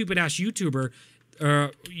be a stupid-ass YouTuber.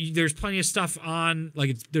 There's plenty of stuff on,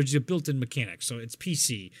 like there's a built-in mechanic, so it's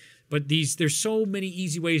PC. But there's so many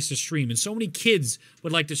easy ways to stream, and so many kids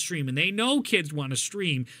would like to stream, and they know kids want to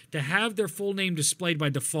stream. To have their full name displayed by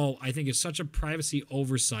default, I think is such a privacy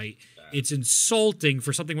oversight. It's insulting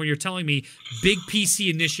for something when you're telling me big PC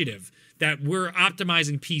initiative that we're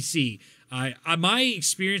optimizing PC. My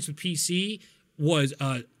experience with PC was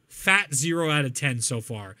a fat 0 out of 10 so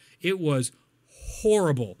far. It was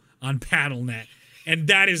horrible on BattleNet. And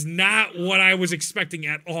that is not what I was expecting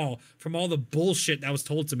at all from all the bullshit that was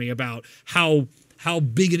told to me about how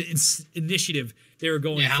big an initiative they were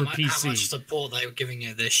going for PC. How much support they were giving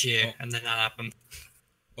you this year, and then that happened.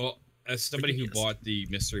 Well, as somebody who bought the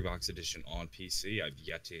Mystery Box Edition on PC, I've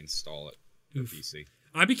yet to install it on PC.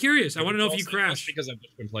 I'd be curious. I want to know if you crash. Because I've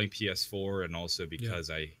just been playing PS4, and also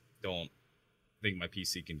because I don't think my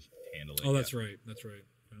PC can handle it. Oh, that's right. That's right.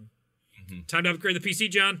 Time to upgrade the PC,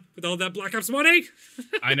 John, with all that Black Ops money.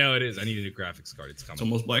 I know it is. I need a new graphics card. It's coming. It's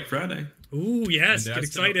almost Black Friday. Ooh, yes. Get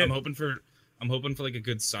excited. I'm hoping for like a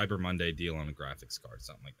good Cyber Monday deal on a graphics card,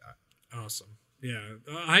 something like that. Awesome. Yeah,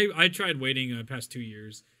 I tried waiting past 2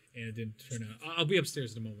 years and it didn't turn out. I'll be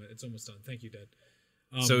upstairs in a moment. It's almost done. Thank you, Dad.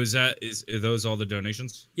 So are those all the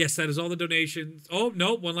donations? Yes, that is all the donations. Oh,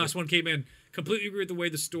 no, one last one came in. Completely agree with the way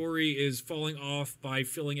the story is falling off by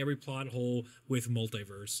filling every plot hole with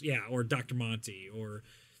multiverse. Yeah, or Dr. Monty. Or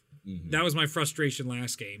that was my frustration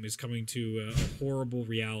last game, is coming to a horrible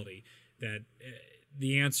reality that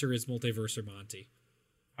the answer is multiverse or Monty.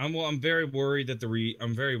 I'm very worried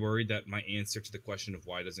that my answer to the question of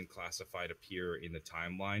why doesn't Classified appear in the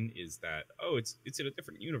timeline is that it's in a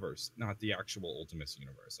different universe, not the actual Ultimus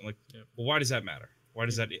universe. I'm like, well, why does that matter? Why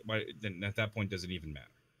then at that point does it even matter?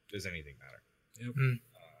 Does anything matter? Yep.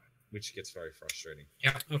 Which gets very frustrating.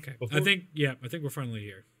 Yeah. Okay. I think we're finally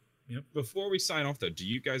here. Yep. Before we sign off, though, do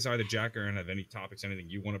you guys, either Jack or Aaron, have any topics, anything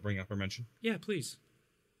you want to bring up or mention? Yeah, please.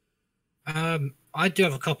 I do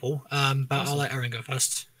have a couple, but awesome. I'll let Aaron go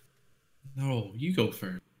first. No, you go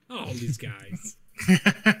first. Oh, these guys.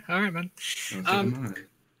 All right, man.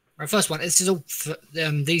 Our first one. This is all.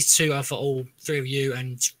 These two are for all three of you,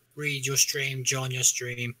 and Reed your stream, John your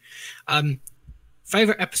stream.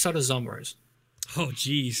 Favorite episode of Zombros? Oh,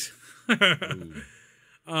 jeez.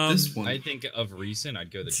 This one. I think of recent,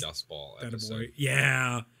 I'd go the Dust Ball episode.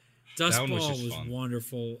 Yeah. Dust Ball was fun.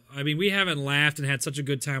 wonderful. I mean, we haven't laughed and had such a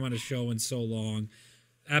good time on a show in so long.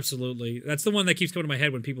 Absolutely. That's the one that keeps coming to my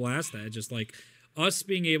head when people ask that. Just like us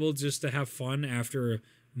being able just to have fun after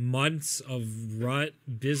months of rut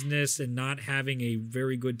business and not having a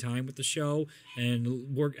very good time with the show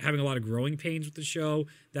and having a lot of growing pains with the show.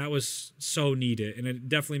 That was so needed. And it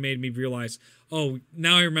definitely made me realize, oh,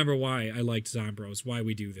 now I remember why I liked Zombros, why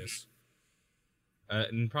we do this.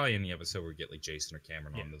 And probably any episode where we get like Jason or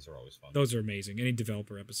Cameron on, those are always fun. Those are amazing. Any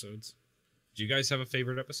developer episodes. Do you guys have a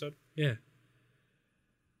favorite episode? Yeah.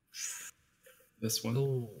 This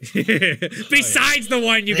one. Besides the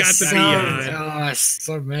one you got to be on. Oh,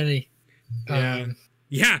 so many.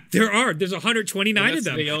 Yeah, there are. There's 129 of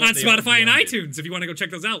them on Spotify and iTunes if you want to go check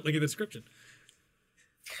those out. Link in the description.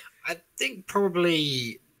 I think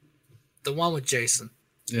probably the one with Jason.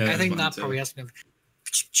 Yeah, I think that probably has to be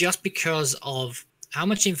just because of how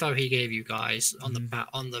much info he gave you guys on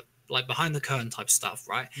the like behind the curtain type stuff,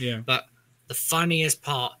 right? Yeah. But the funniest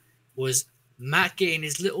part was Matt getting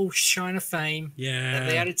his little shine of fame. Yeah. That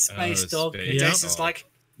they added Space Dog. And Jason's like,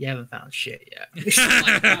 you haven't found shit yet.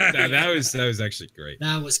 that was actually great.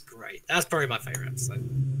 That was great. That's probably my favorite episode.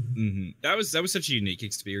 Mm-hmm. That was such a unique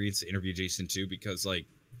experience to interview Jason too, because like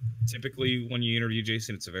typically when you interview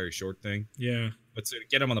Jason, it's a very short thing. Yeah. But to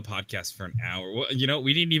get him on the podcast for an hour, well, you know,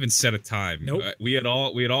 we didn't even set a time. Nope. We had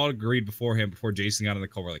all agreed beforehand, before Jason got on the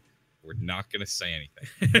call. We're like, we're not gonna say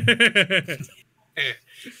anything.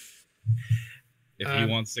 If he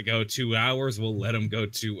wants to go 2 hours, we'll let him go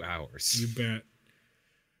 2 hours. You bet.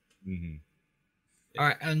 Mm-hmm. All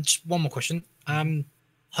right, and just one more question.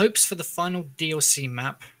 Hopes for the final DLC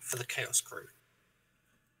map for the Chaos Crew.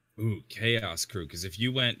 Ooh, Chaos Crew. Because if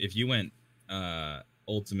you went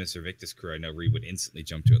Ultimus or Victus Crew, I know Reed would instantly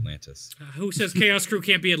jump to Atlantis. Who says Chaos Crew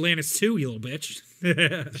can't be Atlantis too, you little bitch?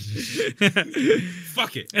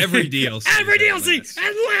 Fuck it. Every DLC. Every DLC!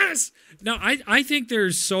 Atlantis! No, I think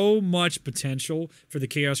there's so much potential for the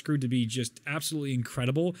Chaos Crew to be just absolutely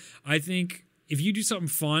incredible. I think if you do something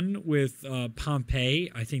fun with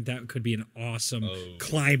Pompeii, I think that could be an awesome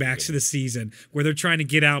climax to the season where they're trying to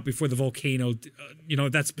get out before the volcano,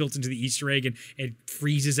 that's built into the Easter egg and it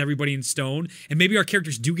freezes everybody in stone. And maybe our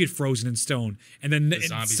characters do get frozen in stone and then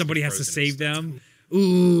somebody has to save them.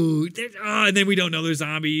 Ooh, and then we don't know they're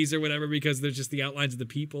zombies or whatever because they're just the outlines of the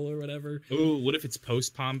people or whatever. Ooh, what if it's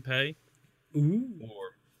post-Pompeii? Ooh.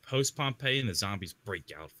 Or post-Pompeii and the zombies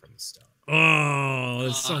break out from the stone. Oh,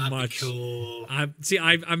 there's so much. Cool.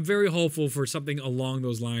 I'm very hopeful for something along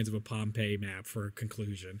those lines of a Pompeii map for a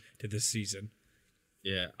conclusion to this season.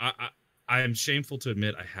 Yeah, I am shameful to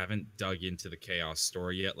admit I haven't dug into the Chaos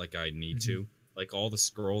story yet like I need to. Like all the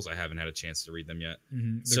scrolls, I haven't had a chance to read them yet.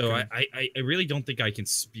 So I really don't think I can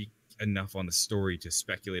speak enough on the story to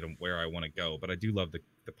speculate on where I want to go. But I do love the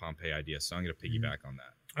Pompeii idea, so I'm going to piggyback on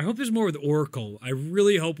that. I hope there's more with Oracle. I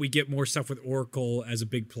really hope we get more stuff with Oracle as a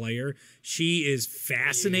big player. She is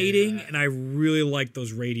fascinating, and I really like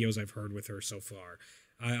those radios I've heard with her so far.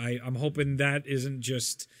 I'm hoping that isn't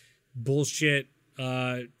just bullshit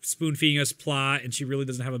spoon-feeding us plot, and she really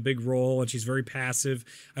doesn't have a big role, and she's very passive.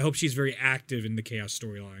 I hope she's very active in the Chaos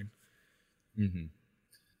storyline. Mm-hmm.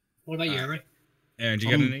 What about you, Aaron? Aaron, do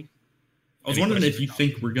you got any? I was wondering if you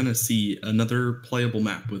think we're going to see another playable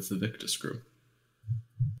map with the Victus Crew.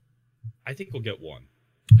 I think we'll get one.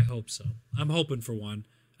 I hope so. I'm hoping for one.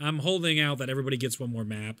 I'm holding out that everybody gets one more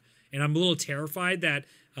map, and I'm a little terrified that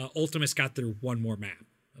Ultimus got their one more map.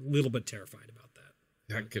 A little bit terrified about that.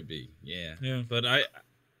 That could be, yeah. But I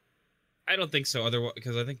don't think so. Otherwise,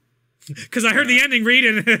 because I think because I heard the ending, Reed,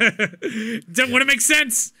 and wouldn't make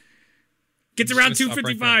sense. Get to round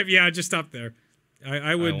 255. Yeah, just stop there.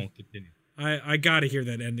 I would. I won't continue. I gotta hear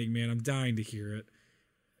that ending, man. I'm dying to hear it.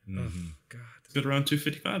 Oh God. Let's go to round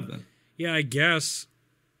 255 then. Yeah, I guess.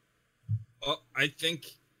 Well, I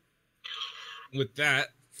think with that,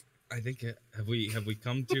 have we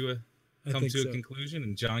come to a conclusion,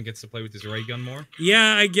 and John gets to play with his ray gun more?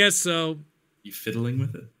 Yeah, I guess so. You fiddling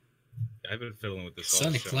with it? I've been fiddling with this.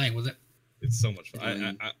 Certainly playing with it. It's so much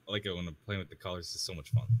fun. I like it when I'm playing with the colors. It's so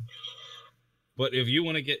much fun. But if you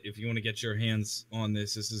want to get your hands on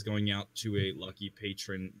this is going out to a lucky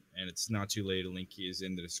patron, and it's not too late. A link is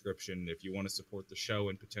in the description. If you want to support the show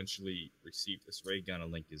and potentially receive this ray gun, a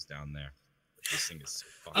link is down there. This thing is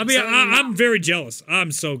so fun. I mean, I'm very jealous.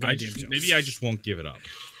 I'm so goddamn jealous. Maybe I just won't give it up.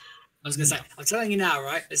 I was gonna say, I'm telling you now,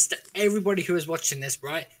 right? It's to everybody who is watching this,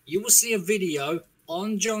 right? You will see a video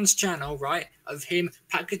on John's channel, right, of him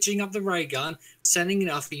packaging up the ray gun, sending it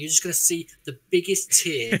off, and you're just gonna see the biggest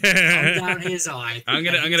tear come down his eye. I'm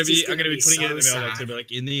gonna be putting it in the mailbox and be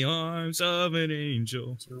like, in the arms of an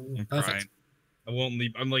angel. I'm crying. I won't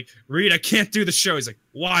leave. I'm like, Reed, I can't do the show. He's like,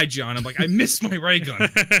 why, John? I'm like, I missed my ray gun.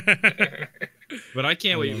 But I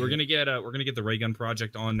can't wait. We're gonna get the ray gun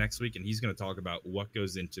project on next week, and he's gonna talk about what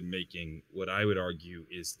goes into making what I would argue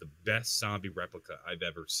is the best zombie replica I've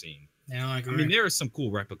ever seen. Yeah, I agree. I mean, there are some cool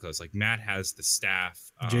replicas. Like Matt has the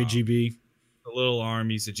staff, JGB, the little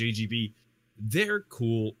armies, the JGB. They're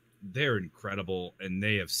cool. They're incredible, and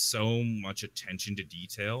they have so much attention to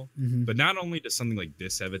detail. Mm-hmm. But not only does something like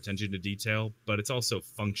this have attention to detail, but it's also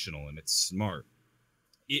functional and it's smart.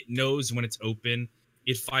 It knows when it's open.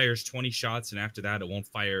 It fires 20 shots, and after that, it won't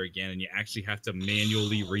fire again, and you actually have to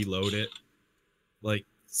manually reload it. Like,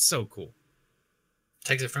 so cool.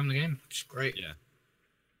 Takes it from the game. It's great. Yeah.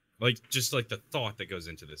 Like, just like the thought that goes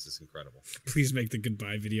into this is incredible. Please make the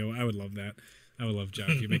goodbye video. I would love that. I would love,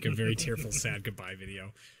 John, if you make a very tearful, sad goodbye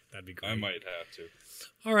video. That'd be great. I might have to.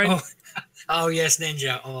 All right. Oh yes,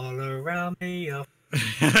 Ninja. All around me.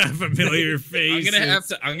 Familiar face.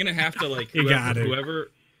 I'm gonna have to like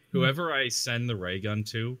whoever I send the ray gun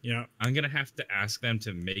to. Yeah. I'm gonna have to ask them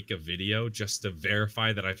to make a video just to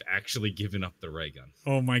verify that I've actually given up the ray gun.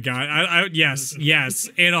 Oh my god. Yes.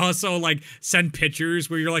 And also like send pictures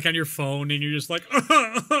where you're like on your phone and you're just like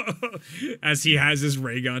as he has his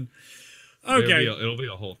ray gun. Okay. It'll be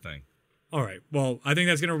a whole thing. All right. Well, I think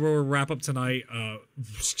that's going to wrap up tonight.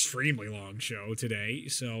 Extremely long show today.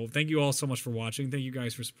 So thank you all so much for watching. Thank you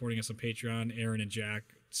guys for supporting us on Patreon. Aaron and Jack,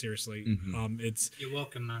 Seriously. Mhm. You're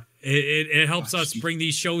welcome, man. It helps us Steve. bring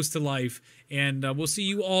these shows to life. And we'll see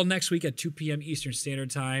you all next week at 2 p.m. Eastern Standard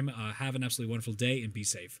Time. Have an absolutely wonderful day and be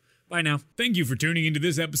safe. Bye now. Thank you for tuning into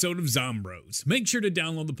this episode of Zombros. Make sure to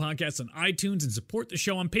download the podcast on iTunes and support the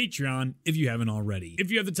show on Patreon if you haven't already. If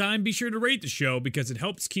you have the time, be sure to rate the show because it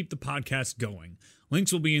helps keep the podcast going.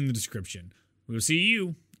 Links will be in the description. We will see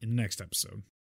you in the next episode.